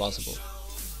 It was possible.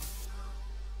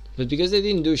 But because they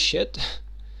didn't do shit,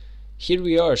 here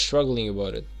we are struggling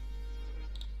about it.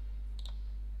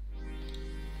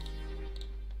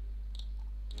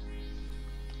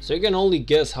 So you can only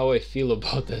guess how I feel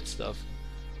about that stuff.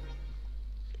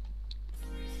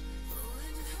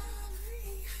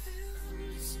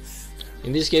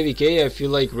 In this KVK, I feel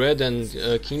like Red and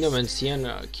Kingdom and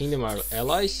Cyan Kingdom are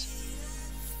allies.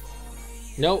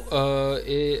 No,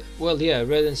 well, yeah,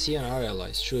 Red and Cyan are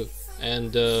allies, true.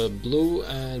 And Blue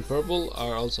and Purple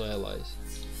are also allies.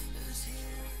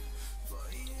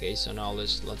 Okay, so now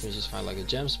let me just find like a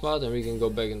gem spot, and we can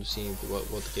go back into seeing what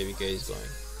the KVK is going.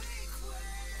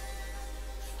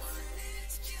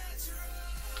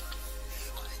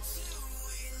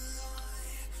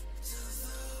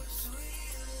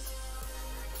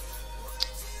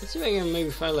 Let's see if I can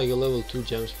maybe find like a level 2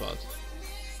 gem spot.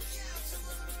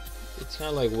 It's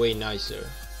kind of like way nicer.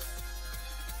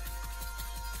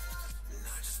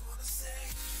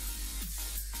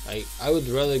 I would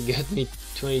rather get me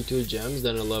 22 gems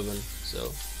than 11.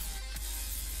 So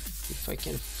if I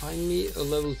can find me a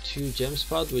level 2 gem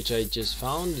spot, which I just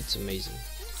found, it's amazing.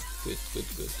 Good, good,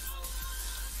 good.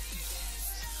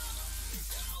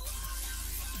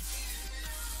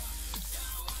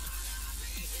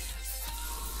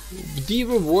 The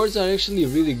rewards are actually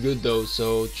really good though,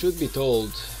 so truth be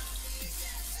told,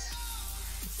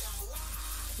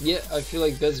 yeah, I feel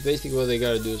like that's basically what they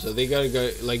gotta do. So they gotta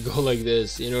go like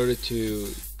this in order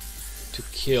to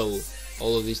kill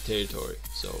all of this territory.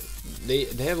 So they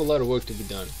have a lot of work to be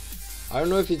done. I don't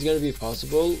know if it's gonna be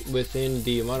possible within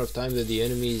the amount of time that the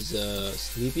enemy is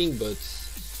sleeping, but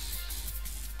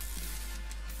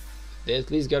they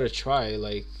at least gotta try.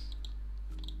 Like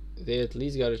they at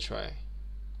least gotta try.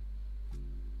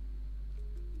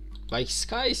 Like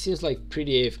Sky seems like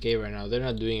pretty AFK right now. They're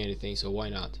not doing anything, so why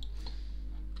not?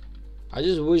 I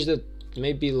just wish that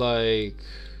maybe like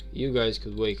you guys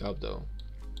could wake up though.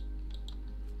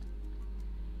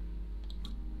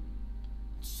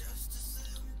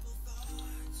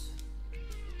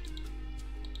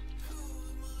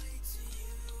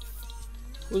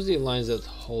 Who's the alliance that's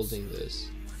holding this?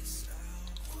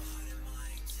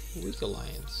 Weak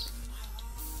alliance.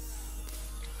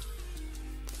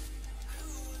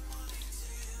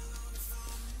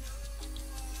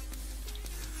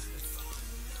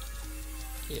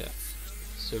 Yeah,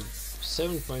 so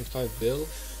 7.5 bill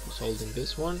is holding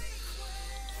this one.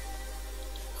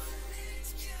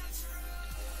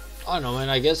 I don't know, man.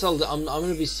 I guess I'm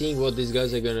gonna be seeing what these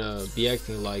guys are gonna be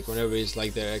acting like whenever it's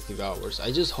like their active hours.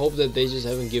 I just hope that they just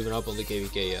haven't given up on the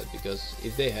KVK yet, because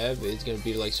if they have, it's gonna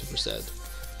be like super sad.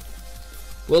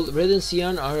 Well, Red and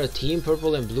Cyan are a team,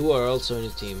 Purple and Blue are also in a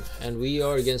team, and we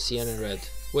are against Cyan and Red.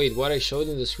 Wait, what I showed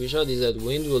in the screenshot is that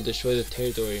wind will destroy the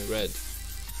territory in Red.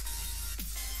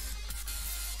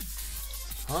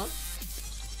 Huh?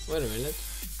 Wait a minute.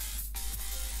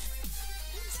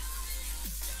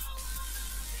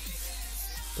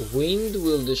 Wind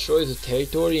will destroy the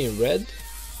territory in Red?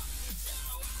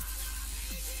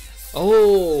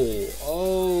 Oh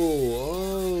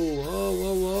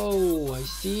I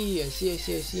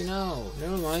see now.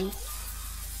 Never mind.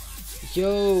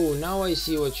 Yo, now I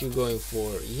see what you're going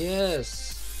for.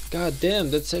 Yes. God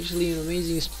damn, that's actually an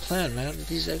amazing plan, man.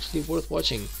 This is actually worth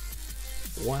watching.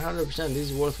 100%, this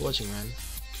is worth watching, man.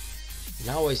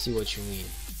 Now I see what you mean.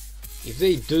 If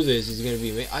they do this, it's gonna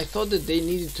be. I thought that they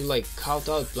needed to like count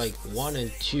out like 1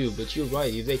 and 2, but you're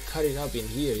right. If they cut it up in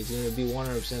here, it's gonna be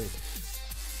 100%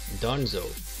 donezo.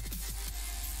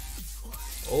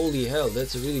 Holy hell,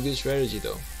 that's a really good strategy,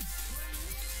 though.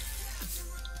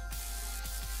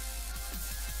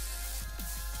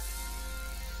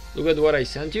 Look at what I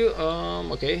sent you.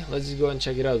 Okay, let's just go and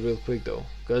check it out real quick though,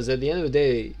 because at the end of the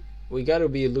day, we gotta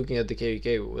be looking at the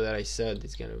KVK that I said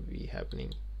is gonna be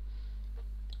happening.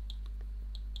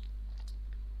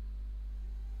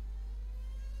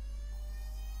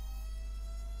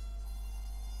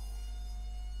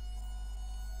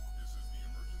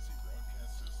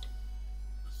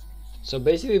 So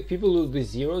basically, people will be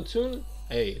zeroed soon.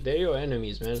 Hey, they're your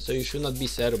enemies, man. So you should not be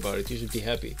sad about it. You should be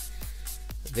happy.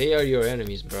 They are your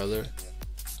enemies, brother.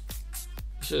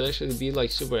 You should actually be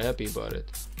like super happy about it.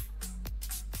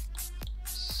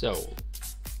 So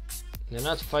they're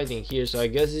not fighting here. So I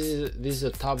guess this is a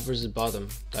top versus bottom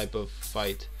type of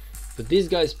fight. But these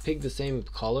guys picked the same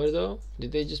color though.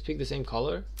 Did they just pick the same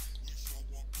color?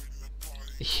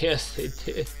 Yes, they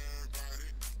did.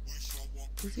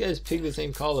 These guys picked the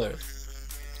same color.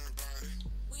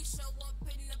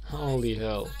 Holy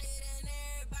hell.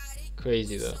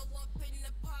 Crazy though.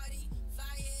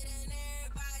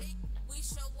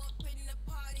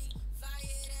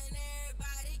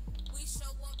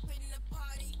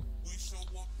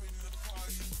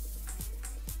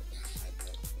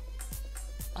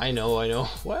 I know.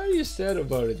 Why are you sad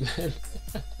about it, man?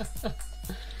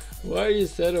 Why are you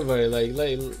sad about it? Like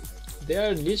they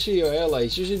are literally your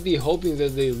allies. You should be hoping that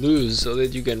they lose so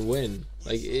that you can win.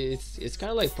 Like it's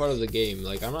kind of like part of the game.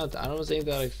 Like I'm not saying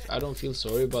that I don't feel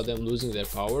sorry about them losing their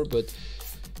power, but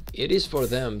it is for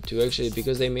them to actually,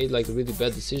 because they made like a really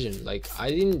bad decision. Like I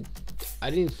didn't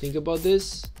think about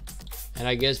this, and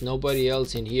I guess nobody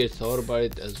else in here thought about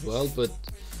it as well. But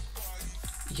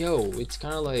yo, it's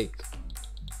kind of like,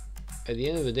 at the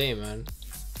end of the day, man,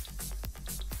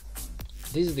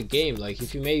 this is the game. Like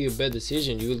if you make a bad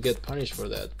decision, you will get punished for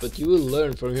that, but you will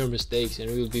learn from your mistakes and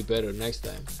you will be better next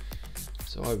time.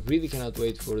 So I really cannot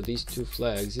wait for these two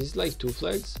flags. It's like two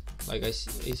flags. Like I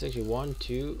see, it's actually 1,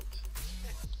 2,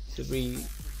 3,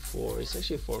 4. It's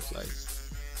actually 4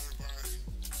 flags.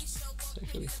 It's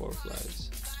actually 4 flags.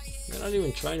 They're not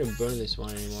even trying to burn this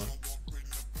one anymore.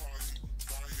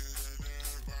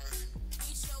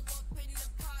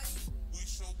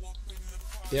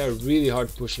 They are really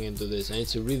hard pushing into this, and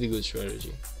it's a really good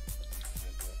strategy.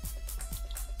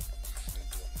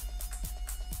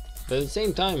 But at the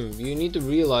same time, you need to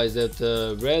realize that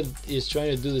red is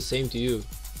trying to do the same to you.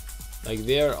 Like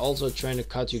they are also trying to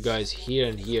cut you guys here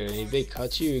and here, and if they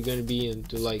cut you, you're gonna be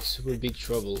into like super big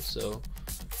trouble. So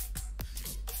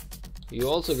you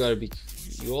also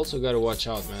gotta watch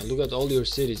out, man. Look at all your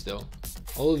cities though.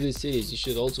 All of these cities, you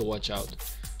should also watch out.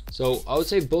 So I would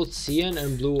say both cyan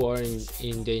and blue are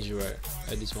in danger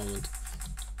at this moment.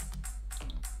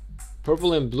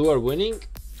 Purple and blue are winning.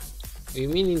 You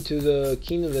mean into the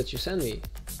kingdom that you sent me?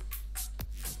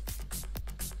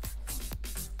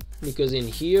 Because in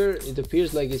here it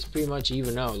appears like it's pretty much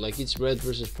even out. Like it's red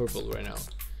versus purple right now,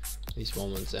 these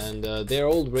moments, and they're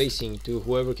all racing to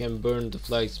whoever can burn the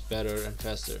flags better and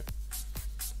faster.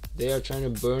 They are trying to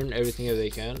burn everything that they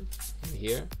can in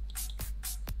here.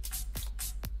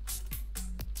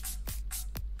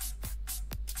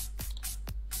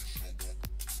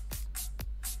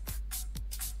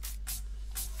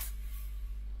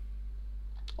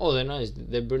 Oh, they're nice.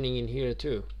 They're burning in here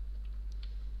too.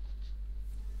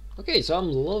 Okay, so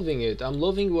I'm loving it. I'm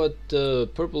loving what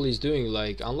purple is doing.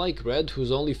 Like, unlike red,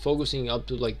 who's only focusing up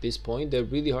to like this point, they're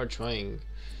really hard trying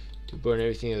to burn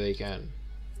everything that they can.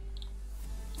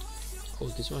 Oh,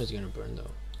 this one is gonna burn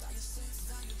though.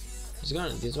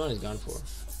 This one is gone for.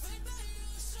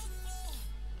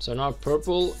 So now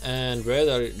purple and red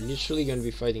are literally gonna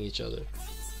be fighting each other.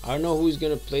 I don't know who's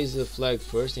gonna place the flag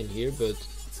first in here, but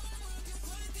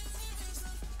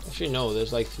actually no,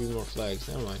 there's like 3 more flags.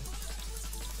 Never mind.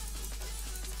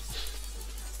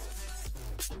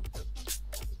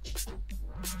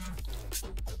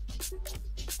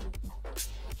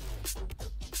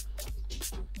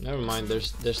 Never mind,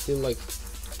 there's still like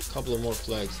a couple of more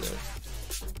flags there.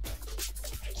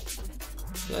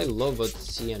 I love what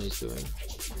cyan is doing.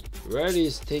 Red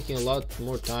is taking a lot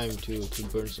more time to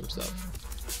burn some stuff.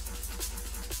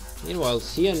 Meanwhile,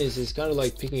 cyan is kind of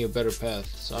like picking a better path,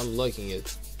 so I'm liking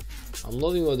it. I'm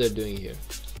loving what they're doing here.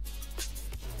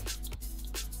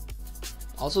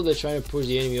 Also, they're trying to push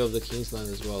the enemy off the King's Land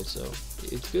as well, so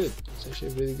it's good. It's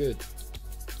actually really good.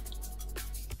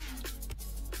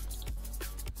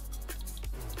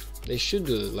 They should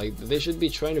do it. Like, they should be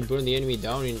trying to burn the enemy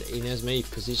down in as many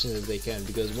positions as they can,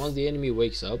 because once the enemy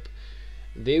wakes up,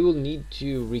 they will need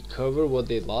to recover what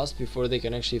they lost before they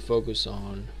can actually focus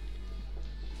on.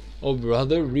 Oh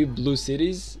brother, re-blue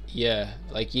cities? Yeah,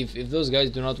 like if those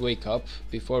guys do not wake up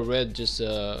before red just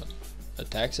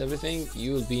attacks everything,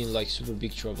 you will be in like super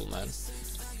big trouble, man.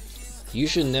 You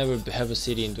should never have a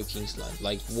city into Kingsland.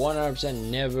 Like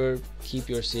 100% never keep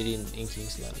your city in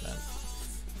Kingsland, man.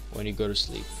 When you go to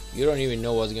sleep, you don't even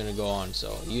know what's gonna go on,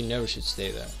 so you never should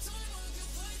stay there.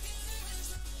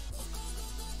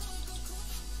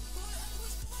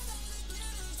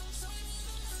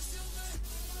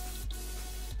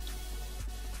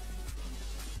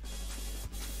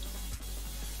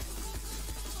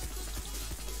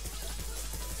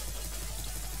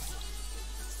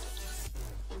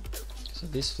 So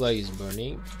this flag is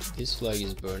burning, this flag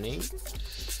is burning,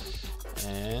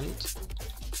 and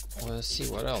well, let's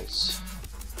see what else.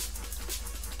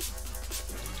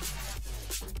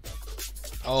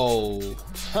 Oh,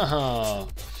 haha,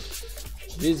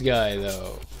 this guy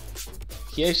though,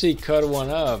 he actually cut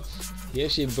one up. He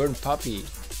actually burned Poppy.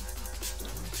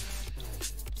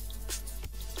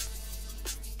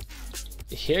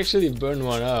 He actually burned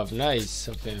one up. Nice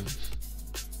of him.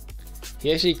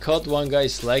 He actually caught one guy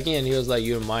slacking and he was like,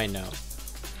 "You're mine now.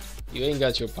 You ain't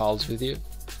got your pals with you."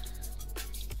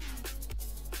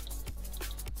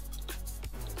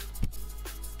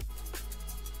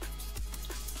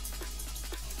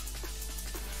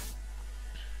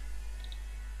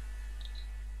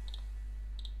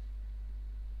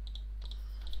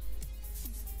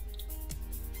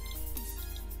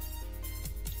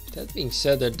 That being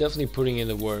said, they're definitely putting in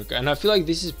the work, and I feel like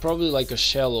this is probably like a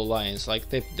shell alliance. Like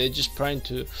they're just trying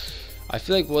to, I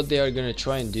feel like what they are gonna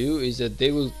try and do is that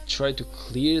they will try to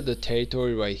clear the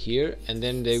territory right here, and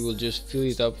then they will just fill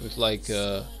it up with like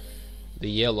the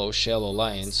yellow shell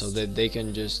alliance, so that they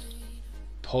can just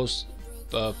place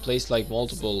like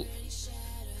multiple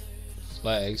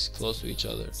flags close to each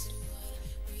other.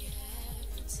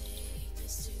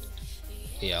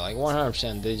 Yeah, like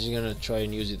 100% they're just gonna try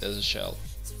and use it as a shell.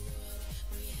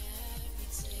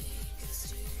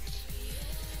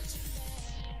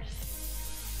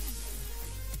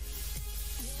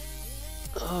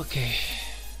 Okay,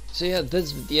 so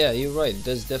yeah, you're right,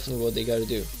 that's definitely what they gotta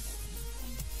do.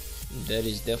 That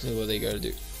is definitely what they gotta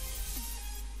do.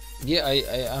 Yeah,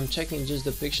 I'm checking just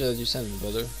the picture that you sent me,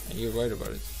 brother, and you're right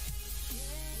about it.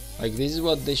 Like, this is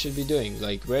what they should be doing.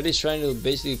 Like, Red is trying to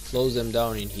basically close them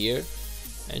down in here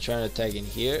and trying to attack in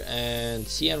here, and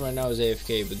CN right now is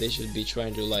AFK, but they should be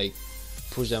trying to like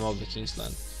push them off the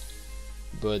Kingsland.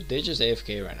 But they're just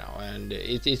AFK right now, and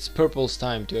it's Purple's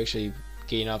time to actually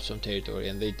gain up some territory,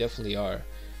 and they definitely are.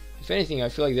 If anything, I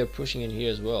feel like they're pushing in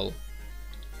here as well.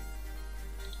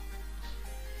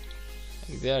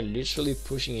 Like, they are literally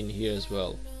pushing in here as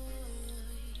well.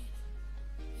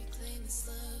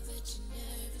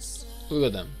 Look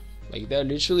at them. Like, they're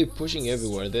literally pushing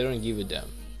everywhere. They don't give a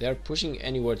damn. They are pushing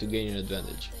anywhere to gain an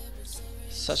advantage.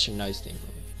 Such a nice thing.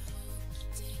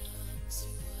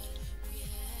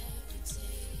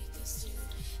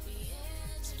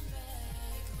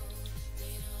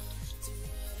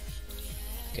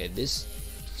 Okay, this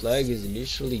flag is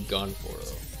literally gone for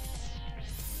though.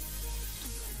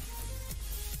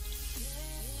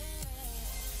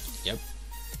 Yep.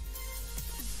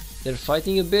 They're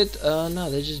fighting a bit. No,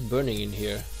 they're just burning in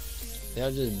here. They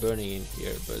are just burning in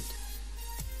here, but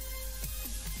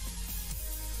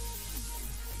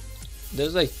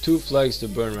there's like 2 flags to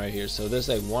burn right here. So there's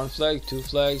like 1 flag, 2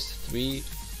 flags, 3.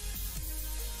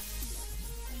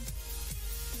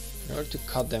 In order to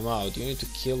cut them out, you need to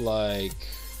kill like,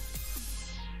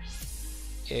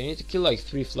 yeah, you need to kill like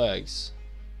 3 flags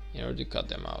in order to cut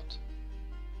them out.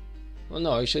 Well,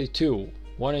 no, actually 2,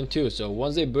 1 and 2. So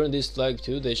once they burn this flag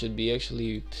too, they should be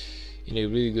actually in a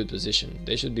really good position.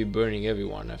 They should be burning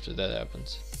everyone after that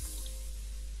happens.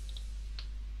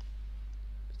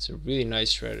 It's a really nice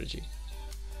strategy.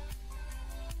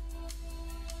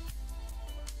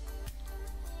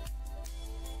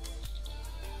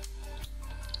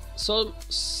 So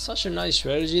such a nice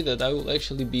strategy that I will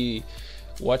actually be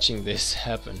watching this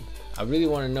happen. I really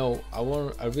want to know.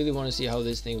 I really want to see how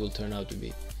this thing will turn out to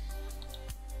be.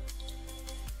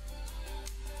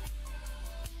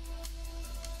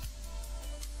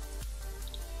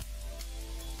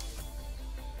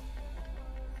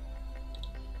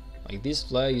 Like, this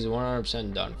flag is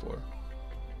 100% done for.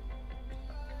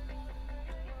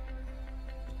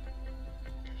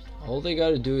 All they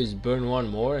gotta do is burn 1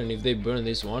 more, and if they burn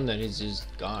this one, then it's just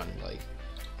gone. Like,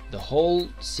 the whole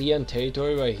CN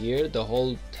territory right here, the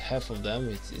whole half of them,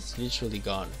 it's literally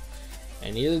gone.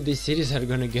 And either these cities are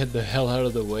gonna get the hell out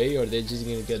of the way, or they're just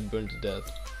gonna get burned to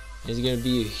death. It's gonna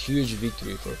be a huge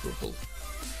victory for Purple.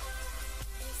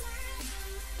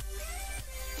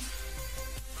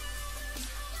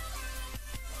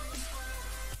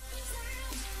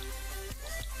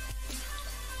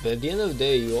 But at the end of the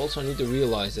day, you also need to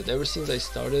realize that ever since I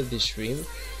started this stream,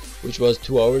 which was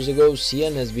 2 hours ago,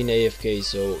 Cian has been AFK.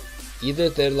 So either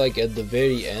they're like at the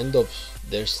very end of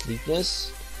their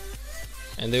sleepness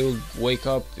and they will wake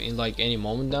up in like any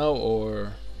moment now,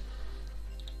 or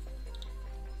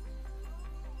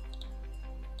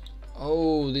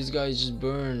oh, this guy just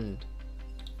burned.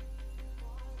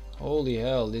 Holy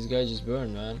hell, this guy just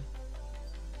burned, man.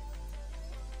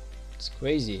 It's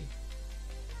crazy.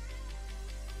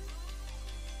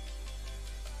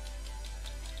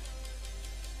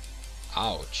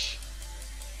 Ouch.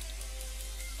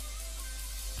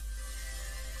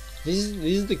 This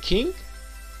is the king?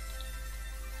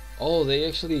 Oh, they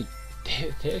actually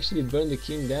burned the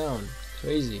king down.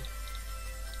 Crazy.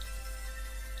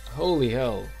 Holy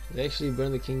hell, they actually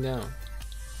burned the king down.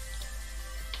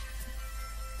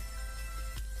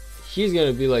 He's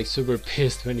gonna be like super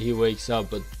pissed when he wakes up,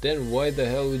 but then why the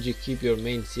hell would you keep your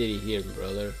main city here,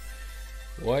 brother?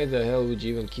 Why the hell would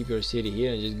you even keep your city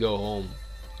here and just go home?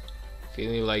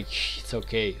 Feeling like it's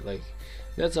okay. Like,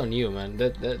 that's on you, man.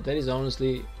 That is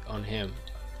honestly on him.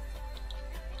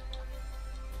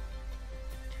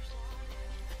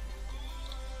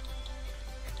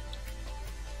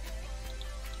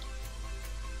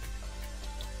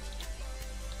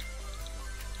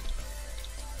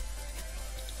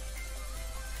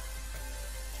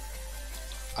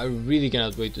 I really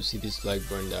cannot wait to see this flag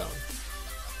burn down.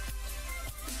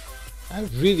 I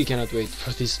really cannot wait for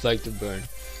this flag to burn.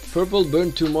 Purple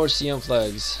burned 2 more Cian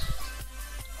flags.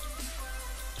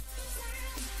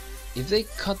 If they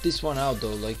cut this one out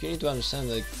though, like, you need to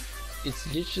understand, like,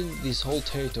 it's literally this whole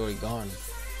territory gone.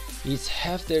 It's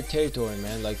half their territory,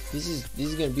 man. Like, this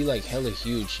is gonna be like hella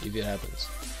huge if it happens.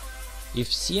 If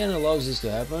Cian allows this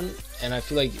to happen, and I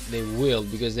feel like they will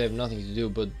because they have nothing to do,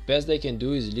 but best they can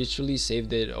do is literally save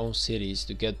their own cities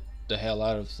to get the hell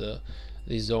out of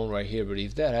this zone right here. But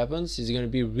if that happens, it's gonna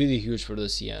be really huge for the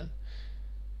Cian,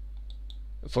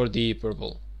 for the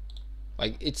purple.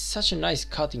 Like, it's such a nice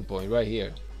cutting point right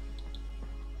here.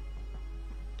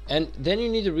 And then you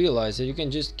need to realize that you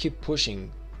can just keep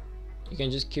pushing. You can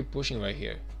just keep pushing right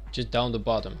here, just down the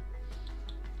bottom.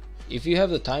 If you have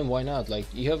the time, why not? Like,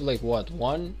 you have like what,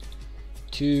 1,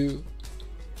 2,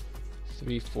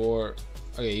 3, 4.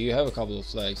 Okay, you have a couple of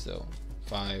flags though.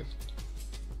 5,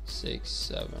 6,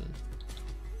 7.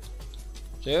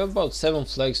 So you have about 7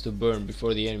 flags to burn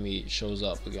before the enemy shows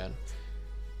up again.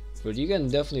 But you can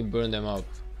definitely burn them up.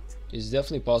 It's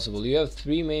definitely possible. You have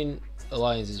 3 main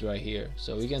alliances right here,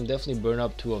 so we can definitely burn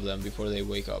up 2 of them before they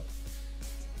wake up.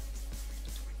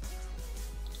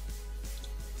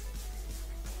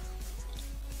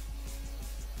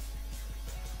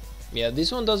 Yeah,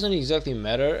 this one doesn't exactly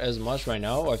matter as much right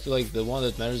now. I feel like the one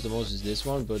that matters the most is this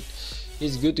one, but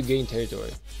it's good to gain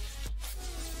territory.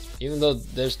 Even though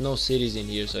there's no cities in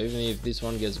here, so even if this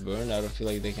one gets burned, I don't feel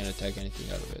like they can attack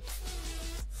anything out of it.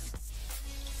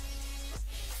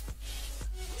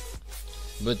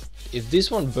 But if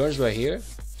this one burns right here,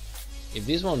 if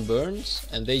this one burns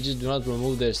and they just do not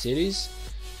remove their cities,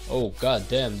 oh god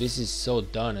damn, this is so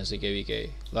done as a KVK.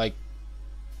 Like,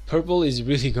 purple is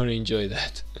really gonna enjoy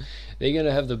that. They're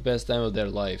gonna have the best time of their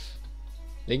life.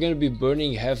 They're gonna be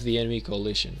burning half the enemy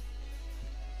coalition.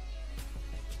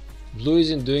 Blue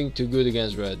isn't doing too good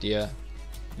against red, yeah,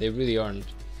 they really aren't.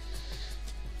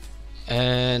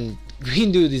 And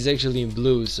green dude is actually in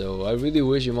blue, so I really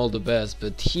wish him all the best,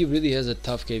 but he really has a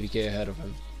tough KVK ahead of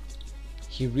him.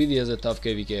 He really has a tough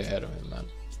KVK ahead of him, man.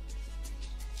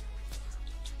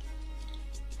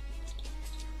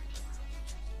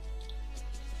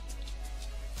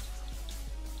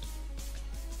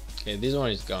 Okay, this one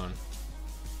is gone,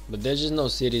 but there's just no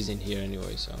cities in here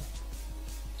anyway, so.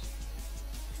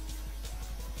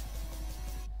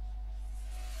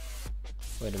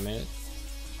 Wait a minute.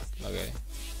 Okay,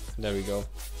 there we go.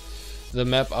 The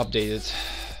map updated.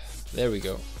 There we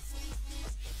go.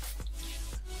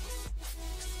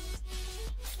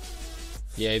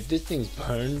 Yeah, if this thing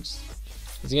burns,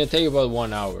 it's gonna take about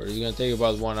 1 hour. It's gonna take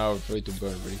about 1 hour for it to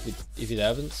burn, but if it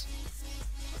happens,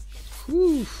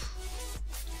 whew.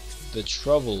 The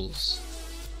troubles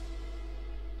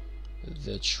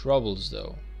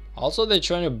though. Also, they're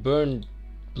trying to burn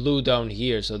blue down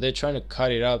here, so they're trying to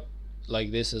cut it up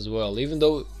like this as well. Even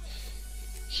though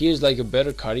here's like a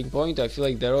better cutting point, I feel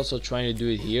like they're also trying to do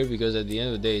it here, because at the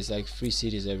end of the day it's like free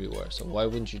cities everywhere, so why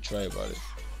wouldn't you try about it?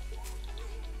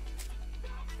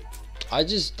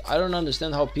 I don't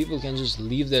understand how people can just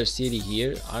leave their city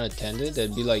here unattended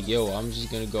and be like, yo, I'm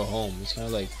just gonna go home. It's kind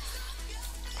of like,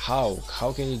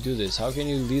 how can you do this? How can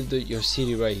you leave your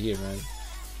city right here, man,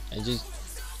 and just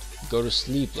go to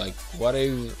sleep? Like, what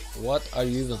are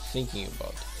you even thinking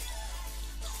about?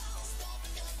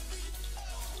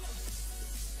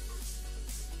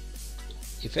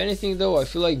 If anything though, I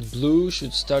feel like blue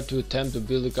should start to attempt to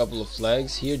build a couple of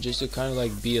flags here just to kind of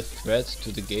like be a threat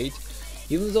to the gate.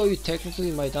 Even though you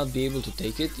technically might not be able to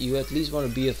take it, you at least want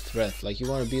to be a threat. Like you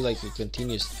want to be like a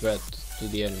continuous threat to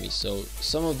the enemy. So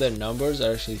some of their numbers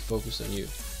are actually focused on you.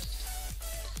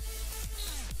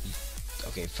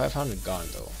 Okay, 500 gone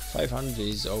though. 500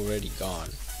 is already gone.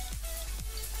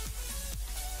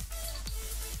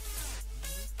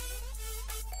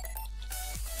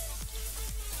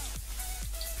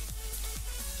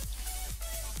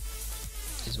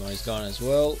 This one is gone as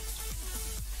well.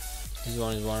 This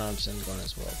one is 100% gone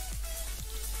as well.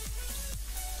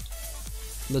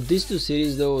 But these two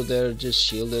cities though, they're just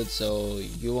shielded, so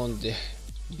you won't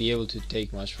be able to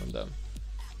take much from them.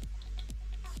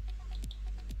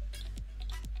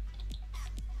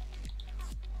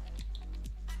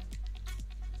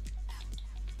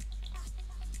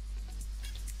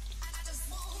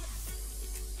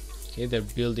 Okay, they're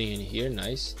building in here,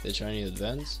 nice. They're trying to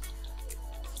advance.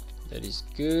 That is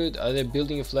good. Are they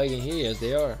building a flag in here? Yes,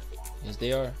 they are. Yes,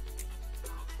 they are.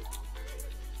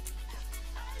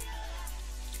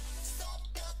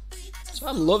 So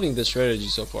I'm loving the strategy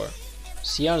so far.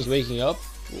 Sion's waking up.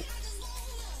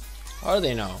 How are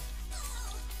they now?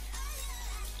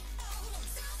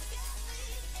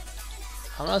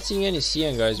 I'm not seeing any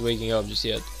Sion guys waking up just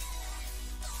yet.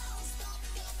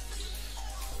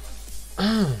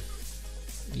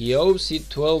 Yo,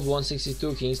 C12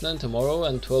 162 Kingsland tomorrow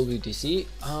and 12 UTC.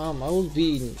 I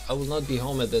will not be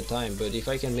home at that time, but if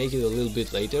I can make it a little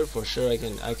bit later, for sure I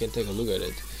can take a look at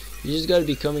it. You just gotta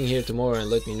be coming here tomorrow and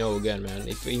let me know again, man,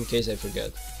 if in case I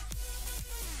forget.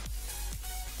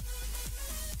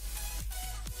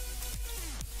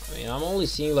 I mean, I'm only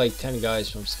seeing like 10 guys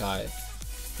from Sky,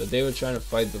 but they were trying to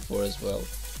fight before as well.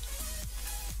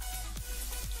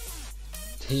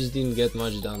 They just didn't get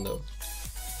much done though.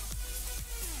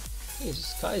 Hey,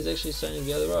 Sky is actually starting to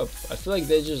gather up. I feel like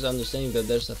they're just understanding that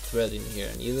there's a threat in here,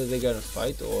 and either they're gonna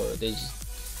fight or they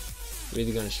just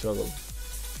really gonna struggle.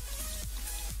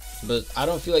 But I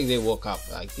don't feel like they woke up.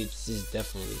 Like this is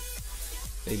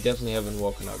they definitely haven't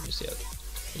woken up just yet.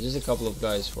 There's just a couple of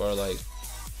guys who are like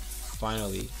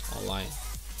finally online.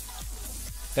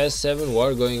 Past 7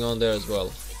 war going on there as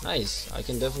well. Nice. I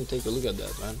can definitely take a look at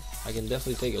that, man. I can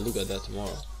definitely take a look at that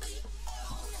tomorrow.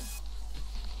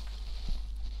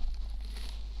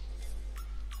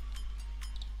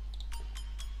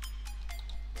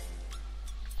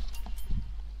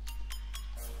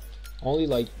 Only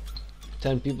like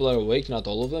 10 people are awake, not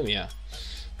all of them. Yeah,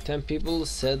 10 people.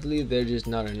 Sadly, they're just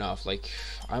not enough. Like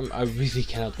I really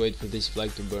cannot wait for this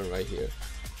flag to burn right here.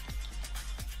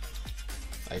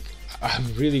 Like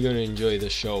I'm really gonna enjoy the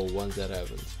show once that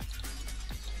happens.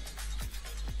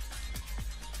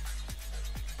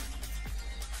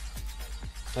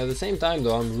 At the same time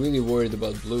though, I'm really worried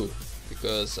about blue,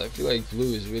 because I feel like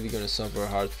blue is really gonna suffer a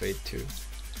hard fate too.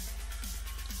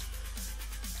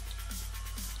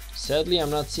 Sadly, I'm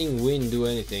not seeing Win do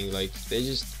anything. Like they're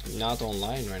just not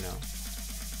online right now.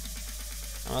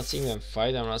 I'm not seeing them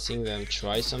fight. I'm not seeing them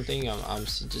try something. I'm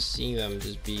just seeing them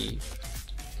just be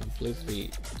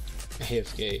completely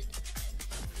AFK.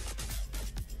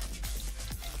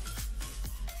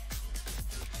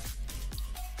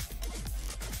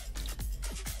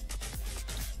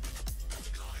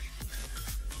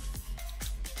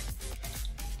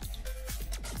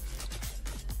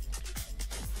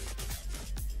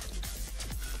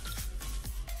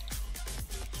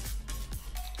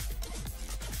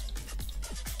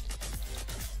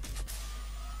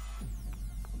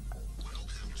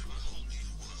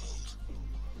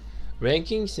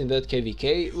 Rankings in that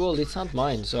KVK, well, it's not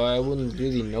mine, so I wouldn't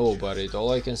really know about it.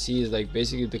 All I can see is like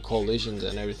basically the coalitions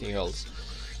and everything else.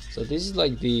 So this is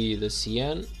like the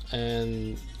CN,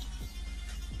 and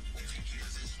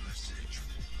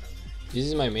this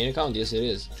is my main account. Yes, it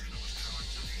is.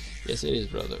 Yes, it is,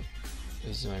 brother.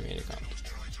 This is my main account.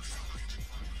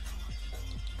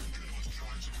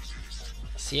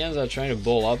 CNs are trying to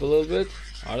ball up a little bit,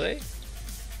 are they?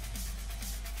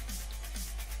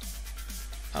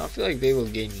 I don't feel like they will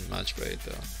gain much by it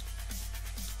though.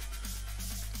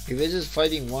 If they're just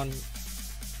fighting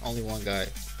only one guy.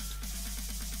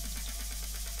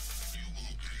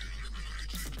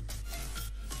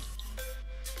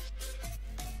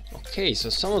 Okay, so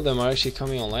some of them are actually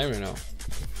coming online right now.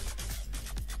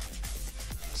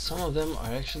 Some of them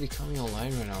are actually coming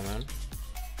online right now, man.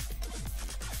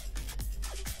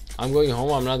 I'm going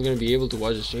home. I'm not gonna be able to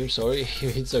watch the stream. Sorry.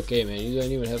 It's okay, man. You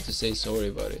don't even have to say sorry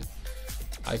about it.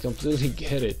 I completely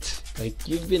get it. Like,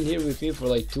 you've been here with me for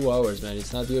like 2 hours, man.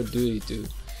 It's not your duty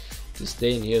to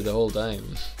stay in here the whole time.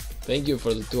 Thank you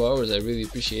for the 2 hours. I really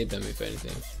appreciate them, if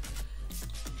anything.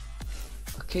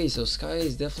 Okay, so Sky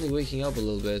is definitely waking up a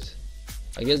little bit.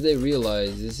 I guess they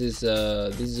realize this is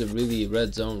a really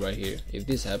red zone right here. If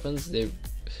this happens, if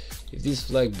this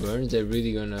flag burns, they're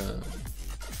really gonna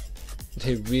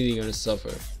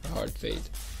suffer a hard fate.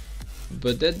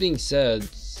 But that being said,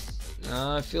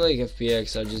 I feel like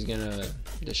FPX are just gonna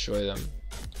destroy them.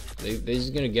 They're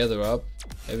just gonna gather up.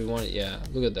 Everyone, yeah,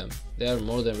 look at them. They are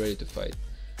more than ready to fight.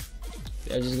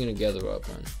 They're just gonna gather up,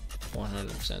 man.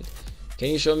 100%. Can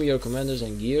you show me your commanders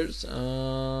and gears?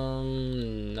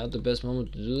 Not the best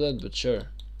moment to do that, but sure.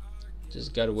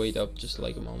 Just gotta wait up just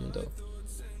like a moment though.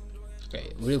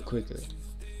 Okay, real quickly.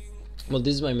 Well,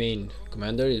 this is my main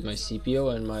commander, is my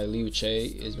CPO, and my Liu Che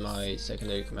is my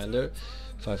secondary commander.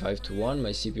 5521.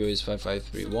 My CPO is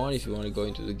 5531. If you want to go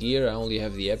into the gear, I only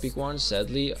have the epic ones,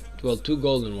 sadly. Well, 2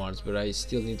 golden ones, but I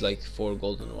still need like 4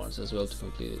 golden ones as well to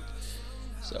complete it.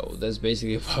 So that's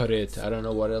basically about it. I don't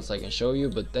know what else I can show you,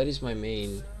 but that is my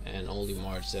main and only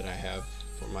march that I have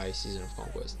for my Season of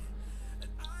Conquest.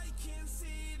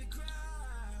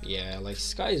 Yeah, like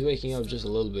Sky is waking up just a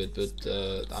little bit, but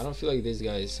I don't feel like these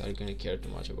guys are gonna care too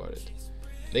much about it.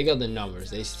 They got the numbers.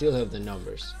 They still have the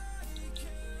numbers.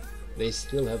 They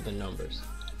still have the numbers.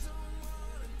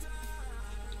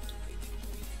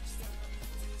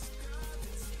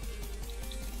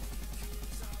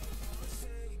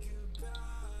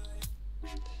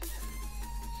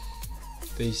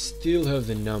 They still have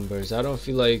the numbers. I don't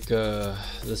feel like the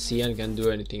CN can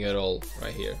do anything at all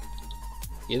right here.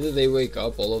 Either they wake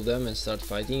up, all of them, and start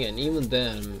fighting, and even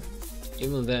then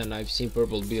I've seen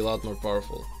purple be a lot more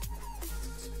powerful.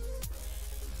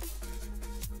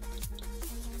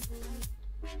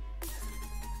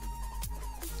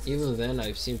 Even then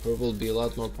I've seen purple be a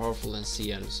lot more powerful than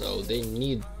CN, so they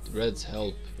need red's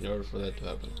help in order for that to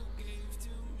happen.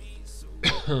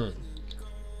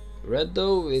 Red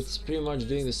though, it's pretty much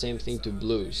doing the same thing to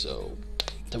blue, so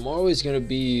tomorrow is gonna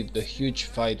be the huge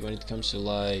fight when it comes to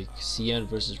like CN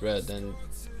versus red, and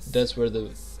that's where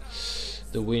the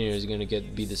winner is gonna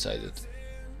be decided.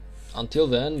 Until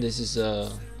then, this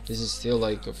is still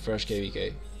like a fresh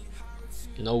KVK.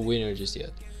 No winner just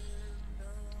yet.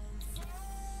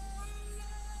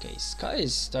 Okay, Sky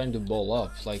is starting to ball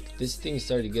up. Like, this thing is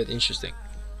starting to get interesting.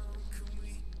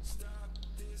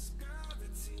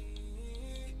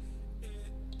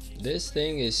 This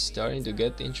thing is starting to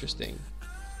get interesting.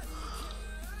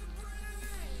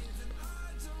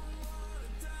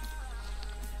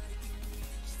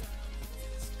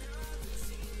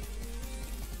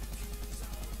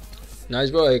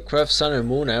 Nice, bro. I craft Sun and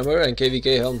Moon Hammer and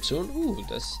KVK Helm soon. Ooh,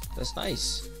 that's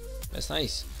nice. That's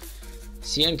nice.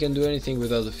 CN can do anything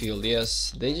without the field.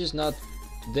 Yes,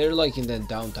 they're like in that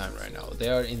downtime right now. They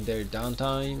are in their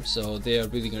downtime, so they are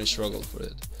really gonna struggle for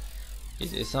it.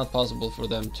 It's not possible for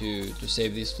them to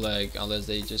save this flag unless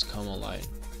they just come online.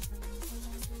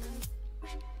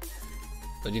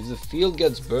 But if the field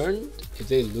gets burned, if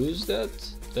they lose that,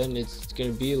 then it's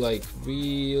gonna be like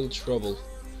real trouble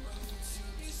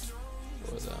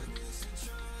for them.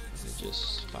 Let me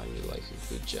just find me like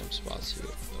a good gem spots here.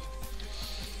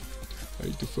 I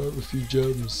need to farm a few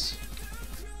gems.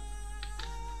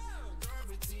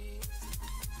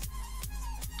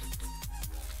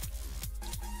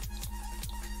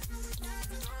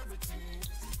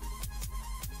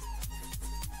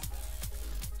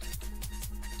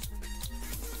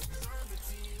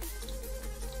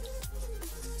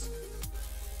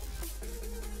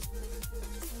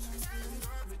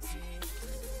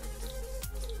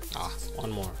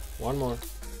 One more.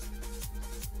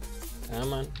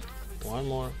 Come on. One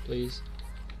more, please.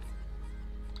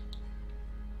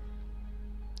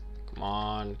 Come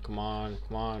on, come on,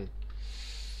 come on.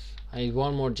 I need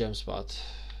one more gem spot.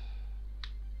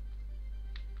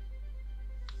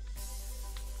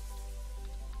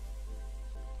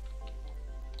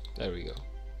 There we go.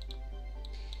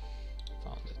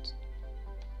 Found it.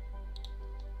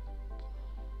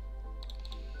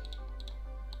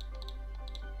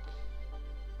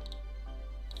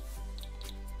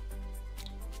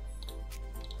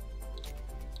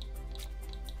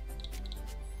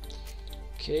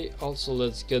 Okay, also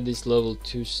let's get this level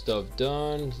 2 stuff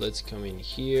done. Let's come in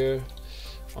here.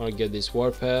 I want to get this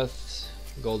warpath,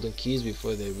 golden keys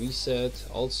before they reset.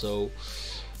 Also,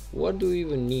 what do we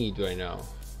even need right now?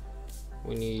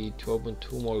 We need to open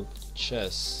 2 more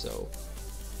chests, so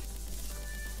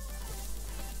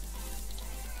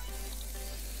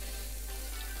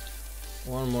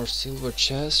one more silver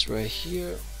chest right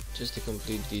here just to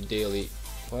complete the daily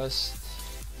quest.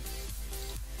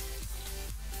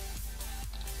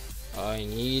 I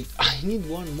need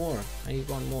one more. I need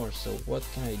one more. So what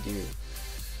can I do?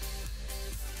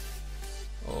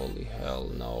 Holy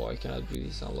hell, no, I cannot be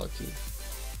this unlucky.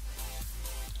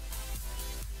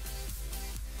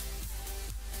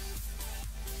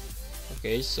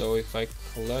 Okay, so if I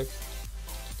collect,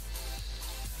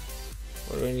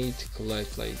 what do I need to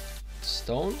collect? Like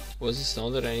stone? Was it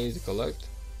stone that I need to collect?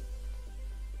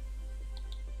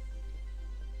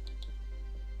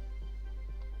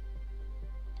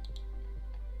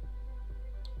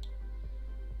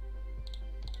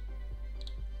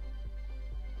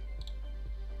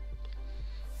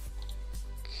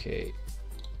 Okay,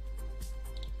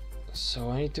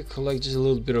 so I need to collect just a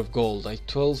little bit of gold, like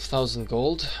 12,000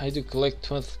 gold. I need to collect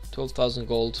 12,000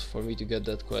 gold for me to get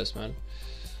that quest, man.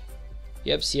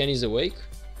 Yep, CN is awake.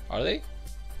 Are they?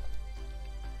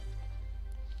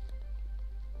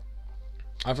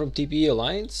 I'm from TPE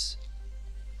Alliance.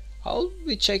 I'll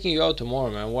be checking you out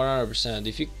tomorrow, man.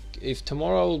 100%. If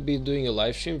tomorrow I will be doing a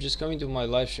live stream, just come into my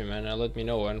live stream, man, and let me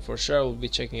know. And for sure I will be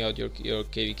checking out your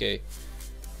KVK.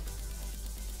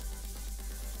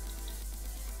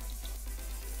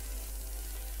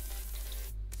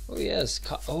 Oh yes,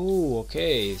 oh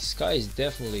okay, Sky is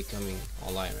definitely coming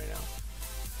online right now.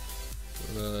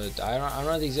 But I'm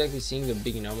not exactly seeing the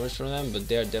big numbers from them, but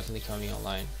they are definitely coming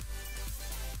online.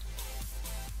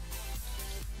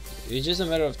 It's just a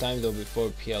matter of time though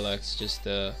before PLX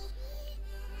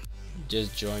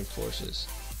just join forces.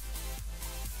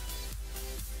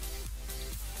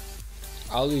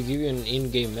 I'll give you an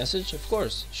in-game message, of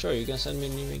course. Sure, you can send me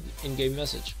an in-game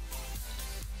message.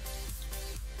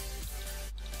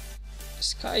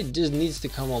 Sky just needs to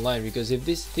come online, because if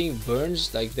this thing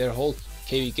burns, like their whole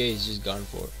KVK is just gone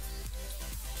for.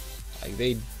 Like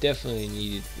they definitely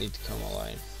need to come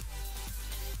online.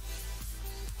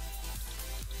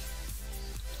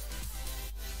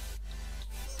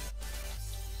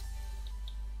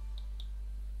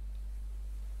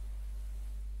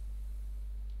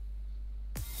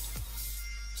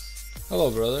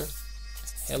 Hello, brother.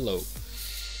 Hello.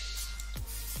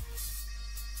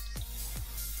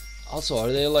 Also,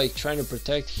 are they like trying to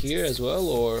protect here as well,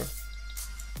 or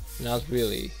not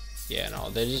really? Yeah, no,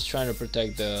 they're just trying to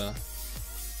protect the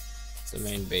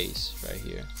main base right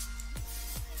here.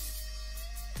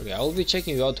 Okay, I will be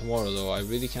checking you out tomorrow though. I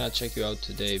really cannot check you out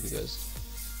today because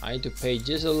I need to pay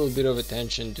just a little bit of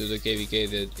attention to the KVK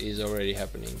that is already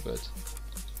happening, but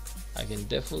I can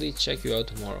definitely check you out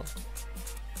tomorrow.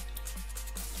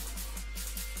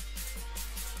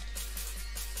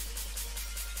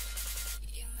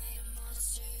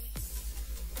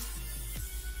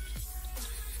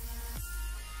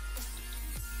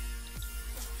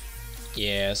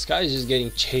 Yeah, Sky is just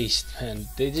getting chased, man.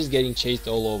 They're just getting chased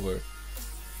all over.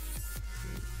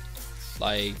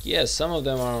 Like, yeah, some of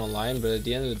them are online, but at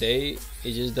the end of the day,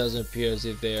 it just doesn't appear as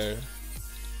if they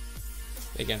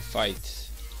can fight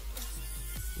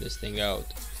this thing out.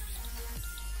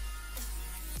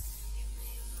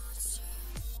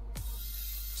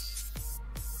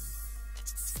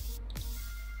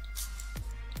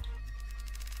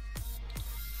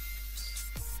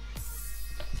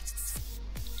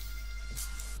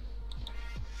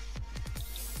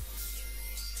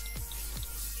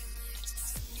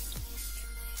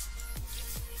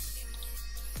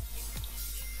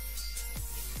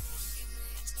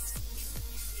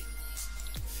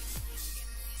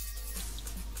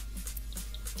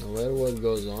 No matter what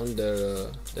goes on,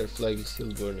 their flag is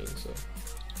still burning. So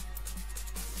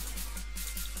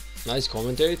nice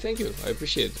commentary, thank you, I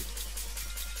appreciate it.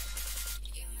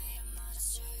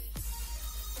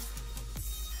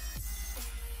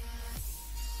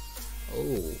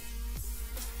 Oh,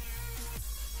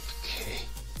 okay.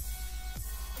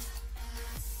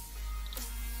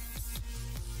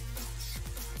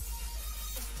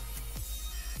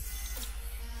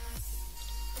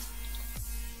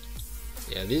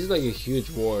 Yeah, this is like a huge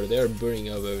war. They are burning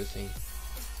up everything.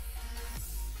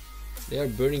 They are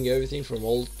burning everything from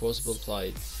all possible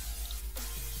sides.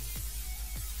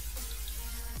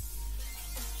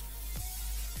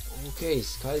 Okay,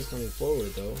 Sky is coming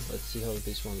forward though. Let's see how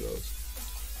this one goes.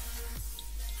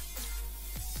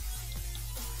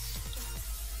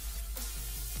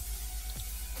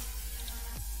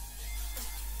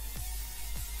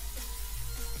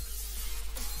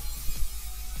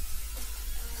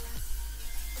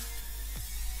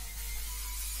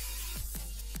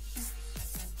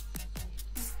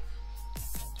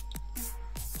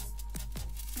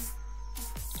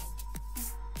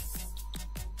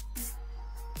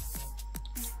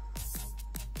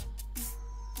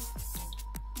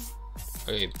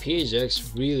 Okay,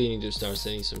 PHX really need to start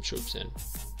sending some troops in.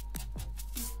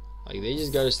 Like, they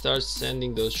just gotta start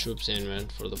sending those troops in, man,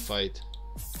 for the fight.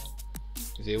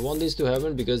 They want this to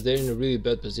happen because they're in a really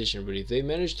bad position, but if they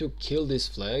manage to kill this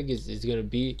flag, it's gonna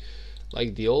be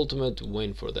like the ultimate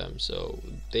win for them. So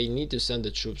they need to send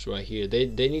the troops right here. They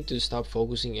need to stop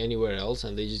focusing anywhere else,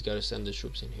 and they just gotta send the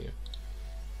troops in here.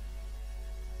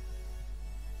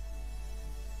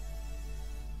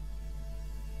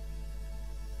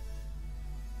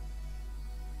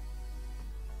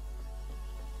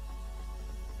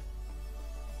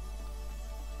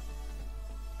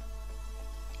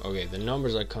 Okay, the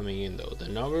numbers are coming in though. The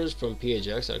numbers from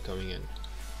PHX are coming in.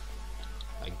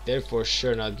 Like, they're for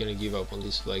sure not gonna give up on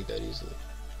this flag that easily.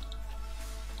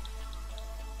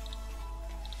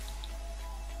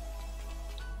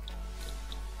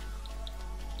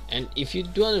 And if you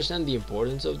do understand the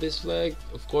importance of this flag,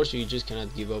 of course you just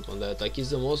cannot give up on that. Like, it's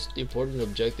the most important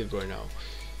objective right now.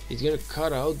 It's gonna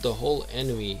cut out the whole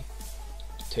enemy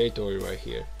territory right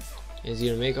here, and it's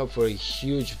gonna make up for a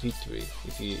huge victory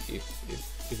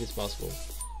if it's possible.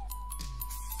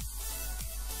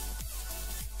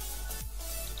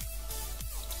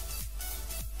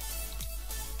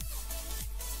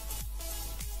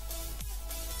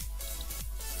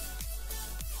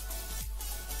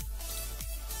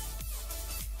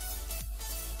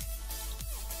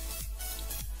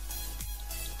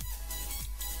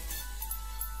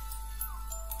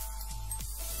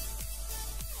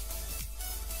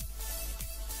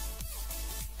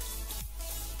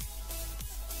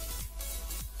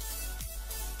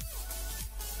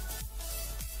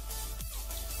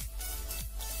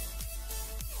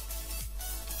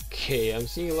 Okay, I'm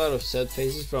seeing a lot of sad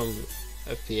faces from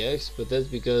FPX, but that's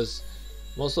because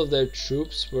most of their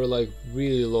troops were like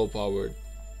really low powered.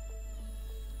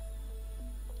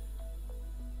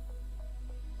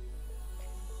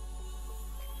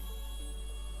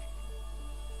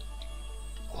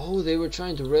 Oh, they were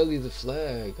trying to rally the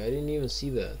flag. I didn't even see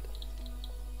that.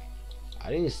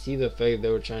 I didn't see the fact they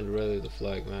were trying to rally the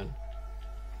flag, man.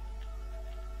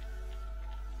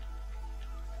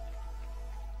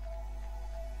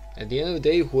 At the end of the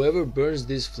day, whoever burns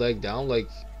this flag down, like,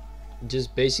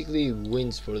 just basically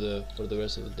wins for the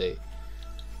rest of the day.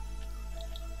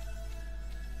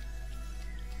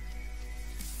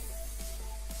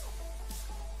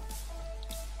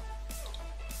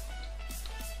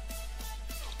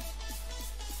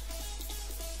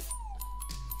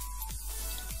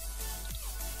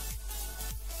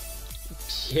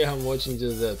 Yeah, I'm watching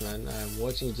just that, man. I'm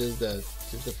watching just that,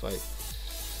 just the fight.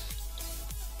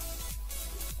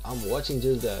 I'm watching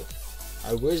just that.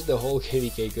 I wish the whole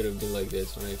KDK could have been like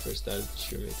this when I first started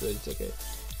streaming, but it's okay.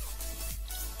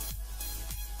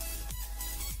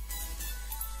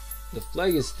 The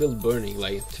flag is still burning,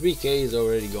 like 3k is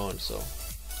already gone, so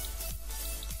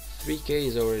 3k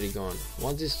is already gone.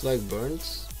 Once this flag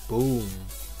burns, boom,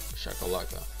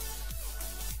 shakalaka.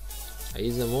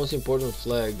 It's the most important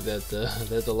flag that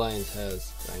that Alliance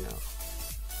has right now.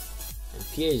 And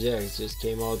PHX just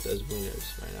came out as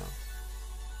winners right now.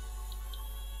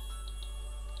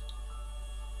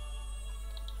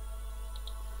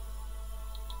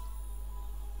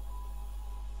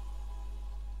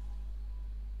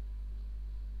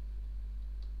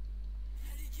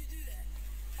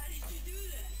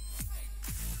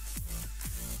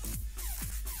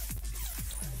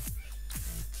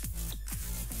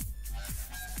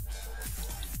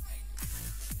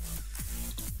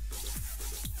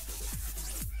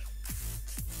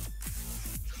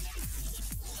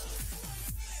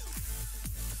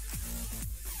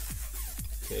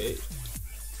 Okay.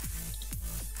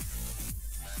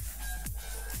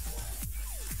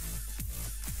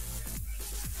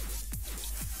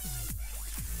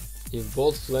 If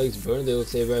both flags burn, they will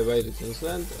say bye bye to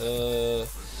Kingsland.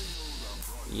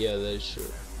 Yeah, that is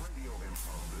true.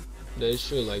 That is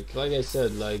true. Like I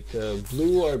said,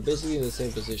 blue are basically in the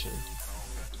same position.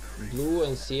 Blue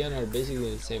and cyan are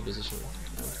basically in the same position.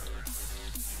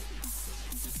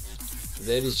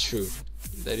 That is true.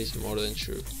 That is more than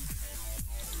true.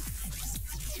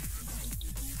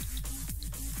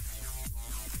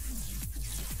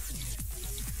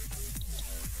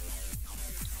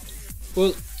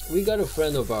 Well, we got a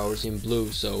friend of ours in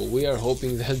blue, so we are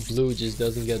hoping that blue just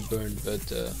doesn't get burned. But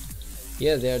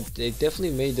yeah, they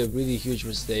definitely made a really huge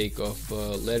mistake of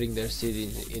letting their city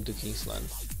into Kingsland.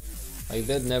 Like,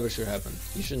 that never should happen.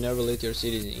 You should never let your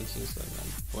city in Kingsland, man.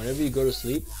 Whenever you go to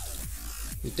sleep,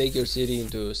 you take your city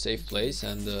into a safe place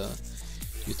and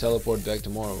you teleport back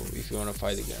tomorrow if you want to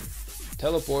fight again.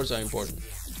 Teleports are important.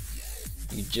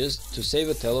 To save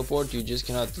a teleport, you just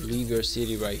cannot leave your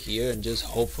city right here and just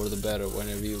hope for the better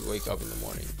whenever you wake up in the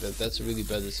morning. That's a really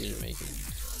bad decision making.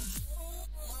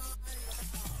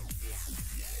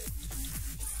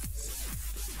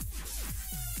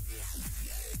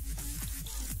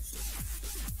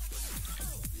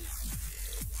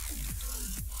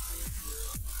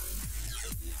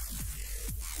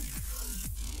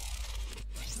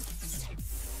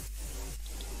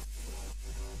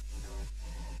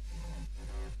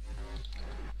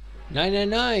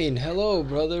 999, hello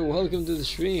brother, welcome to the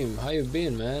stream. How you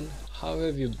been, man? How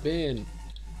have you been?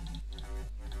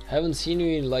 Haven't seen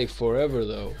you in like forever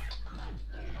though.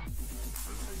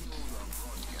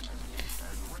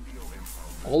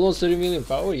 Almost 30 million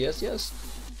power, yes, yes.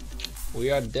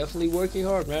 We are definitely working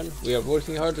hard, man. We are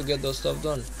working hard to get those stuff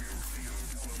done.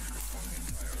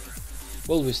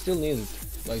 Well, we still need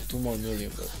like 2 more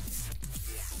million, but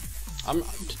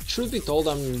truth be told,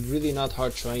 I'm really not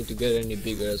hard trying to get any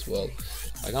bigger as well.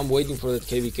 Like, I'm waiting for that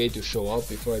KVK to show up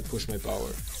before I push my power.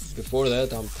 Before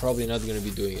that, I'm probably not gonna be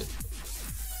doing it,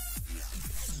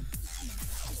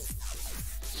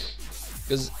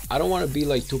 because I don't want to be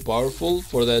like too powerful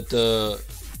for that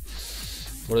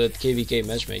KVK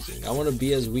matchmaking. I want to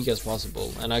be as weak as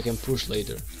possible, and I can push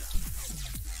later.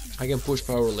 I can push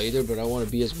power later, but I want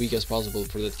to be as weak as possible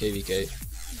for that KVK.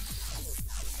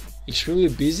 Extremely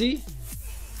busy?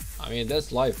 I mean,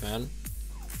 that's life, man.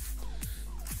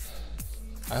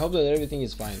 I hope that everything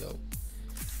is fine though.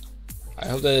 I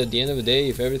hope that at the end of the day,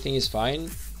 if everything is fine,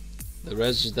 the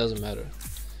rest just doesn't matter.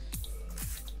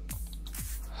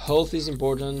 Health is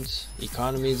important,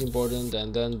 economy is important,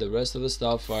 and then the rest of the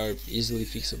stuff are easily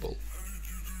fixable.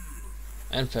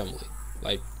 And family.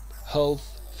 Like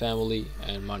health, family,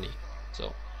 and money.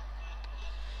 So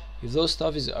if those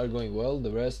stuff are going well,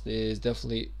 the rest is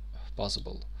definitely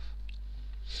possible.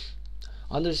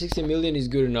 Under 60 million is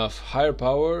good enough. Higher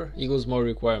power equals more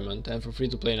requirement, and for free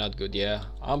to play not good. Yeah,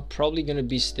 I'm probably gonna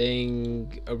be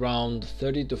staying around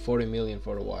 30 to 40 million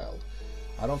for a while.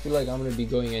 I don't feel like I'm gonna be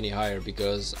going any higher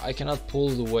because I cannot pull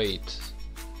the weight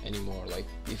anymore. Like,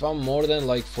 if I'm more than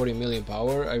like 40 million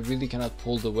power, I really cannot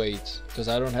pull the weight because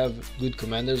I don't have good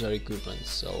commanders or equipment.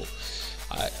 So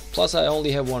plus I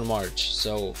only have one march,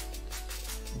 so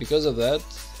because of that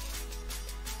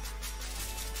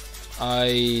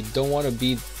I don't want to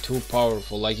be too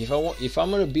powerful. Like, if I'm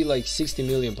gonna be like 60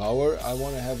 million power, I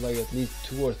want to have like at least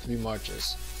 2 or 3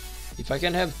 marches. If I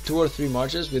can have 2 or 3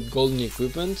 marches with golden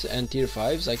equipment and tier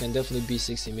 5s, I can definitely be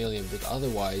 60 million, but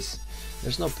otherwise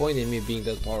there's no point in me being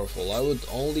that powerful. I would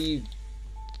only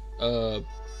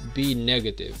be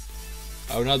negative.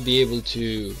 I would not be able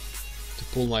to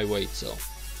pull my weight, so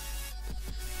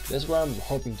that's where I'm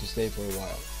hoping to stay for a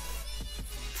while.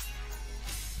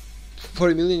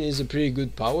 40 million is a pretty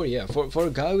good power, yeah. For a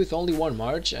guy with only one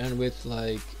march and with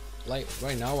like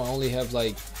right now I only have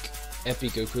like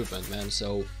epic equipment, man.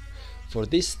 So for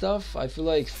this stuff, I feel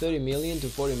like 30 million to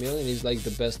 40 million is like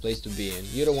the best place to be in.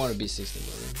 You don't want to be 60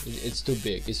 million. It's too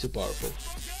big, it's too powerful.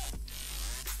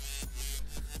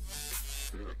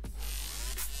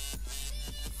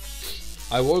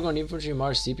 I work on infantry,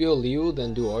 march, CPO, Liu,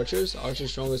 then do archers.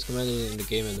 Archer's strongest commander in the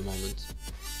game at the moment.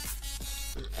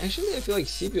 Actually, I feel like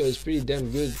CPO is pretty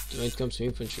damn good when it comes to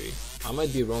infantry. I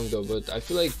might be wrong though, but I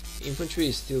feel like infantry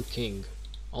is still king.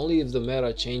 Only if the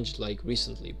meta changed like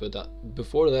recently, but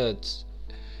before that,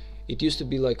 it used to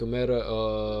be like a meta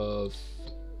of...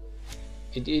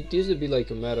 It used to be like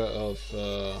a meta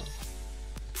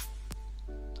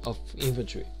of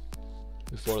infantry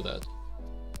before that.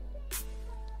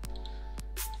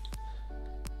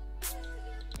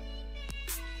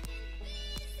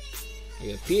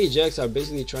 Yeah, PHX are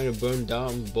basically trying to burn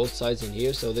down both sides in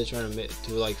here, so they're trying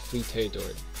to like free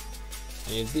territory.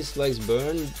 And if this flag's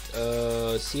burned,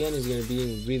 CN is gonna be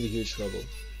in really huge trouble.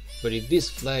 But if this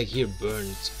flag here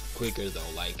burns quicker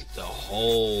though, like the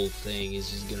whole thing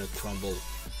is just gonna crumble.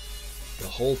 The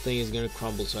whole thing is gonna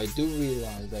crumble. So I do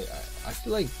realize that I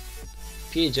feel like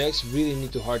PHX really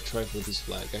need to hard try for this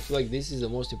flag. I feel like this is the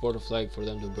most important flag for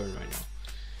them to burn right now.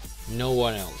 No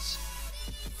one else.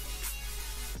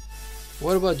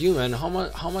 What about you, man? How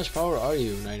much power are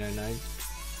you, 999?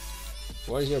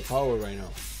 What is your power right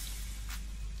now?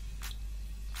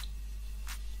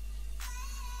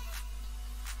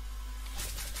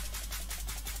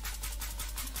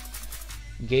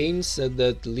 Gaines said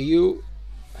that Liu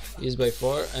is by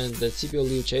far, and that CPO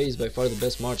Liu Che is by far the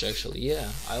best march. Actually, yeah,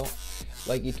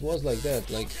 like it was like that.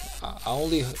 Like I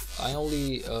only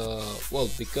well,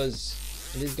 because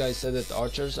this guy said that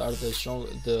archers are the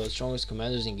strongest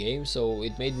commanders in game, so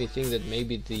it made me think that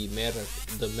maybe the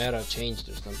meta changed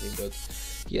or something. But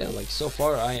yeah, like so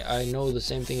far I know the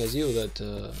same thing as you, that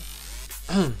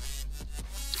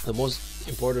the most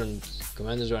important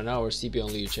commanders right now are CPO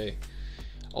and Liu Che.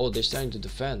 Oh, they're starting to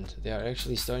defend. They are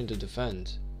actually starting to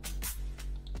defend.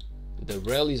 The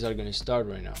rallies are gonna start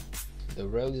right now. The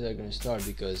rallies are gonna start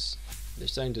because they're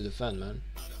starting to defend, man.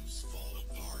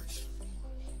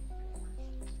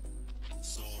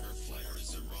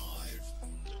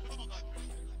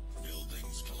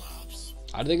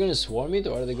 Are they gonna swarm it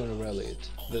or are they gonna rally it?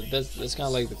 That's kind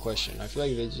of like the question. I feel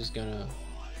like they're just gonna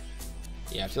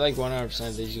Yeah, I feel like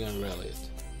 100% they're just gonna rally it.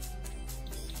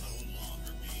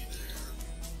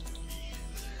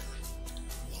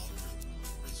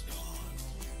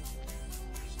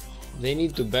 They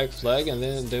need to back flag and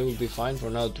then they will be fine for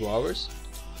another 2 hours.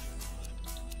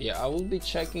 Yeah, I will be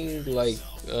checking like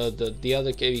the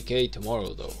other KVK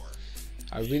tomorrow though.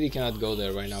 I really cannot go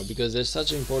there right now because there's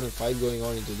such an important fight going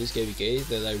on into this KVK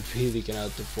that I really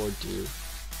cannot afford to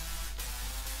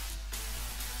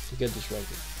get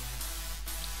distracted.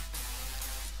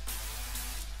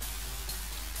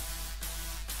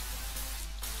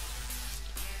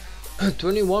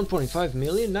 21.5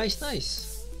 million, nice.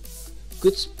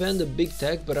 Could spend a big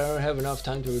tech, but I don't have enough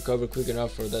time to recover quick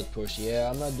enough for that push.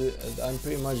 Yeah, I'm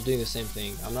pretty much doing the same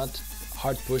thing. I'm not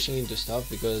hard pushing into stuff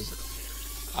because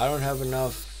I don't have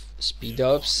enough speed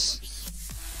ups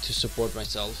to support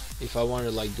myself if I want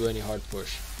to like do any hard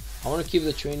push. I want to keep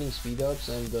the training speed ups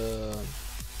and the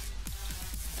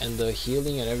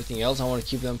healing and everything else. I want to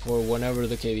keep them for whenever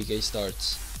the KVK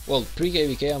starts. Well,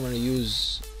 pre-KVK I'm going to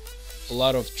use a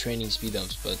lot of training speed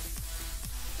ups, but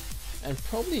and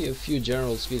probably a few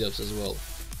general speed ups as well.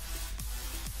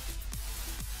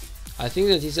 I think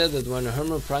that he said that when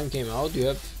Herman Prime came out,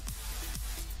 you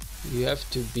have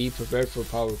to be prepared for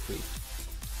power creep.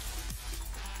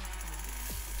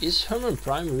 Is Herman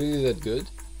Prime really that good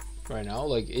right now?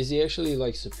 Like, is he actually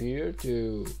like superior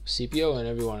to CPO and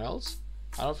everyone else?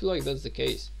 I don't feel like that's the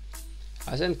case.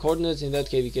 I sent coordinates in that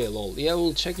KVK, lol. Yeah,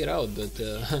 we'll check it out, but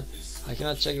I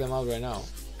cannot check them out right now.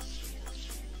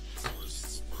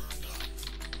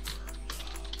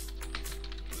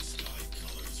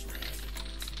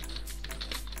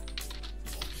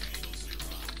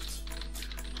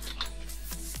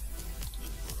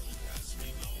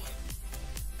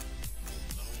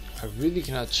 I really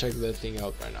cannot check that thing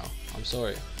out right now. I'm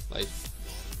sorry. Like,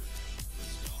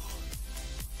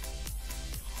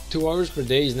 2 hours per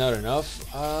day is not enough.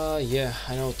 Yeah,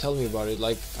 I know. Tell me about it.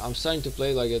 Like, I'm starting to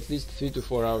play like at least 3 to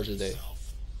 4 hours a day.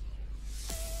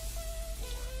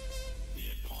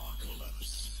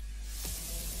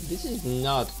 This is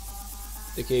not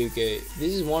the KVK.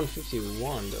 This is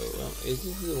 151 though. Is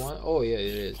this the one? Oh yeah,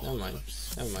 it is. Never mind.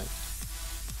 Never mind.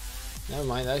 Never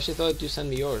mind, I actually thought you sent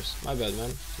me yours. My bad,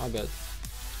 man. My bad.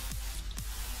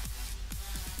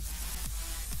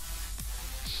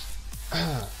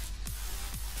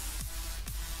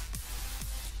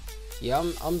 Yeah,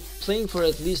 I'm playing for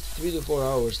at least 3 to 4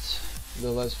 hours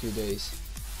the last few days.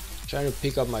 Trying to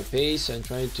pick up my pace and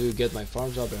trying to get my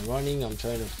farms up and running. I'm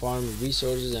trying to farm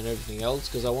resources and everything else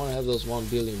because I want to have those 1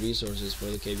 billion resources for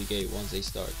the KVK once they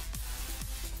start.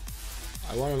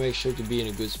 I want to make sure to be in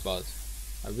a good spot.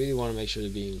 I really want to make sure to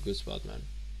be in a good spot, man.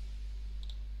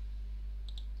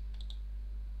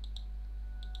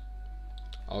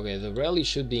 Okay, the rally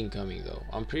should be incoming though.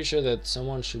 I'm pretty sure that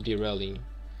someone should be rallying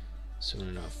soon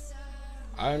enough.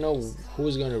 I don't know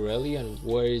who's gonna rally and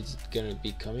where it's gonna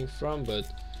be coming from,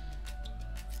 but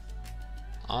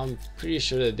I'm pretty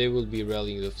sure that they will be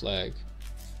rallying the flag.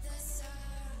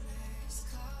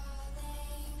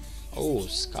 Oh,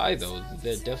 Sky though,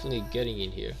 they're definitely getting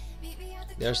in here.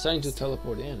 They're starting to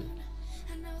teleport in.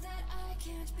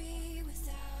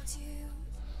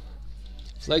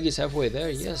 Flag is halfway there.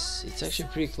 Yes, it's actually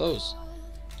pretty close.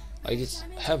 Like, it's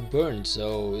half burned,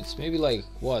 so it's maybe like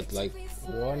what, like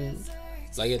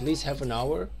at least half an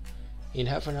hour. In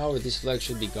half an hour this flag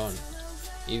should be gone.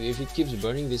 If it keeps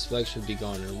burning, this flag should be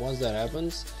gone, and once that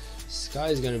happens, Sky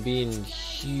is gonna be in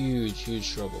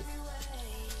huge trouble.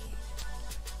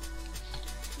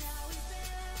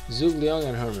 Zug, Leong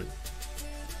and Herman.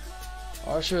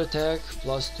 Archer attack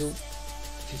plus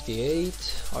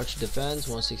 258, Archer defense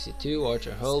 162,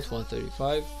 Archer health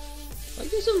 135.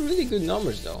 Like, these are really good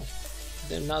numbers though.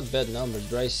 They're not bad numbers,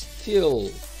 but I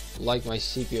still like my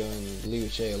CPO and Liu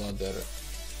Che a lot better.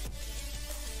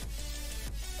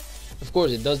 Of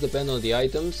course, it does depend on the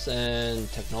items and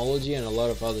technology and a lot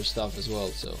of other stuff as well,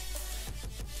 so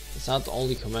it's not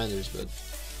only commanders, but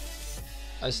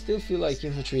I still feel like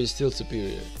infantry is still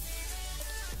superior.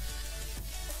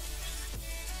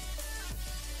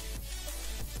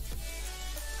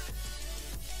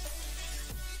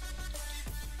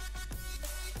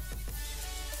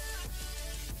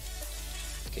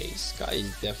 Okay, Sky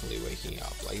is definitely waking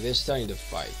up. Like, they're starting to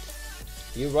fight.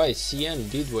 You're right,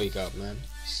 CN did wake up, man.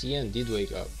 CN did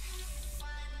wake up.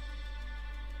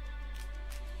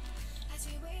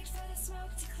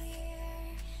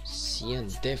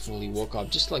 CN definitely woke up.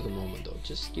 Just like a moment though.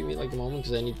 Just give me like a moment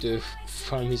because I need to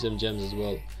farm me some gems as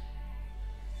well.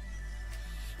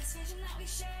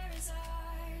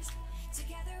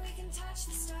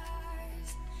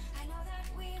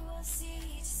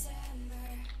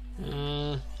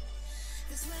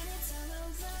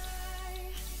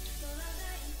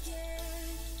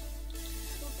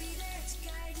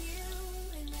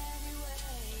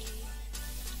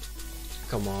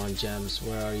 Come on, gems,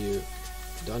 where are you?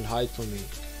 Don't hide from me.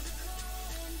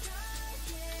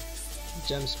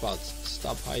 Gem spots,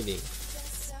 stop hiding.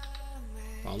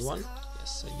 Found one?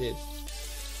 Yes, I did.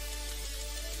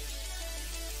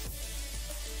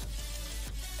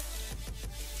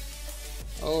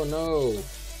 Oh no!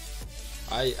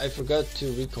 I forgot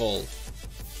to recall.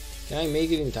 Can I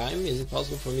make it in time? Is it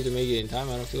possible for me to make it in time?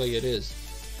 I don't feel like it is.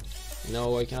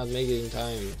 No, I cannot make it in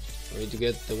time for me to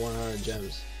get the 100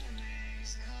 gems.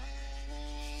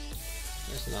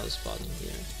 There's another spot in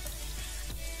here.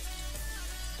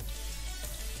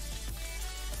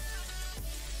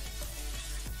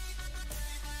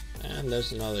 And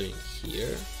there's another in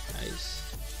here. Nice.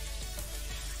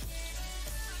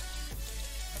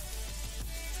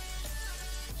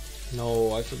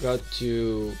 No, I forgot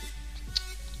to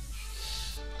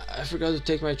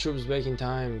take my troops back in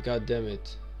time. God damn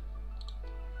it.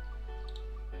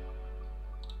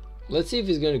 Let's see if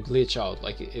it's gonna glitch out.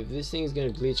 Like, if this thing is gonna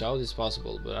glitch out, it's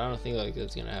possible, but I don't think like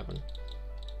that's gonna happen.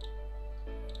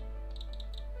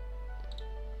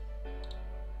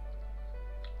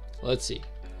 Let's see.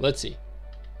 Let's see.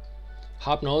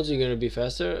 Hop nodes, you're gonna be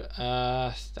faster.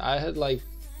 I had like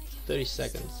 30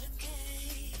 seconds.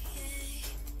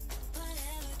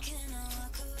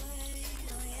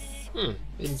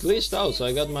 It glitched out, so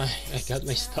I got my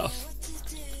stuff.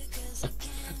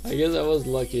 I guess I was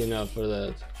lucky enough for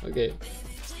that. Okay.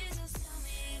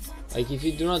 Like, if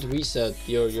you do not reset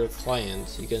your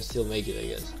client, you can still make it, I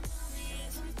guess.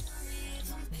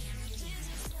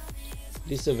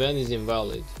 This event is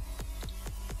invalid.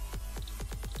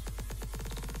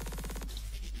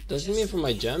 Does it mean for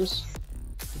my gems?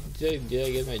 Did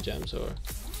I get my gems, or?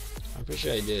 I'm pretty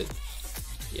sure I did.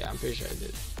 Yeah, I'm pretty sure I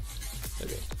did.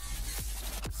 Okay.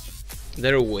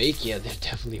 They're awake? Yeah, they're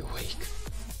definitely awake.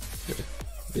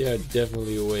 They are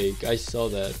definitely awake. I saw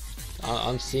that.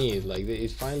 I'm seeing it. Like,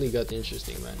 it finally got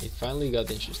interesting, man. It finally got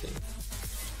interesting.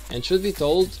 And truth be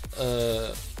told,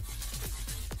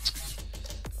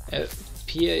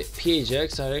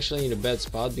 PHX are actually in a bad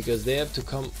spot because they have to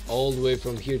come all the way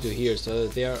from here to here, so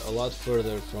that they are a lot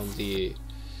further from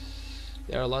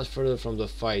the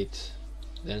fight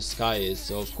than Sky is.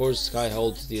 So of course Sky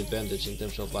holds the advantage in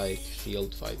terms of like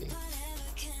field fighting.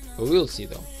 But we'll see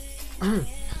though.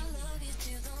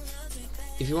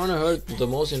 If you want to hurt the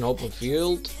most in open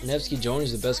field, Nevsky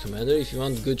Jones is the best commander. If you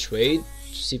want good trade,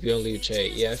 CP Liu Che.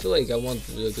 Yeah, I feel like I want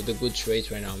the good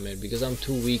trades right now, man, because I'm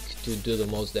too weak to do the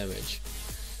most damage.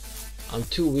 I'm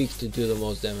too weak to do the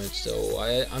most damage, so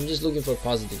I'm just looking for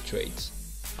positive trades.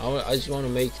 I just want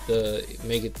to make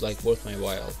it like worth my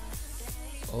while.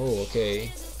 Oh,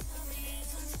 okay.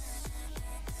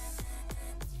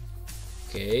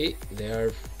 Okay,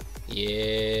 there.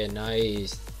 Yeah,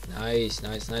 nice.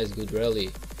 Good rally.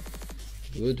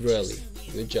 Good rally.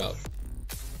 Good job.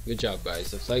 Good job,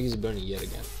 guys. The flag is burning yet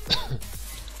again.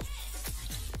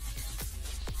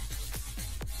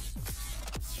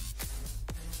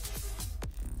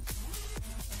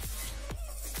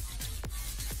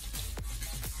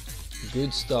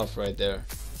 Good stuff right there.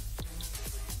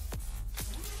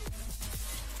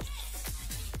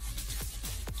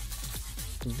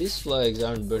 These flags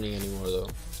aren't burning anymore though.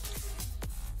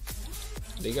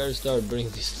 They gotta start burning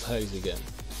these flags again.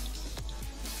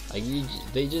 Like,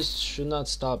 they just should not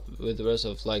stop with the rest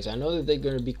of the flags. I know that they're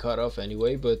gonna be cut off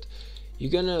anyway, but you're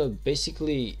gonna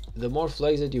basically, the more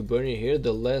flags that you burn in here,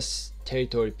 the less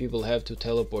territory people have to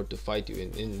teleport to fight you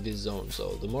in this zone.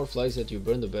 So the more flags that you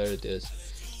burn, the better it is.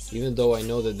 Even though I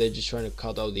know that they're just trying to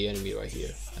cut out the enemy right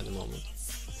here at the moment.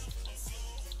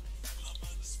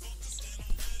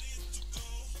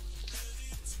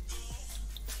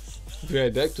 Be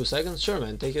right back, 2 seconds? Sure,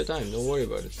 man, take your time, don't worry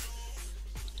about it.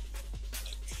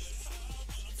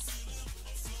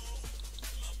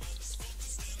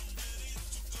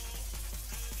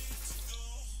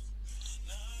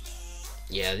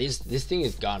 Yeah, this thing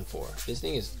is gone for. This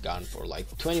thing is gone for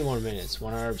like 20 more minutes,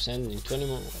 100%. In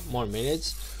 20 more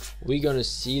minutes, we're gonna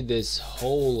see this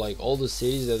whole, like, all the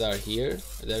cities that are here,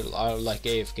 that are like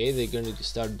AFK, they're gonna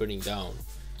start burning down.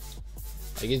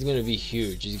 Like, it's gonna be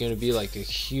huge. It's gonna be like a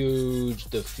huge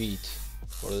defeat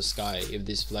for the Sky if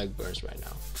this flag burns right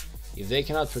now. If they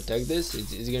cannot protect this,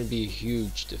 it's gonna be a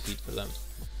huge defeat for them.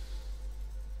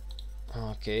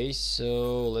 Okay,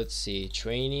 so let's see.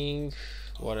 Training.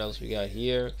 What else we got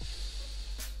here?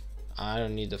 I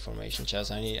don't need the formation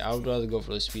chest. I would rather go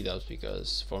for the speed ups,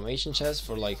 because formation chest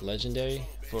for like legendary,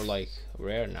 for like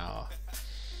rare now.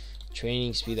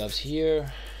 Training speed ups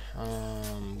here.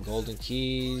 Golden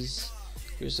keys,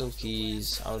 crystal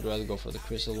keys. I would rather go for the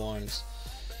crystal ones.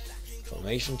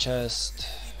 Formation chest.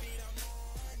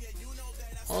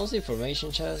 Honestly,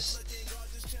 formation chest.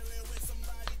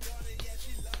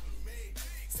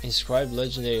 Inscribed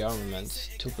legendary armament,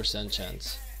 2%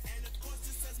 chance.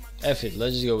 F it,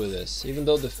 let's just go with this. Even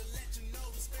though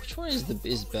which one is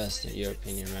best in your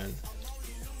opinion, man?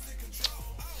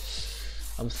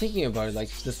 I'm thinking about it. Like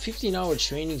the 15-hour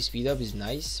training speed up is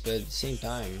nice, but at the same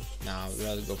time, nah, I'd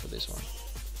rather go for this one.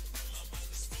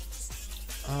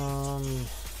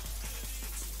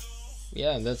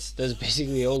 Yeah, that's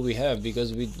basically all we have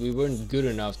because we weren't good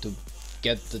enough to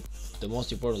get the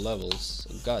most important levels.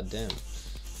 God damn.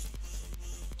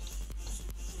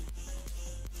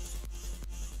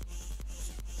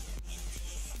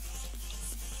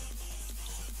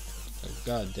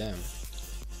 God damn.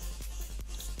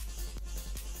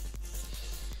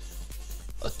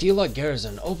 Attila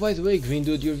Garrison. Oh, by the way, Green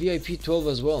Dude, you're VIP 12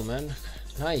 as well, man.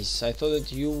 Nice. I thought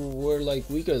that you were like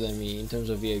weaker than me in terms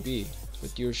of VIP,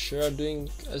 but you're sure doing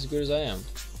as good as I am.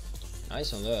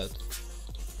 Nice on that.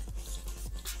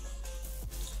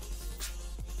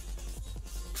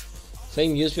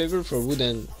 Playing newspaper for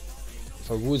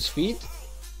wood speed?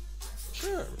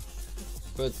 Sure,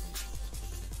 but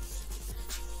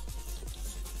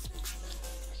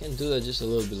I can do that just a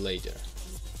little bit later.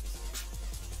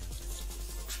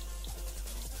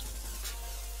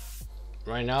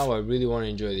 Right now I really want to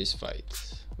enjoy this fight.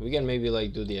 We can maybe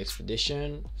like do the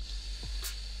expedition.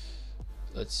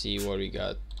 Let's see what we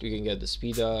got. We can get the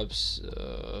speed ups.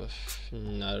 I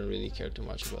don't really care too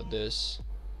much about this.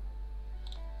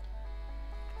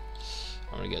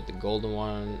 I want to get the golden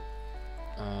one.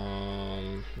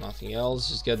 Nothing else.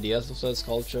 Just get the Ethelflaed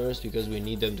sculptures because we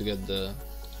need them to get the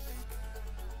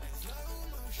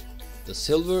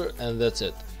silver, and that's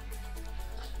it.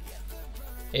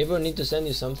 Ever need to send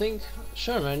you something?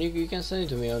 Sure, man, you can send it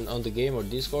to me on the game or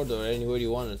Discord or anywhere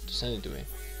you want to send it to me.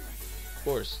 Of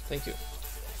course, thank you.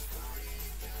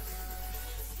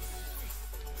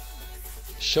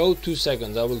 Show 2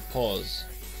 seconds, I will pause.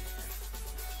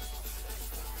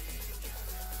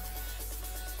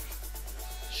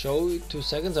 Show 2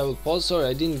 seconds, I will pause. Sorry,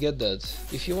 I didn't get that.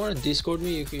 If you want to Discord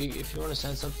me, if you want to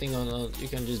send something on, you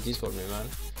can just Discord me, man.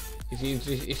 If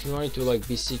you want it to like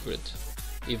be secret.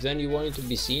 If then you want it to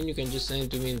be seen, you can just send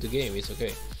it to me in the game, it's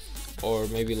okay. Or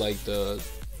maybe like the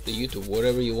YouTube,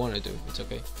 whatever you want to do, it's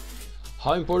okay.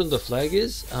 How important the flag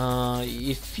is?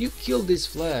 If you kill this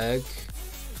flag,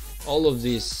 all of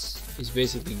this is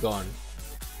basically gone.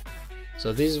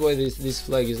 So this is why this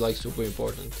flag is like super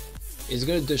important. It's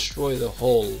gonna destroy the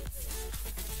whole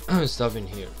stuff in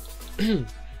here.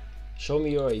 Show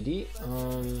me your ID.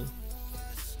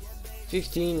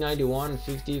 1591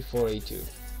 5482.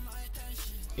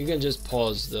 You can just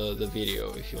pause the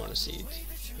video if you want to see it,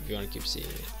 if you want to keep seeing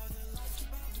it.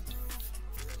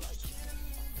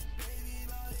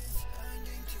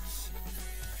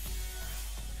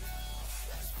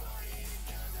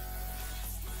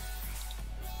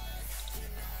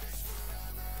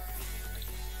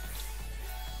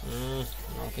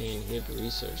 Nothing in here to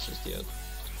research just yet.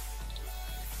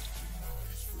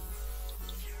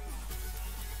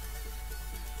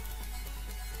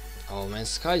 Oh man,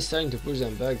 Sky is starting to push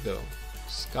them back though.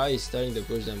 Sky is starting to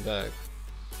push them back.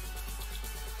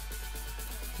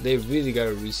 They really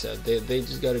gotta reset. They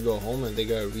just gotta go home and they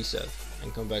gotta reset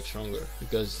and come back stronger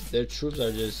because their troops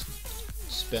are just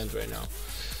spent right now.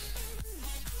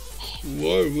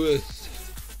 War with.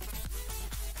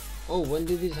 Oh, when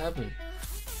did this happen?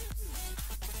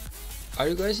 Are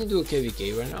you guys into a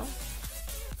KVK right now?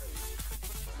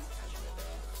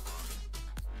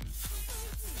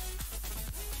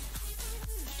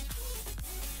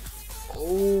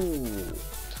 Oh,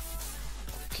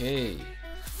 okay.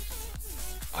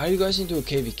 Are you guys into a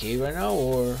KVK right now,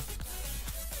 or?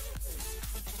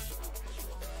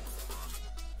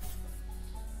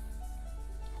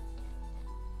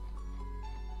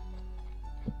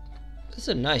 That's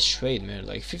a nice trade, man.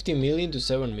 Like 50 million to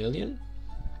 7 million.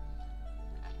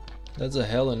 That's a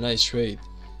hella nice trade.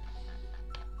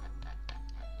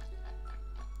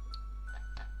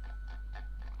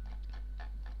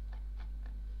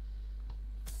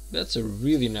 That's a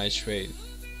really nice trade.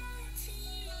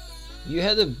 You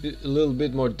had a little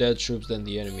bit more dead troops than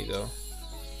the enemy though.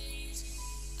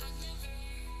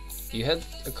 You had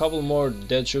a couple more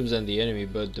dead troops than the enemy,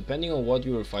 but depending on what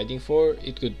you were fighting for,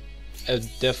 it could have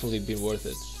definitely been worth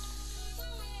it.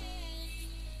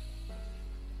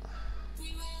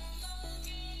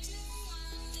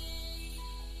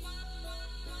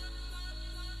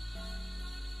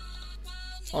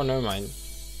 Oh, never mind.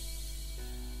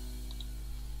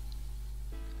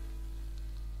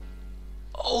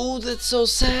 Oh, that's so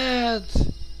sad.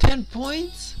 10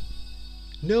 points?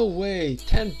 No way.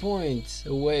 10 points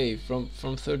away from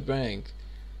third rank.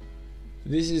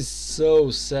 This is so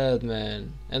sad,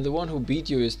 man. And the one who beat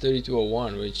you is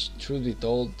 3201, which, truth be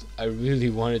told, I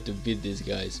really wanted to beat these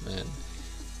guys, man.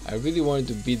 I really wanted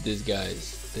to beat these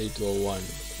guys, 3201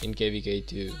 in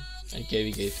KVK2 and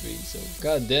KVK3. So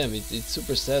god damn, it's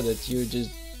super sad that you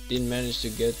just didn't manage to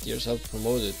get yourself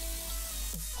promoted.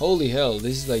 Holy hell,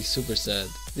 this is like super sad.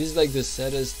 This is like the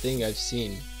saddest thing I've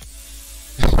seen.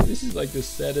 This is like the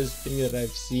saddest thing that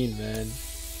I've seen, man.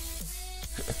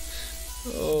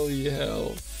 Holy hell.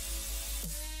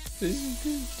 This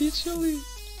is literally...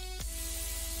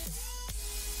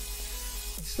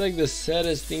 It's like the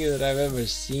saddest thing that I've ever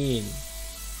seen.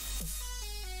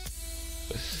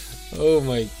 Oh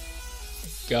my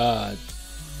god.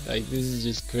 Like, this is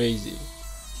just crazy.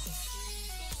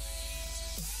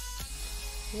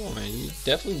 Oh man, you're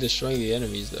definitely destroying the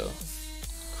enemies though.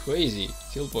 Crazy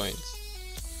kill points.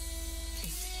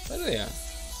 By the way,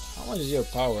 how much is your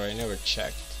power? I never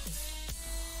checked.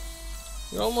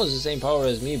 You're almost the same power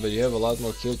as me, but you have a lot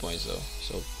more kill points though.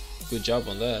 So, good job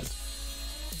on that.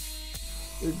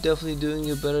 You're definitely doing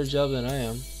a better job than I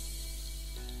am.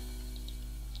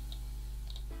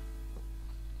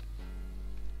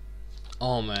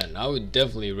 Oh man, I would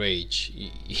definitely rage.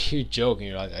 You're joking.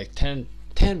 You're like 10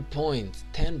 points.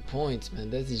 10 points,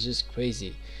 man. That is just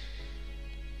crazy.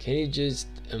 Can you just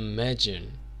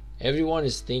imagine? Everyone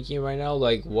is thinking right now,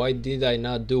 like, why did I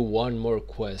not do one more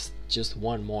quest? Just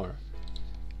one more.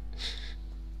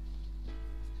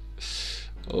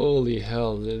 Holy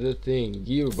hell, the thing.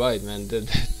 You're right, man. That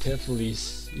definitely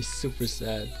is super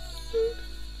sad.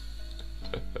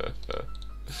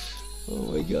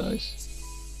 Oh my gosh.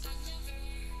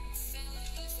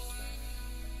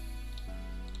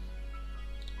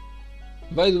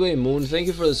 By the way, Moon, thank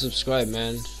you for the subscribe,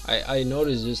 man. I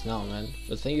noticed just now, man.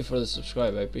 But thank you for the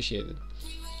subscribe. I appreciate it.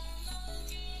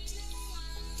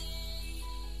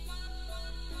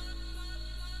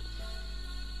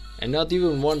 And not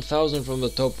even 1000 from the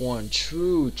top 1.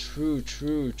 True.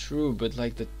 But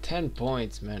like the 10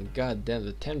 points, man. God damn,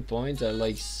 the 10 points are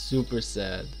like super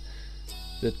sad.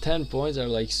 The 10 points are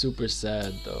like super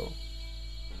sad though.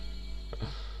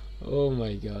 Oh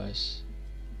my gosh.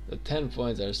 The 10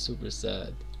 points are super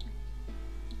sad.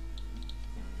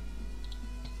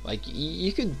 Like,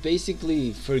 you could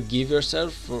basically forgive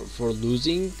yourself for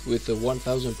losing with a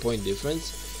 1000 point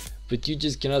difference, but you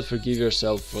just cannot forgive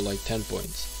yourself for like 10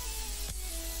 points.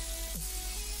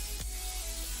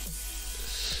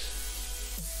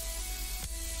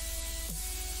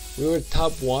 We were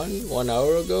top 1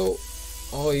 hour ago.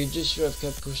 Oh, you just should have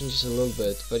kept pushing just a little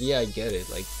bit. But yeah, I get it.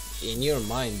 Like, in your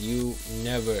mind, you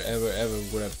never ever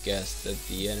would have guessed that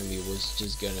the enemy was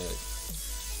just gonna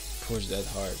push that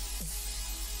hard.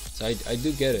 So I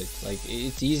do get it. Like,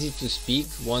 it's easy to speak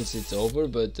once it's over,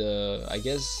 but I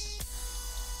guess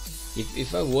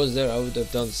if I was there, I would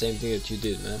have done the same thing that you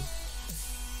did, man.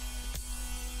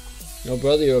 No,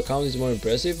 brother, your account is more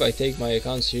impressive. I take my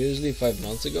account seriously 5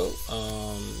 months ago.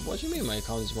 What do you mean my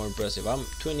account is more impressive? I'm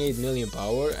 28 million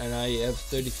power and I have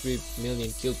 33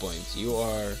 million kill points. You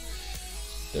are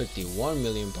 31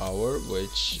 million power,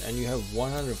 and you have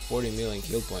 140 million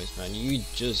kill points, man. You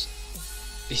just...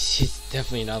 This is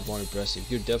definitely not more impressive.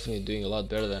 You're definitely doing a lot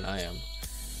better than I am.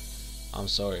 I'm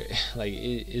sorry. Like,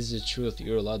 it is the truth.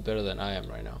 You're a lot better than I am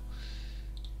right now.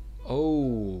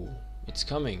 Oh, it's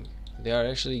coming. They are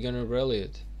actually gonna rally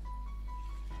it.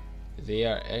 They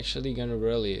are actually gonna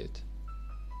rally it.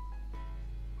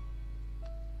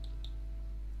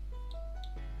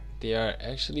 They are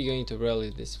actually going to rally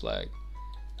this flag.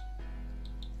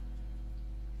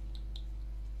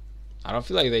 I don't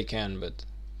feel like they can, but...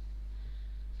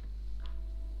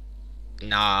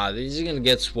 Nah, they're just gonna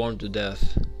get swarmed to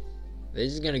death. They're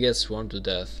just gonna get swarmed to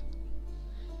death.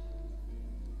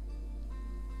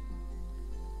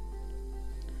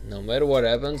 No matter what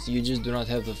happens, you just do not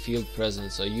have the field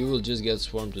presence, so you will just get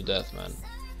swarmed to death, man.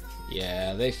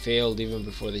 Yeah, they failed even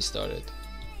before they started.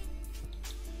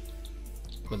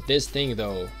 But this thing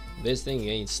though, this thing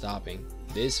ain't stopping.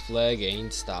 This flag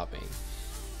ain't stopping.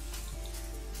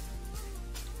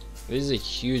 This is a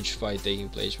huge fight taking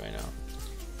place right now.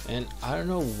 And I don't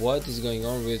know what is going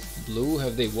on with blue.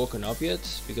 Have they woken up yet?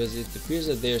 Because it appears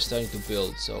that they are starting to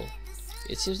build, so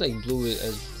it seems like blue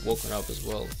has woken up as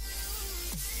well.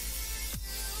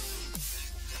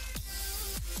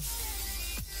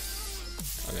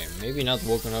 Okay, maybe not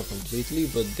woken up completely,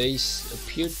 but they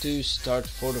appear to start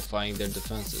fortifying their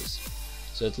defenses.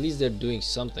 So at least they're doing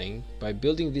something. By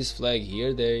building this flag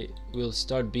here, they will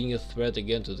start being a threat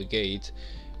again to the gate,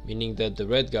 meaning that the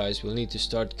red guys will need to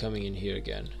start coming in here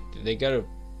again. They gotta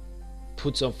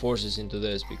put some forces into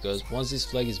this, because once this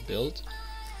flag is built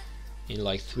in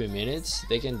like 3 minutes,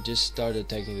 they can just start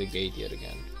attacking the gate yet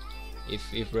again,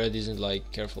 if red isn't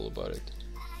like careful about it.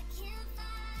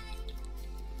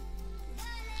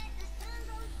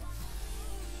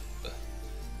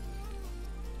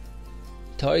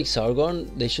 Tariq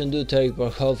Sargon, they shouldn't do Tariq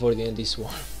Barkhal for the ND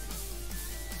Swarm.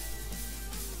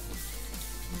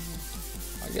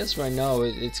 I guess right now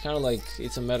it's kind of like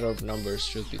it's a matter of numbers,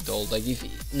 truth be told. Like, if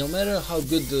no matter how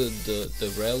good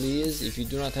the rally is, if you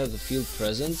do not have the field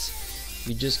presence,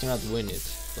 you just cannot win it.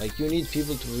 Like, you need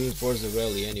people to reinforce the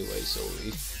rally anyway. So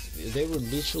if they were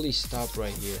literally stopped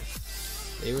right here,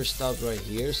 they were stopped right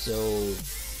here. So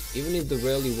even if the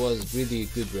rally was really a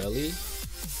good rally,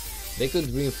 they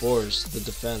could reinforce the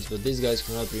defense, but these guys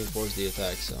cannot reinforce the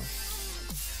attack. So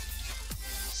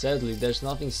sadly, there's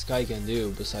nothing Sky can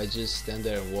do besides just stand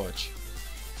there and watch.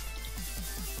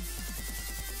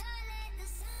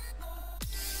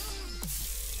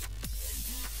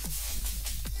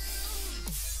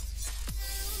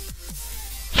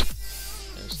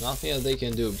 There's nothing that they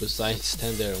can do besides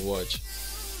stand there and watch.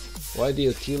 Why the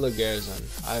Attila Garrison?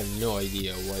 I have no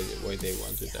idea why they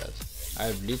wanted that. I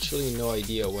have literally no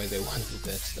idea why they wanted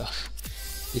that stuff.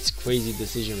 It's crazy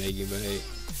decision making, but hey.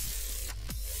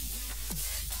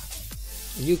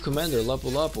 New commander,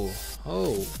 Lapu Lapu.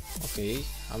 Oh, okay.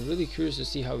 I'm really curious to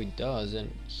see how he does,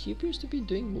 and he appears to be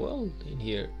doing well in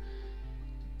here.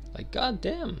 Like,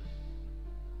 goddamn.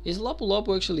 Is Lapu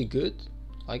Lapu actually good?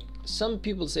 Like, some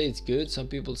people say it's good, some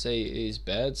people say it's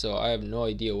bad, so I have no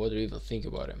idea what to even think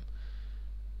about him.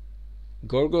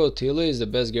 Gorgo Attila is the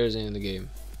best garrison in the game.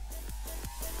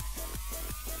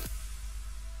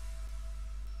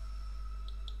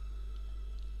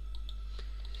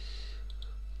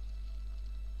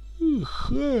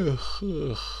 Man,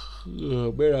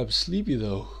 I'm sleepy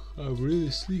though. I'm really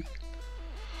sleepy.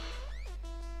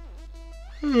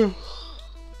 I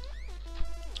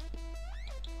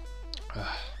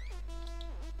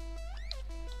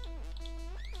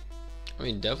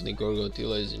mean, definitely Gorgo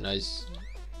Attila is a nice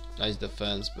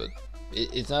defense, but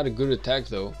it's not a good attack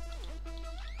though.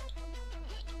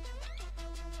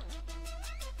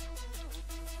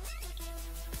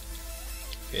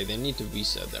 Okay, they need to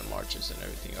reset their marches and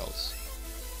everything else.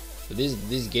 But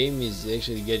this game is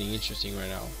actually getting interesting right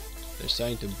now. They're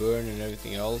starting to burn and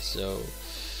everything else, so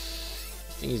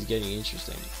this thing is getting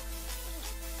interesting.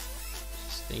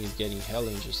 This thing is getting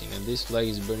hella interesting, and this flag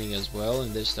is burning as well,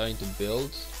 and they're starting to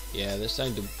build. Yeah, they're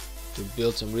starting to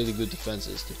build some really good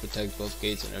defenses to protect both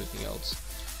gates and everything else.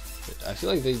 But I feel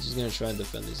like they're just gonna try and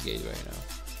defend this gate right now.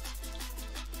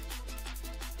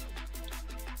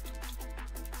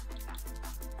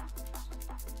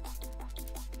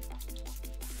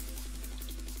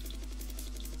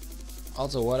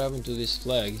 Also, what happened to this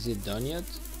flag? Is it done yet?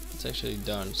 It's actually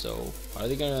done. So are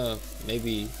they gonna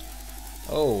maybe...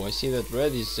 Oh, I see that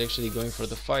red is actually going for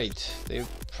the fight. They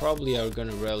probably are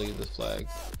gonna rally the flag.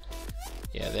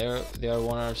 Yeah, they are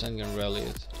 100% gonna rally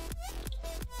it.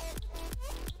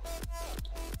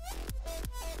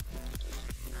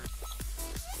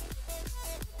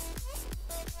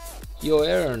 Yo,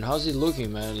 Aaron, how's it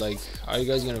looking, man? Like, are you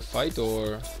guys gonna fight,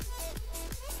 or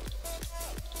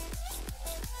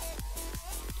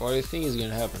what do you think is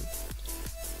gonna happen?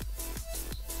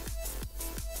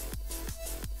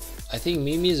 I think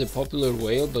Mimi is a popular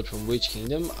whale, but from which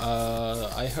kingdom?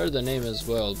 I heard the name as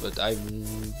well, but I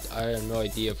have no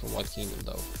idea from what kingdom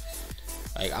though.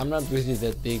 Like, I'm not really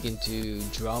that big into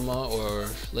drama, or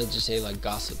let's just say like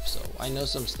gossip, so I know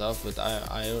some stuff, but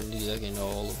I don't exactly know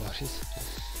all about it.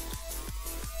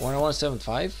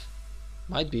 1175?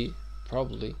 Might be,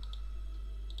 probably.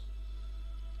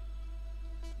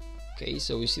 Okay,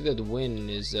 so we see that Win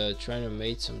is trying to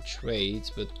make some trades,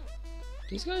 but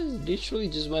these guys literally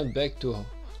just went back to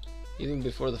even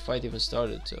before the fight even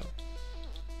started, so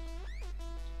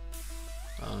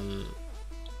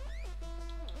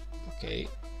okay.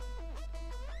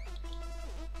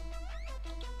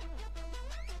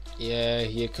 Yeah,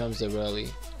 here comes the rally.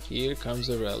 Here comes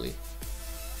the rally.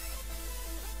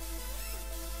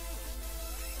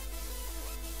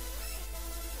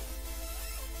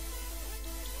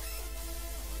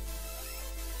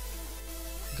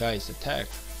 Guys, attack.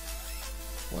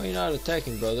 Why are you not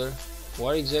attacking, brother?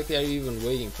 What exactly are you even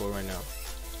waiting for right now?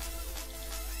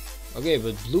 Okay,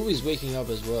 but blue is waking up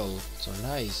as well, so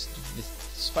nice.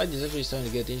 This fight is actually starting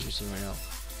to get interesting right now.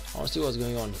 I want to see what's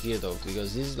going on here though,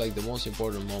 because this is like the most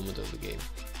important moment of the game.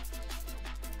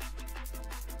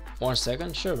 1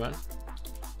 second? Sure, man.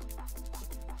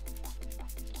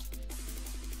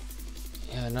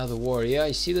 Yeah, Another war. Yeah,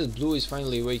 I see that blue is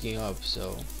finally waking up,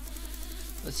 so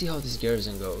let's see how this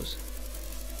garrison goes.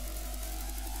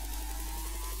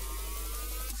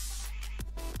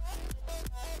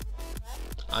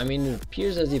 I mean, it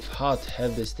appears as if Hot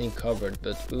have this thing covered,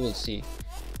 but we will see.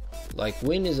 Like,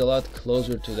 Win is a lot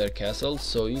closer to their castle,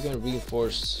 so you can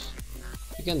reinforce.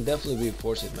 You can definitely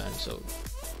reinforce it, man. So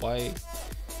why?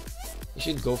 You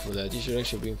should go for that. You should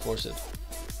actually reinforce it.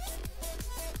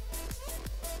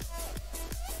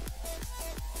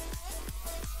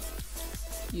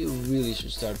 You really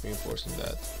should start reinforcing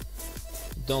that.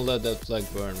 Don't let that flag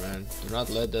burn, man. Do not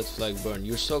let that flag burn.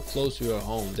 You're so close to your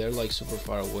home. They're like super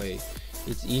far away.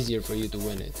 It's easier for you to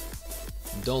win it.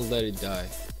 Don't let it die.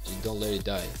 Just don't let it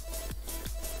die.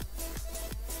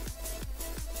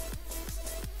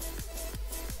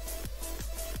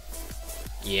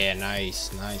 Yeah,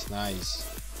 nice, nice, nice.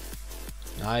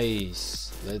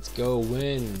 Nice. Let's go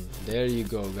win. There you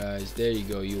go, guys. There you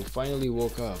go. You finally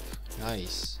woke up.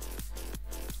 Nice.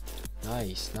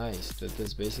 Nice, nice.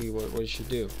 That's basically what you should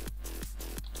do.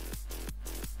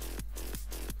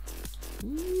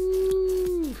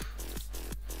 Woo.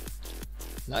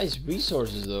 Nice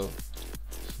resources though.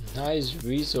 Nice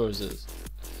resources.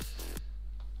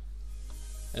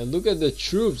 And look at the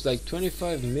troops, like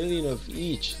 25 million of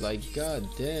each. Like, god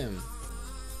damn.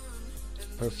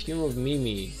 Perfume of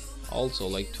Mimi also,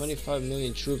 like 25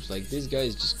 million troops. Like, this guy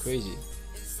is just crazy.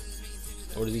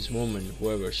 Or this woman,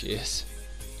 whoever she is.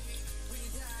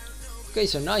 Okay,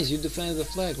 so nice, you defended the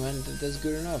flag, man. That's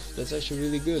good enough. That's actually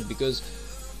really good, because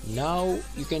now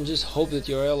you can just hope that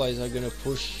your allies are gonna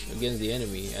push against the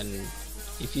enemy, and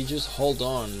if you just hold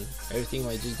on, everything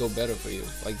might just go better for you.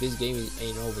 Like, this game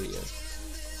ain't over yet.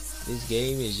 This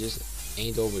game is just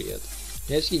ain't over yet.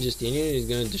 Nevsky Justinian is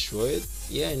gonna destroy it.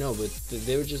 Yeah, I know, but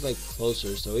they were just like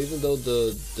closer. So even though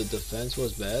the defense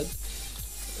was bad,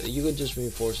 you could just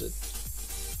reinforce it.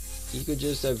 You could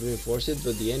just have reinforced it,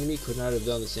 but the enemy could not have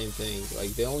done the same thing.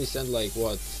 Like, they only sent like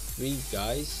what, 3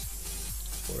 guys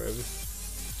for every.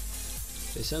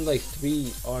 They sent like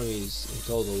 3 armies in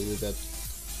total with that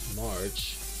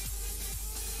march.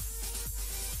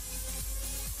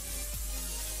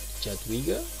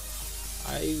 Jadwiga?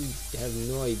 I have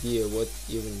no idea what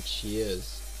even she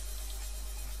is,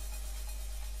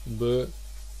 but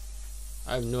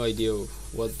I have no idea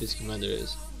what this commander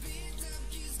is.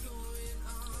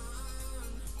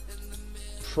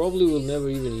 Probably will never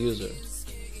even use her.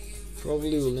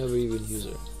 Probably will never even use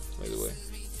her, by the way.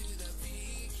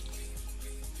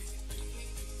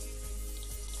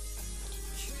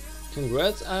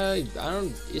 Congrats. I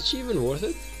don't. Is she even worth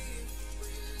it?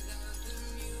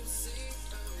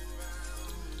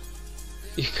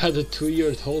 You got a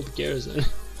 2-year-old garrison.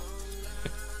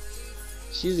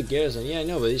 She's a garrison, yeah, I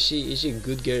know, but is she a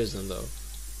good garrison though?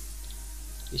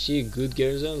 Is she a good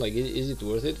garrison? Like, is it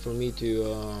worth it for me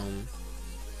to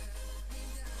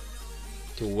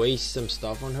waste some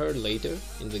stuff on her later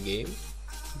in the game?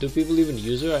 Do people even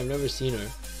use her? I've never seen her.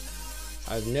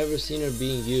 I've never seen her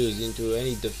being used into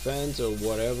any defense or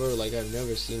whatever. Like, I've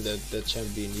never seen that champ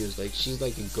being used. Like, she's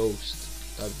like a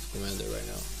ghost type of commander right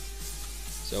now.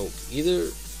 So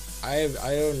either I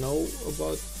don't know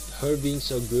about her being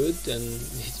so good and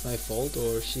it's my fault,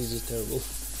 or she's just terrible.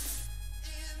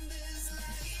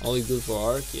 Only good for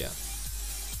Arc, yeah.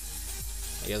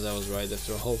 I guess I was right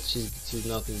after all. She's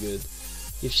nothing good.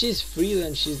 If she's free,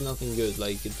 then she's nothing good.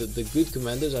 Like, the good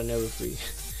commanders are never free.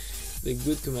 The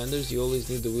good commanders, you always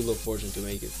need the Wheel of Fortune to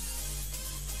make it.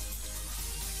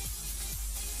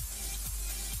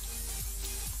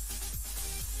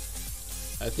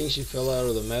 I think she fell out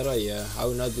of the meta, yeah. I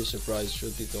would not be surprised,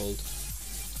 truth be told.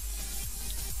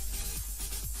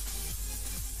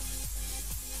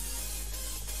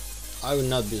 I would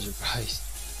not be surprised.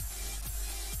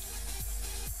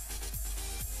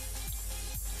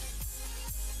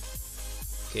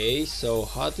 Okay, so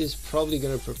Hot is probably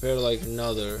gonna prepare like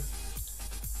another.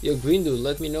 Yo, Green Dude,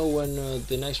 let me know when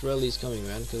the next rally is coming,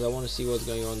 man, because I want to see what's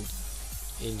going on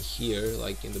in here,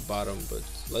 like in the bottom. But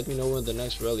let me know when the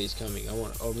next rally is coming. I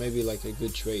want, or maybe like a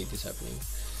good trade is happening.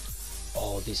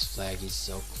 Oh, this flag is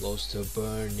so close to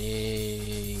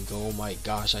burning. Oh my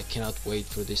gosh, I cannot wait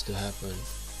for this to happen.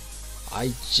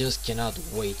 I just cannot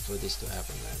wait for this to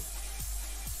happen, man.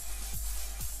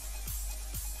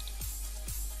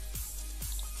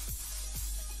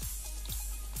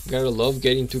 Gotta love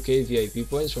getting 2k VIP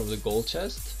points from the gold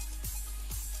chest.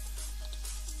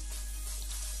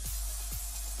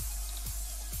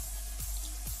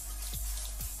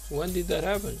 When did that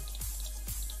happen?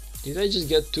 Did I just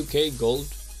get 2k gold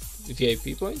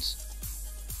VIP points?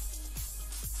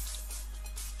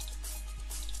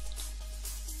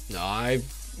 No,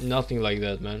 Nothing like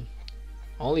that, man.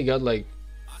 I only got like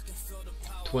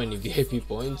 20 VIP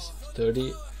points,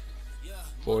 30,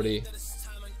 40,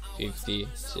 50,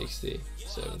 60,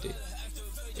 70,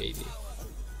 80.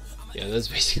 Yeah, that's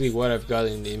basically what I've got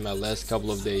in my last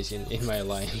couple of days in my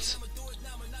alliance.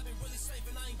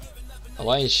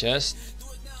 Alliance chest.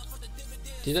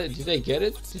 Did I get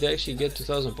it? Did I actually get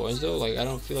 2000 points though? Like, I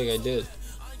don't feel like I did.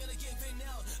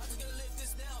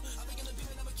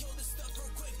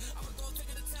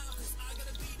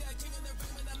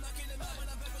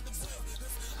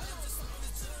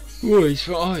 Ooh, it's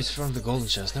from the golden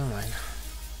chest. Never mind.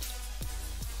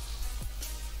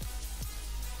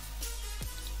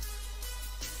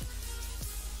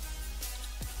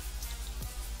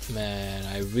 Man,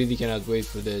 I really cannot wait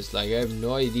for this. Like, I have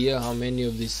no idea how many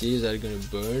of these cities are gonna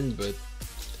burn, but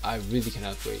I really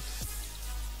cannot wait.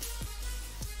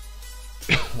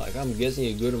 Like, I'm guessing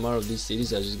a good amount of these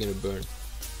cities are just gonna burn.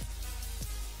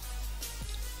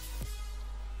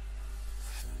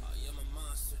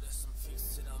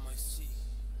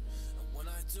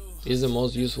 This is the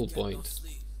most useful point.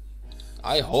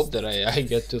 I hope that I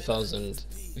get 2000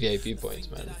 VIP points,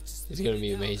 man. It's gonna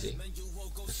be amazing.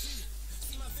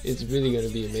 It's really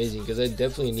gonna be amazing because I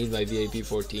definitely need my VIP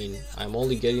 14. I'm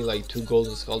only getting like 2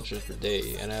 golden sculptures per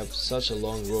day, and I have such a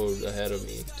long road ahead of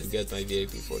me to get my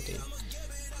VIP 14.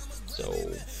 So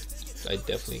I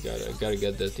definitely gotta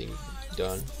get that thing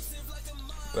done.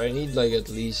 But I need like at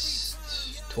least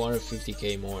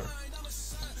 250k more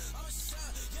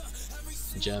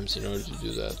gems in order to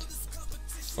do that,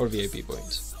 or VIP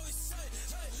points.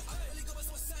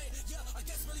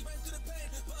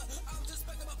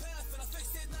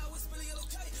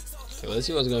 Okay, let's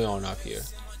see what's going on up here.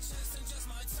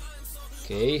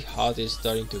 Okay, Hot is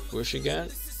starting to push again.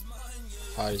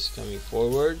 Hot is coming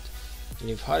forward, and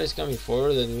if Hot is coming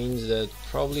forward, that means that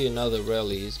probably another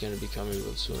rally is going to be coming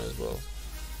real soon as well.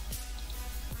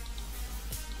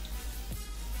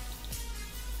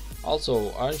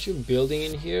 Also, aren't you building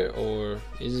in here, or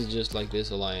is it just like this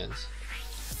alliance?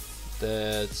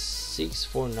 That's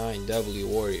 649W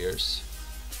warriors.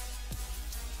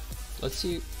 Let's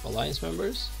see, alliance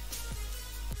members.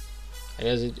 I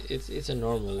guess it's a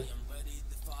normal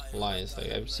alliance.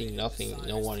 Like, I've seen nothing,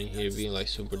 no one in here being like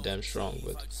super damn strong,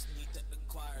 but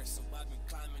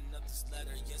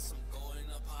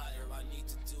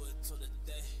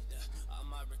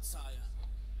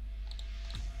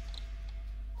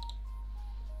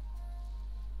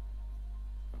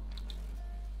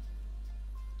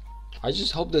I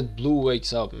just hope that blue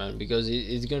wakes up, man, because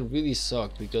it's gonna really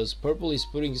suck, because purple is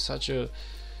putting such a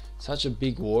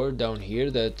big ward down here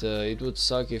that it would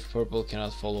suck if purple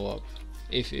cannot follow up,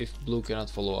 if blue cannot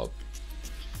follow up.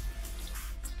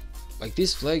 Like,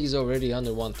 this flag is already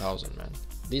under 1000, man.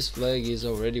 This flag is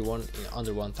already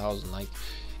under 1000. Like,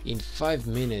 in 5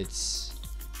 minutes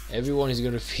everyone is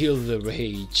gonna feel the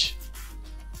rage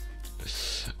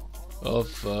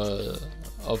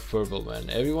of purple, man.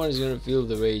 Everyone is gonna feel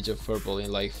the rage of purple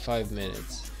in like 5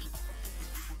 minutes.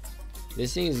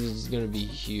 This thing is just gonna be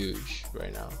huge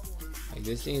right now. Like,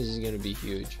 this thing is just gonna be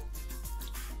huge.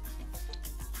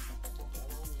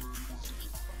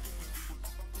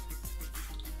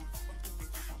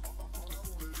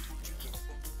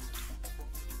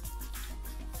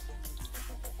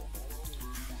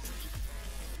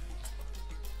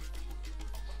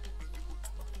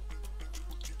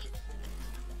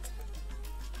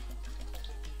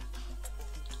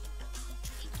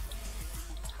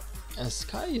 And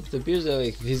Sky, it appears that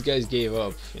like these guys gave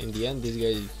up. In the end, these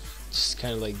guys just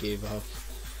kind of like gave up.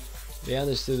 They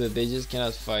understood that they just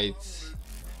cannot fight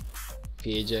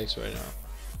PHX right now.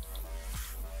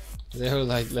 They were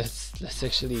like, let's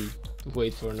actually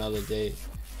wait for another day.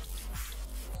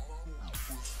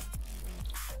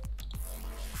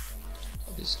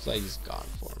 This flag is gone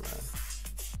for, man.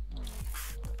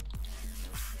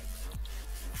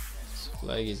 This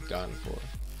flag is gone for.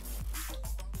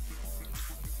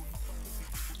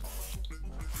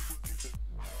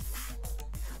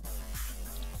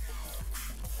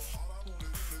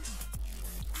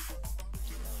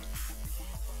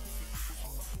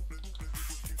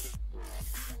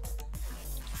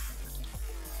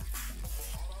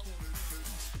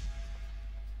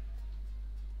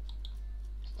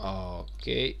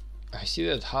 Okay, I see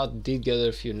that Hot did gather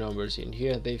a few numbers in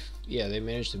here. They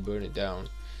managed to burn it down.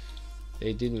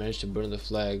 They did manage to burn the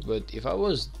flag, but if I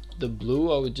was the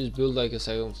blue, I would just build like a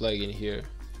second flag in here,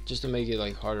 just to make it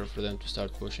like harder for them to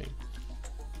start pushing.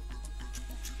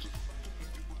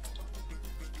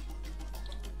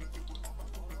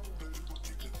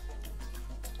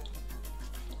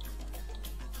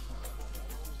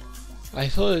 I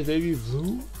thought that maybe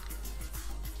blue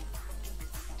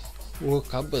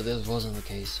woke up, but that wasn't the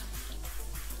case.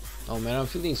 Oh man, I'm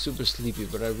feeling super sleepy,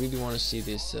 but I really want to see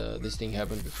this this thing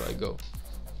happen before I go.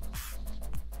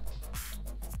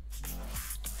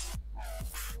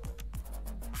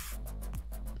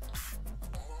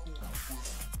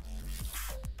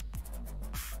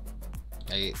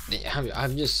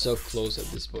 I'm just so close at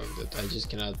this point that I just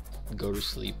cannot go to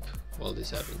sleep while this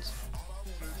happens.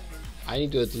 I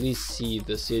need to at least see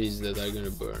the cities that are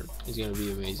gonna burn. It's gonna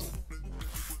be amazing.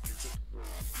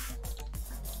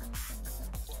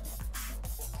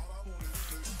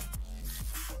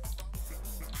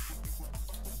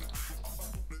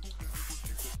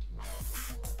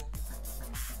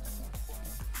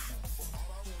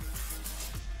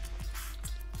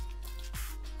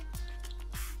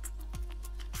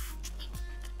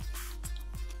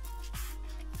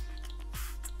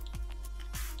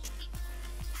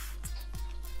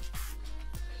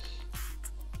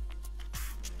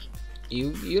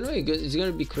 You know it's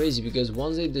gonna be crazy because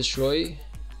once they destroy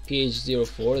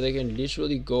PH04 they can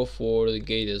literally go for the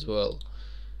gate as well,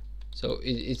 so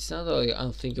it's not like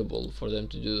unthinkable for them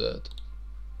to do that.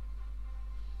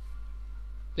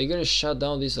 They're gonna shut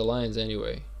down this alliance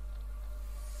anyway.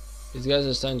 These guys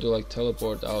are starting to like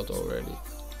teleport out already.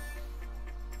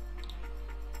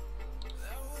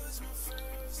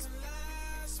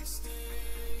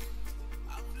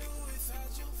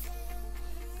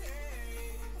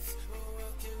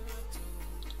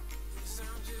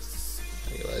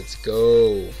 Let's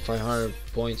go, 500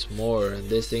 points more and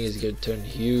this thing is gonna turn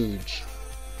huge.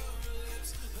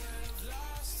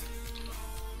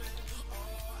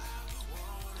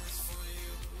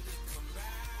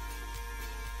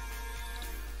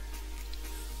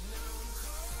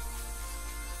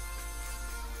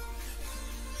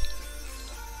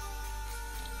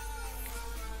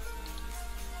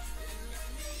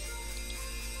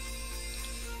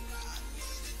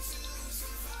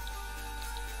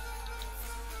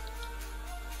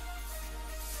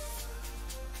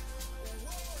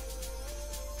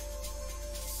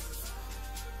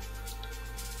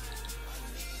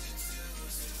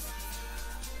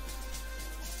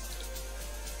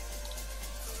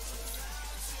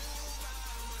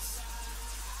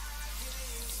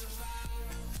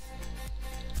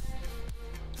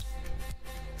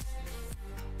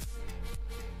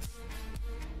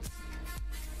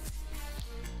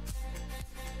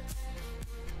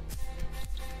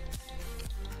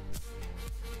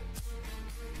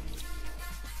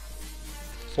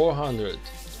 $400,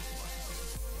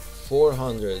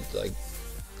 like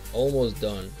almost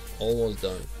done.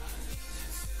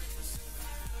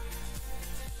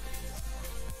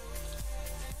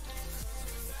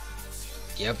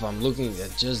 Yep, I'm looking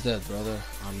at just that, brother.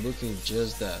 I'm looking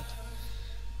just that.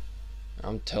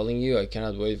 I'm telling you, I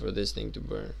cannot wait for this thing to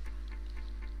burn.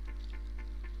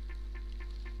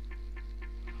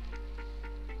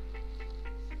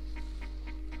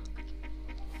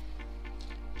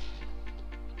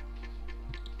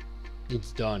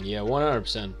 It's done, yeah,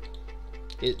 100%.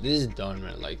 This is done,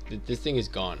 man. Like this thing is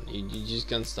gone. You just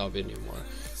can't stop it anymore.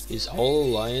 This whole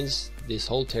alliance, this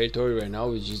whole territory right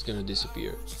now is just gonna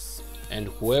disappear. And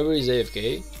whoever is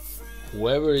AFK,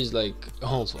 whoever is like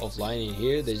offline in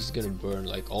here, they're just gonna burn,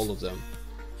 like all of them.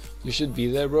 You should be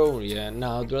there, bro. Yeah,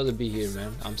 nah, I'd rather be here,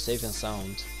 man. I'm safe and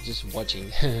sound, just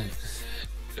watching.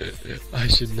 I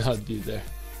should not be there.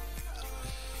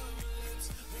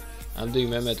 I'm doing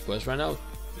Mehmet quest right now.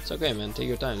 It's okay, man, take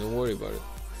your time, don't worry about it.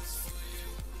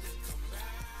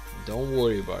 Don't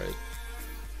worry about it.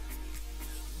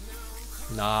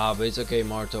 Nah, but it's okay,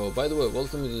 Marto. By the way,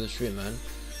 welcome to the stream, man.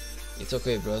 It's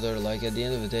okay, brother. Like at the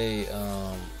end of the day,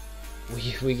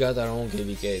 we got our own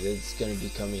KVK that's gonna be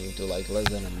coming into like less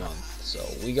than a month, so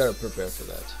we gotta prepare for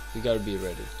that. We gotta be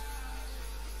ready.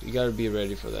 We gotta be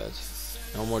ready for that.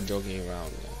 No more joking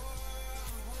around, man.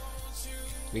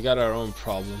 We got our own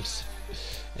problems.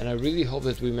 And I really hope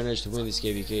that we manage to win this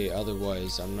KVK,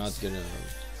 otherwise I'm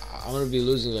gonna be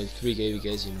losing like 3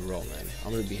 KVKs in a row, man.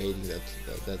 I'm gonna be hating that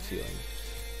feeling.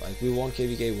 Like we won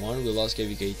KVK 1, we lost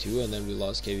KVK 2, and then we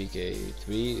lost KVK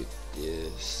 3.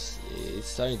 It's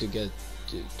starting to get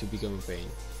to become a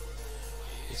pain.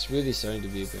 It's really starting to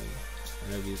be a pain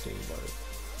whenever you think about it.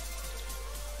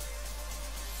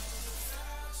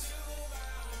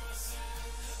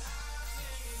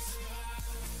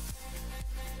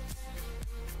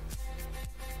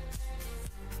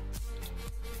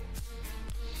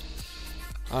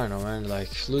 I don't know, man, like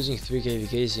losing 3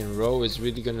 KVKs in a row is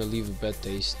really gonna leave a bad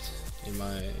taste in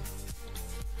my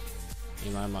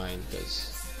mind,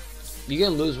 because you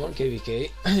can lose 1 KVK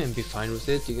and be fine with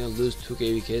it, you can lose 2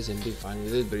 KVKs and be fine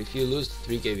with it, but if you lose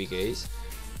 3 KVKs,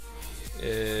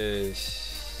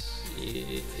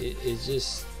 it's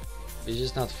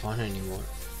just not fun anymore.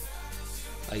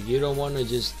 Like, you don't want to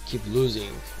just keep losing,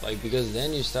 like, because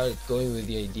then you start going with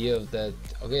the idea of that,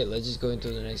 okay, let's just go into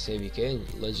the next KVK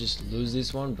and let's just lose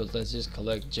this one, but let's just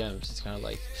collect gems. It's kind of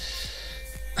like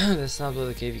that's not what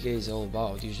the KVK is all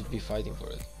about. You should be fighting for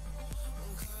it.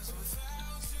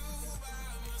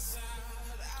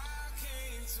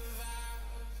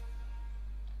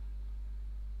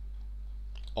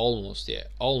 Almost, yeah,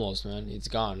 almost, man. It's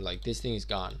gone. Like, this thing is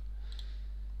gone.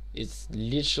 It's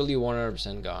literally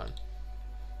 100% gone.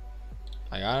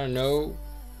 Like, I don't know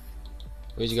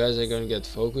which guys are gonna get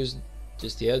focused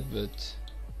just yet, but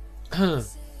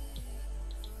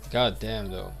god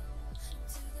damn, though,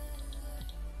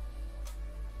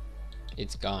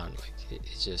 it's gone. Like,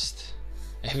 it's just,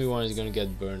 everyone is gonna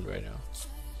get burned right now.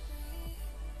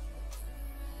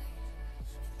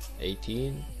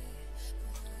 18,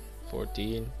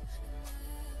 14,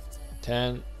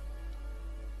 10,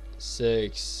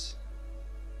 6,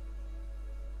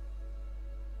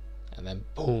 and then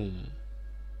boom,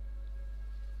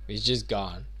 it's just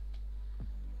gone.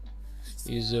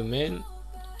 You zoom in,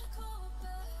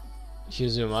 you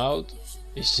zoom out,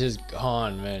 it's just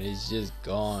gone, man. It's just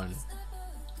gone.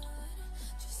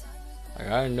 Like,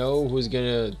 I don't know who's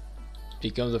gonna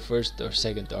become the first or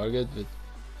second target, but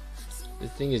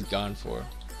this thing is gone for.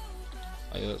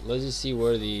 Like, let's just see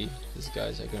where these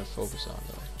guys are gonna focus on,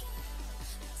 though.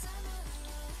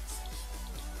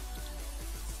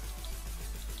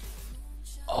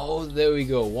 Oh, there we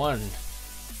go. One.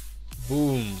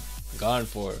 Boom. Gone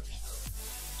for.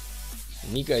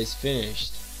 Nika is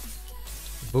finished.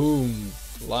 Boom.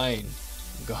 Line.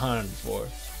 Gone for.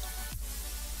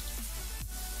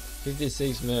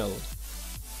 56 mil.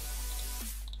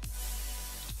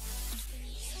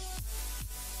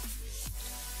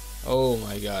 Oh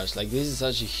my gosh, like, this is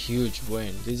such a huge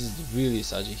win. This is really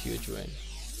such a huge win.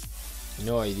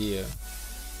 No idea.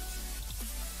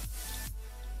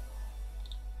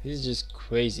 This is just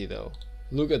crazy, though.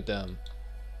 Look at them.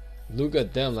 Look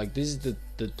at them. Like, this is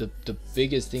the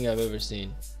biggest thing I've ever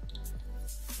seen.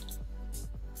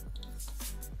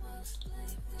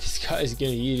 This guy's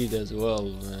gonna eat it as well,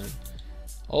 man.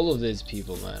 All of these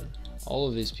people, man. All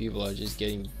of these people are just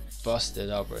getting busted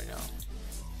up right now.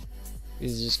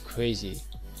 This is just crazy.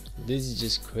 This is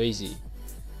just crazy.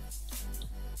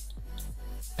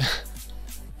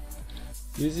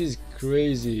 This is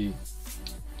crazy.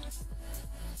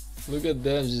 Look at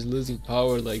them just losing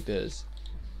power like this.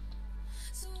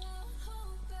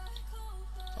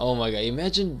 Oh my god,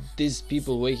 imagine these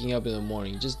people waking up in the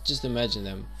morning. Just imagine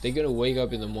them. They're gonna wake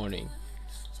up in the morning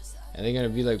and they're gonna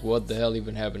be like, what the hell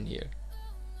even happened here?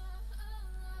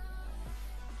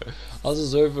 Also,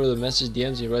 sorry for the message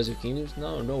DMs in Rise of Kingdoms.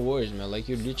 No worries, man. Like,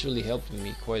 you're literally helping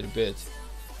me quite a bit.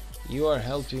 You are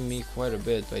helping me quite a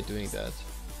bit by doing that.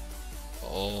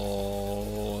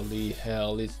 Holy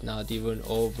hell, it's not even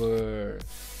over.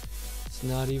 It's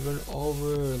not even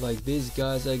over. Like, these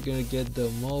guys are gonna get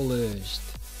demolished.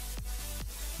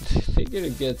 They're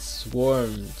gonna get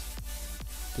swarmed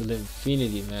to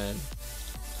infinity, man.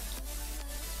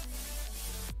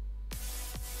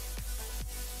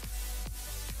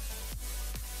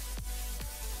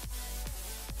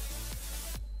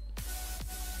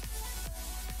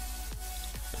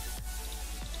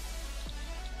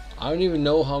 I don't even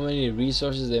know how many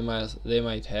resources they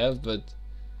might have, but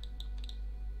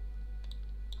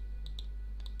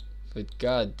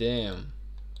god damn,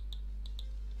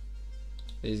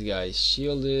 this guy is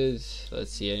shielded.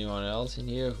 Let's see, anyone else in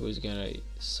here who's gonna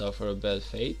suffer a bad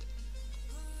fate?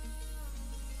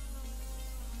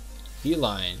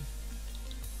 Feline.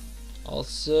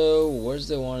 Also, where's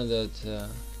the one that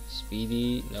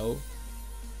Speedy?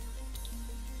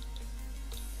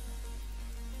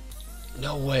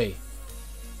 No way.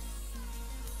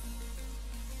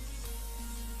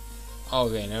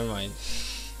 Okay, never mind.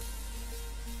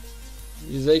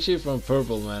 He's actually from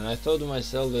purple, man. I thought to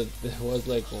myself that there was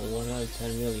like a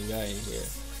 110 million guy in here.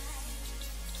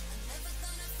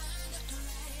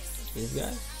 This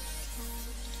guy?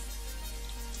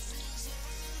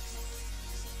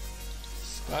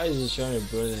 This guy is just trying to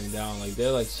burn them down. Like,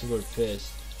 they're like super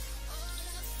pissed.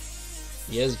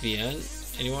 Yes,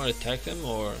 BN? Anyone attack them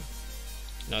or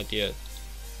not yet?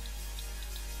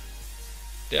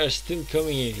 They are still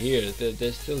coming in here.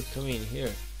 They're still coming in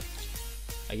here.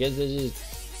 I guess they're just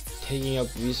taking up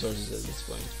resources at this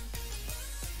point.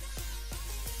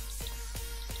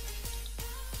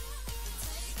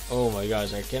 Oh my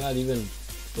gosh, I cannot even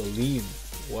believe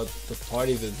what the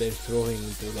party that they're throwing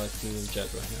into the Last Kingdom chat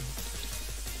right now.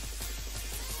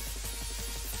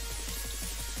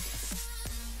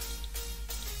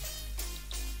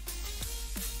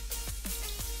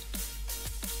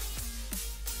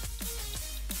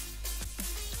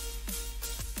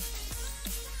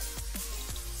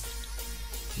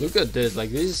 Look at this,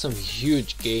 like this is some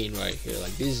huge gain right here,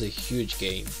 like this is a huge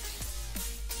gain.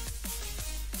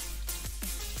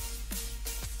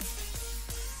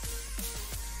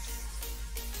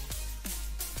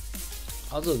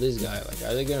 Also this guy, like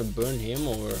are they gonna burn him,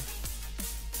 or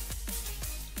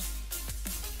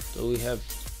so we have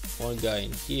one guy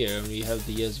in here and we have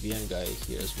the SVN guy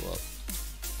here as well.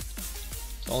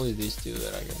 It's only these two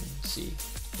that I can see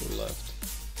who are left.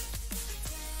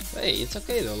 Hey, it's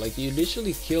okay though, like you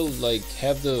literally killed like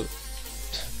half the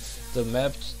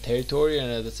mapped territory,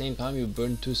 and at the same time you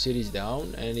burn 2 cities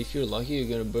down, and if you're lucky you're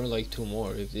gonna burn like 2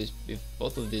 more. If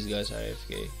both of these guys are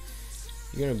AFK,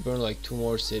 you're gonna burn like 2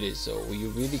 more cities, so you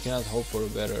really cannot hope for a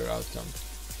better outcome.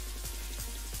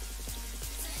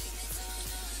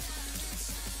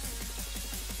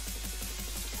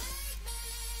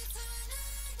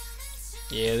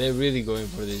 Yeah, they're really going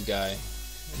for this guy.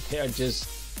 They are just,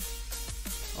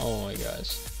 oh my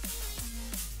gosh,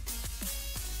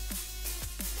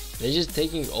 they're just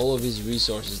taking all of his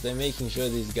resources. They're making sure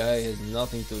this guy has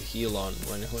nothing to heal on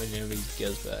whenever he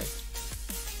gets back.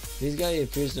 This guy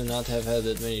appears to not have had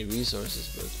that many resources,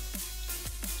 but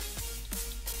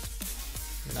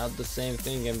not the same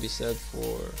thing can be said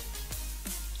for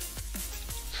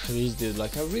this dude.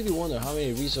 Like I really wonder how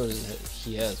many resources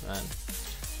he has, man.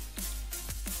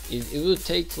 It would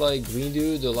take like Green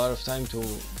Dude a lot of time to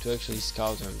actually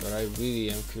scout him, but I really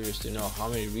am curious to know how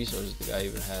many resources the guy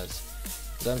even has.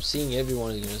 Because I'm seeing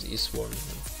everyone is swarming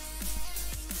him.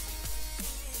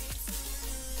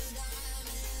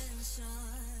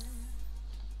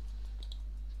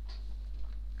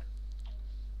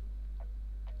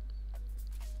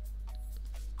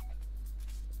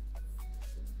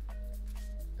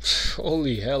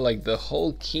 Holy hell, like the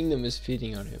whole kingdom is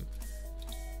feeding on him.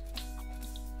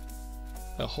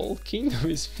 The whole kingdom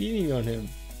is feeding on him.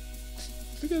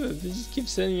 Look at that, they just keep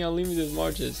sending unlimited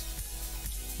marches.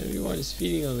 Everyone is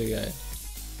feeding on the guy.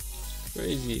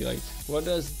 Crazy, like what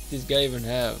does this guy even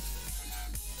have?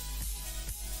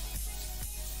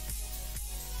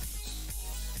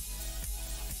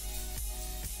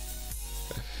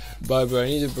 Bye bro, I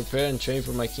need to prepare and train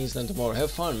for my Kingsland tomorrow.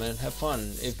 Have fun, man, have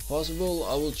fun. If possible,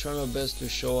 I will try my best to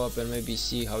show up and maybe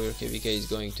see how your KVK is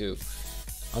going too.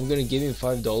 I'm gonna give him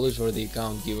 $5 for the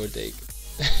account, give or take.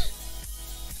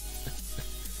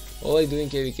 All I do in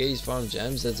KVK is farm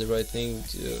gems. That's the right thing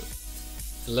to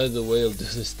let the whale do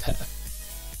the stuff.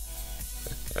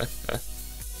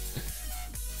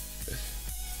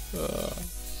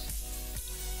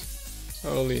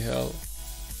 Holy hell.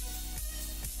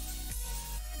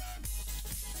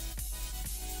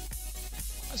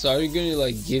 So are you gonna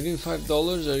like give him $5,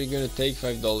 or are you gonna take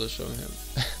 $5 from him?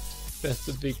 That's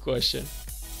the big question.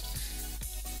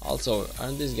 Also,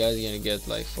 aren't these guys gonna get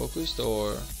like focused,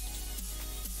 or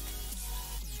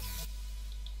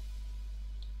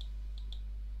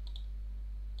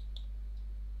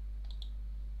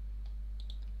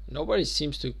nobody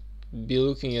seems to be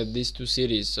looking at these 2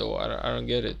 cities, so I don't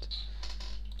get it.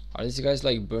 Are these guys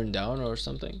like burned down or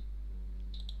something?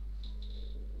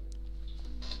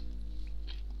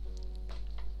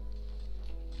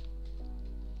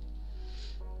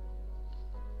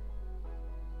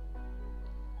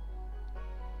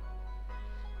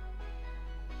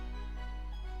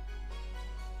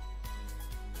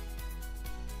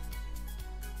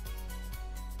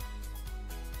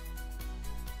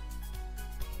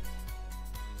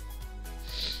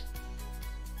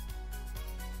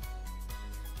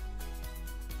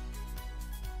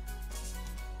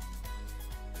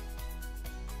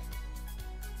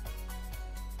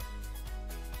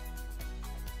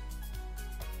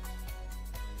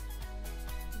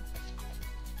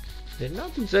 They're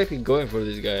not exactly going for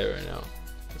this guy right now.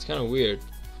 It's kind of weird.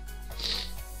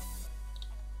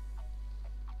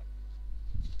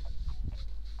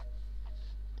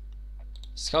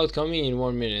 Scout coming in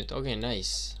 1 minute. Okay,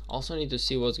 nice. Also need to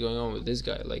see what's going on with this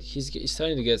guy. Like he's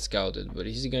starting to get scouted, but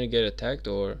is he gonna get attacked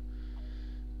or?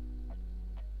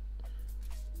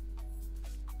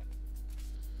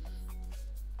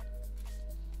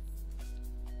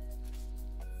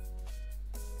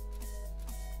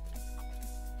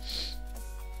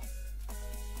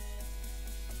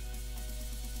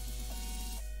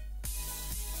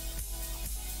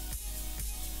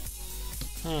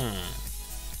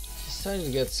 He's starting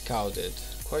to get scouted.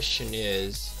 Question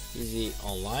is he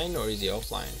online or is he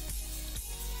offline?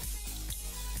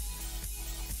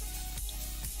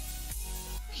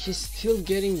 He's still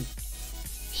getting...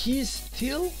 He's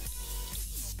still...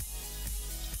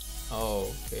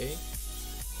 Oh, okay.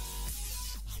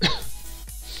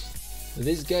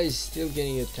 This guy is still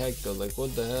getting attacked though, like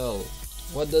what the hell?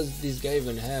 What does this guy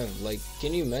even have? Like,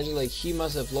 can you imagine? Like, he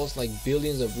must have lost like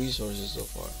billions of resources so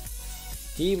far.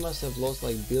 He must have lost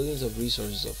like billions of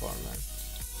resources so far, man.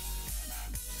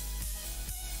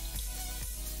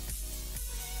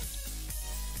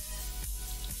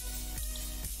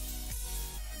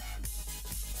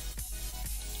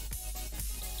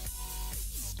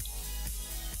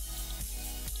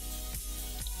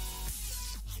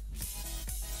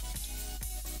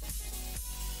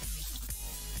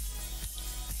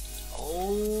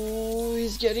 Oh,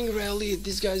 he's getting rallied.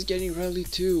 This guy's getting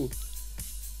rallied too.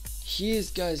 His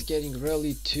guy's getting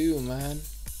rallied too, man.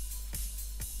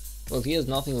 Well, he has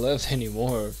nothing left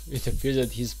anymore. It appears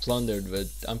that he's plundered, but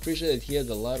I'm pretty sure that he had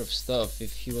a lot of stuff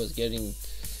if he was getting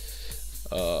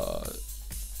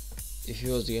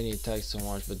attacked so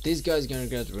much. But this guy's gonna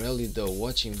get rallied though.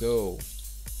 Watch him go.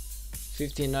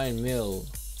 59 mil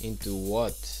into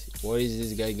what? What is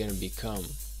this guy gonna become?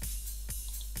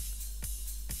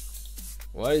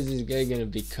 What is this guy gonna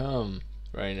become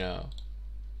right now?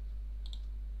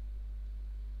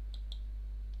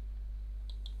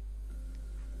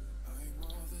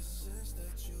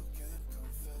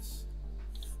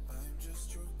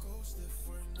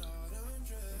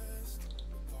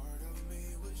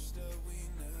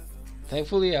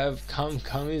 Thankfully, I've come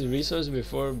his resource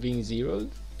before being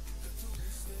zeroed.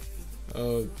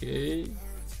 Okay.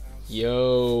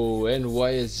 Yo, and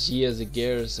YSG as a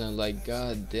garrison, like,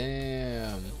 god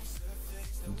damn,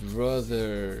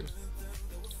 brother.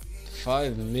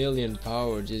 5 million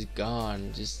power just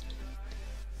gone, just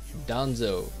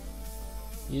Dunzo.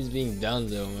 He's being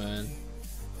Dunzo, man.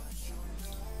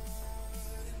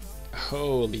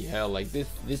 Holy hell, like this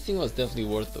thing was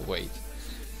definitely worth the wait.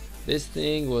 This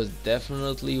thing was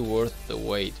definitely worth the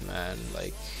wait, man.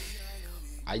 Like,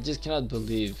 I just cannot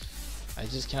believe, I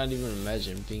just can't even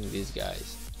imagine being these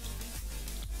guys.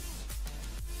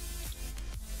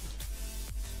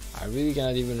 I really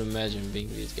cannot even imagine being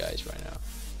these guys right now.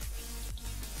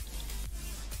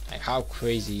 Like, how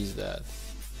crazy is that?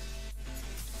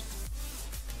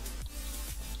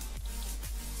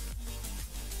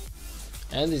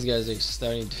 And these guys are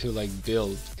starting to like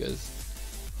build, because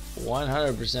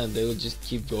 100% they will just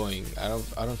keep going. I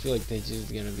don't feel like they're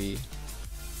just gonna be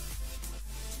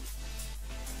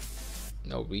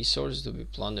no resources to be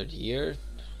plundered here.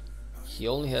 He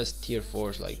only has tier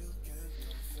 4s, like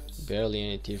barely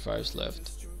any tier 5s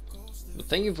left. But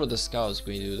thank you for the scouts,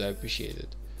 Green Dude. I appreciate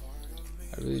it.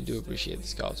 I really do appreciate the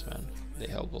scouts, man. They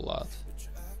help a lot.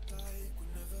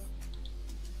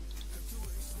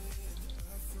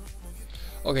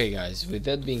 Okay guys, with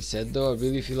that being said though, I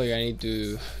really feel like I need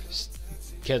to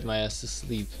get my ass to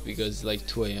sleep because it's like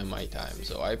 2 AM my time.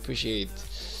 So I appreciate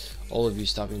all of you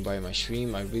stopping by my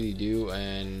stream, I really do,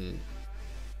 and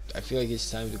I feel like it's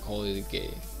time to call it a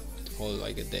day. To call it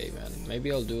like a day, man.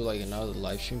 Maybe I'll do like another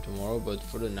live stream tomorrow, but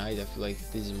for the night I feel like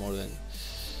this is more than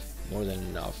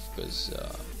enough, because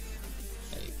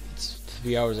like, it's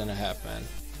 3 hours and a half, man.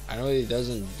 I know it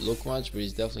doesn't look much, but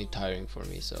it's definitely tiring for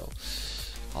me. So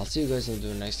I'll see you guys in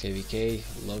the next KVK.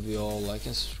 Love you all. Like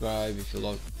and subscribe if you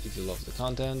love the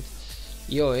content.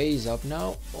 EOA is up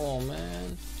now. Oh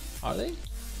man, are they?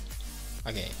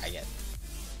 Okay, I get it.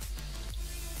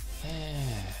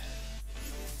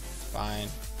 Fine.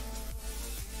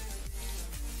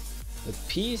 The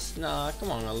peace? Nah,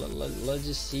 come on. Let's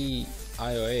just see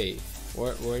IOA.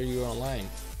 Where are you online?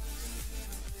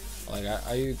 Like,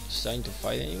 are you starting to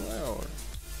fight anywhere, or?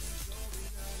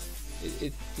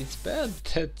 It's bad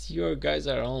that your guys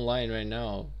are online right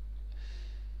now.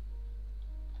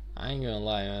 I ain't gonna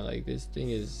lie, man. Like, this thing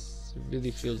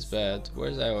really feels bad.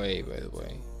 Where's IOA, by the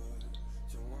way?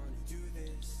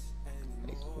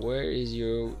 Like, where is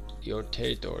your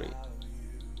territory?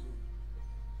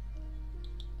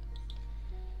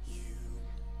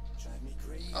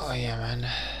 Oh yeah, man.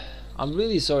 I'm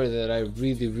really sorry that I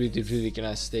really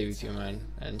cannot stay with you, man,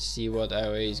 and see what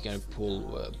IOA is gonna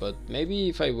pull. But maybe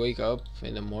if I wake up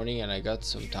in the morning and I got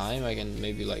some time, I can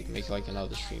maybe like make like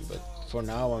another stream. But for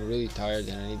now, I'm really tired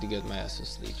and I need to get my ass to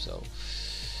sleep. So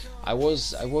I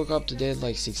woke up today at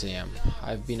like 6 AM.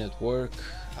 I've been at work.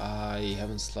 I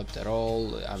haven't slept at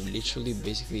all. I'm literally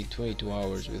basically 22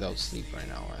 hours without sleep right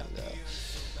now, and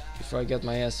before I get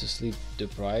my ass to sleep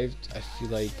deprived, I feel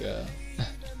like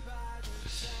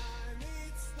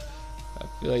I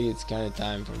feel like it's kind of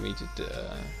time for me to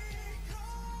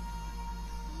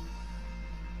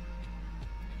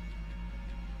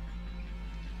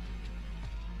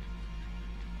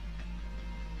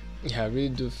yeah, I really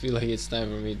do feel like it's time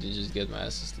for me to just get my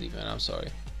ass to sleep, and I'm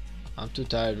sorry. I'm too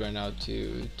tired right now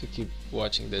to keep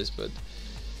watching this, but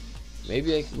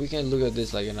maybe we can look at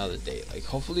this like another day. Like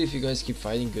hopefully if you guys keep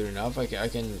fighting good enough, I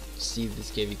can see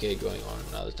this KVK going on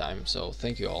another time. So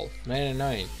thank you all.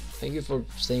 999, thank you for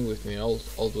staying with me all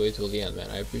the way till the end, man.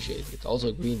 I appreciate it.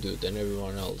 Also Green Dude and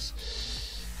everyone else.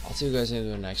 I'll see you guys in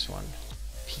the next one.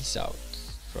 Peace out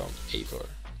from Avor.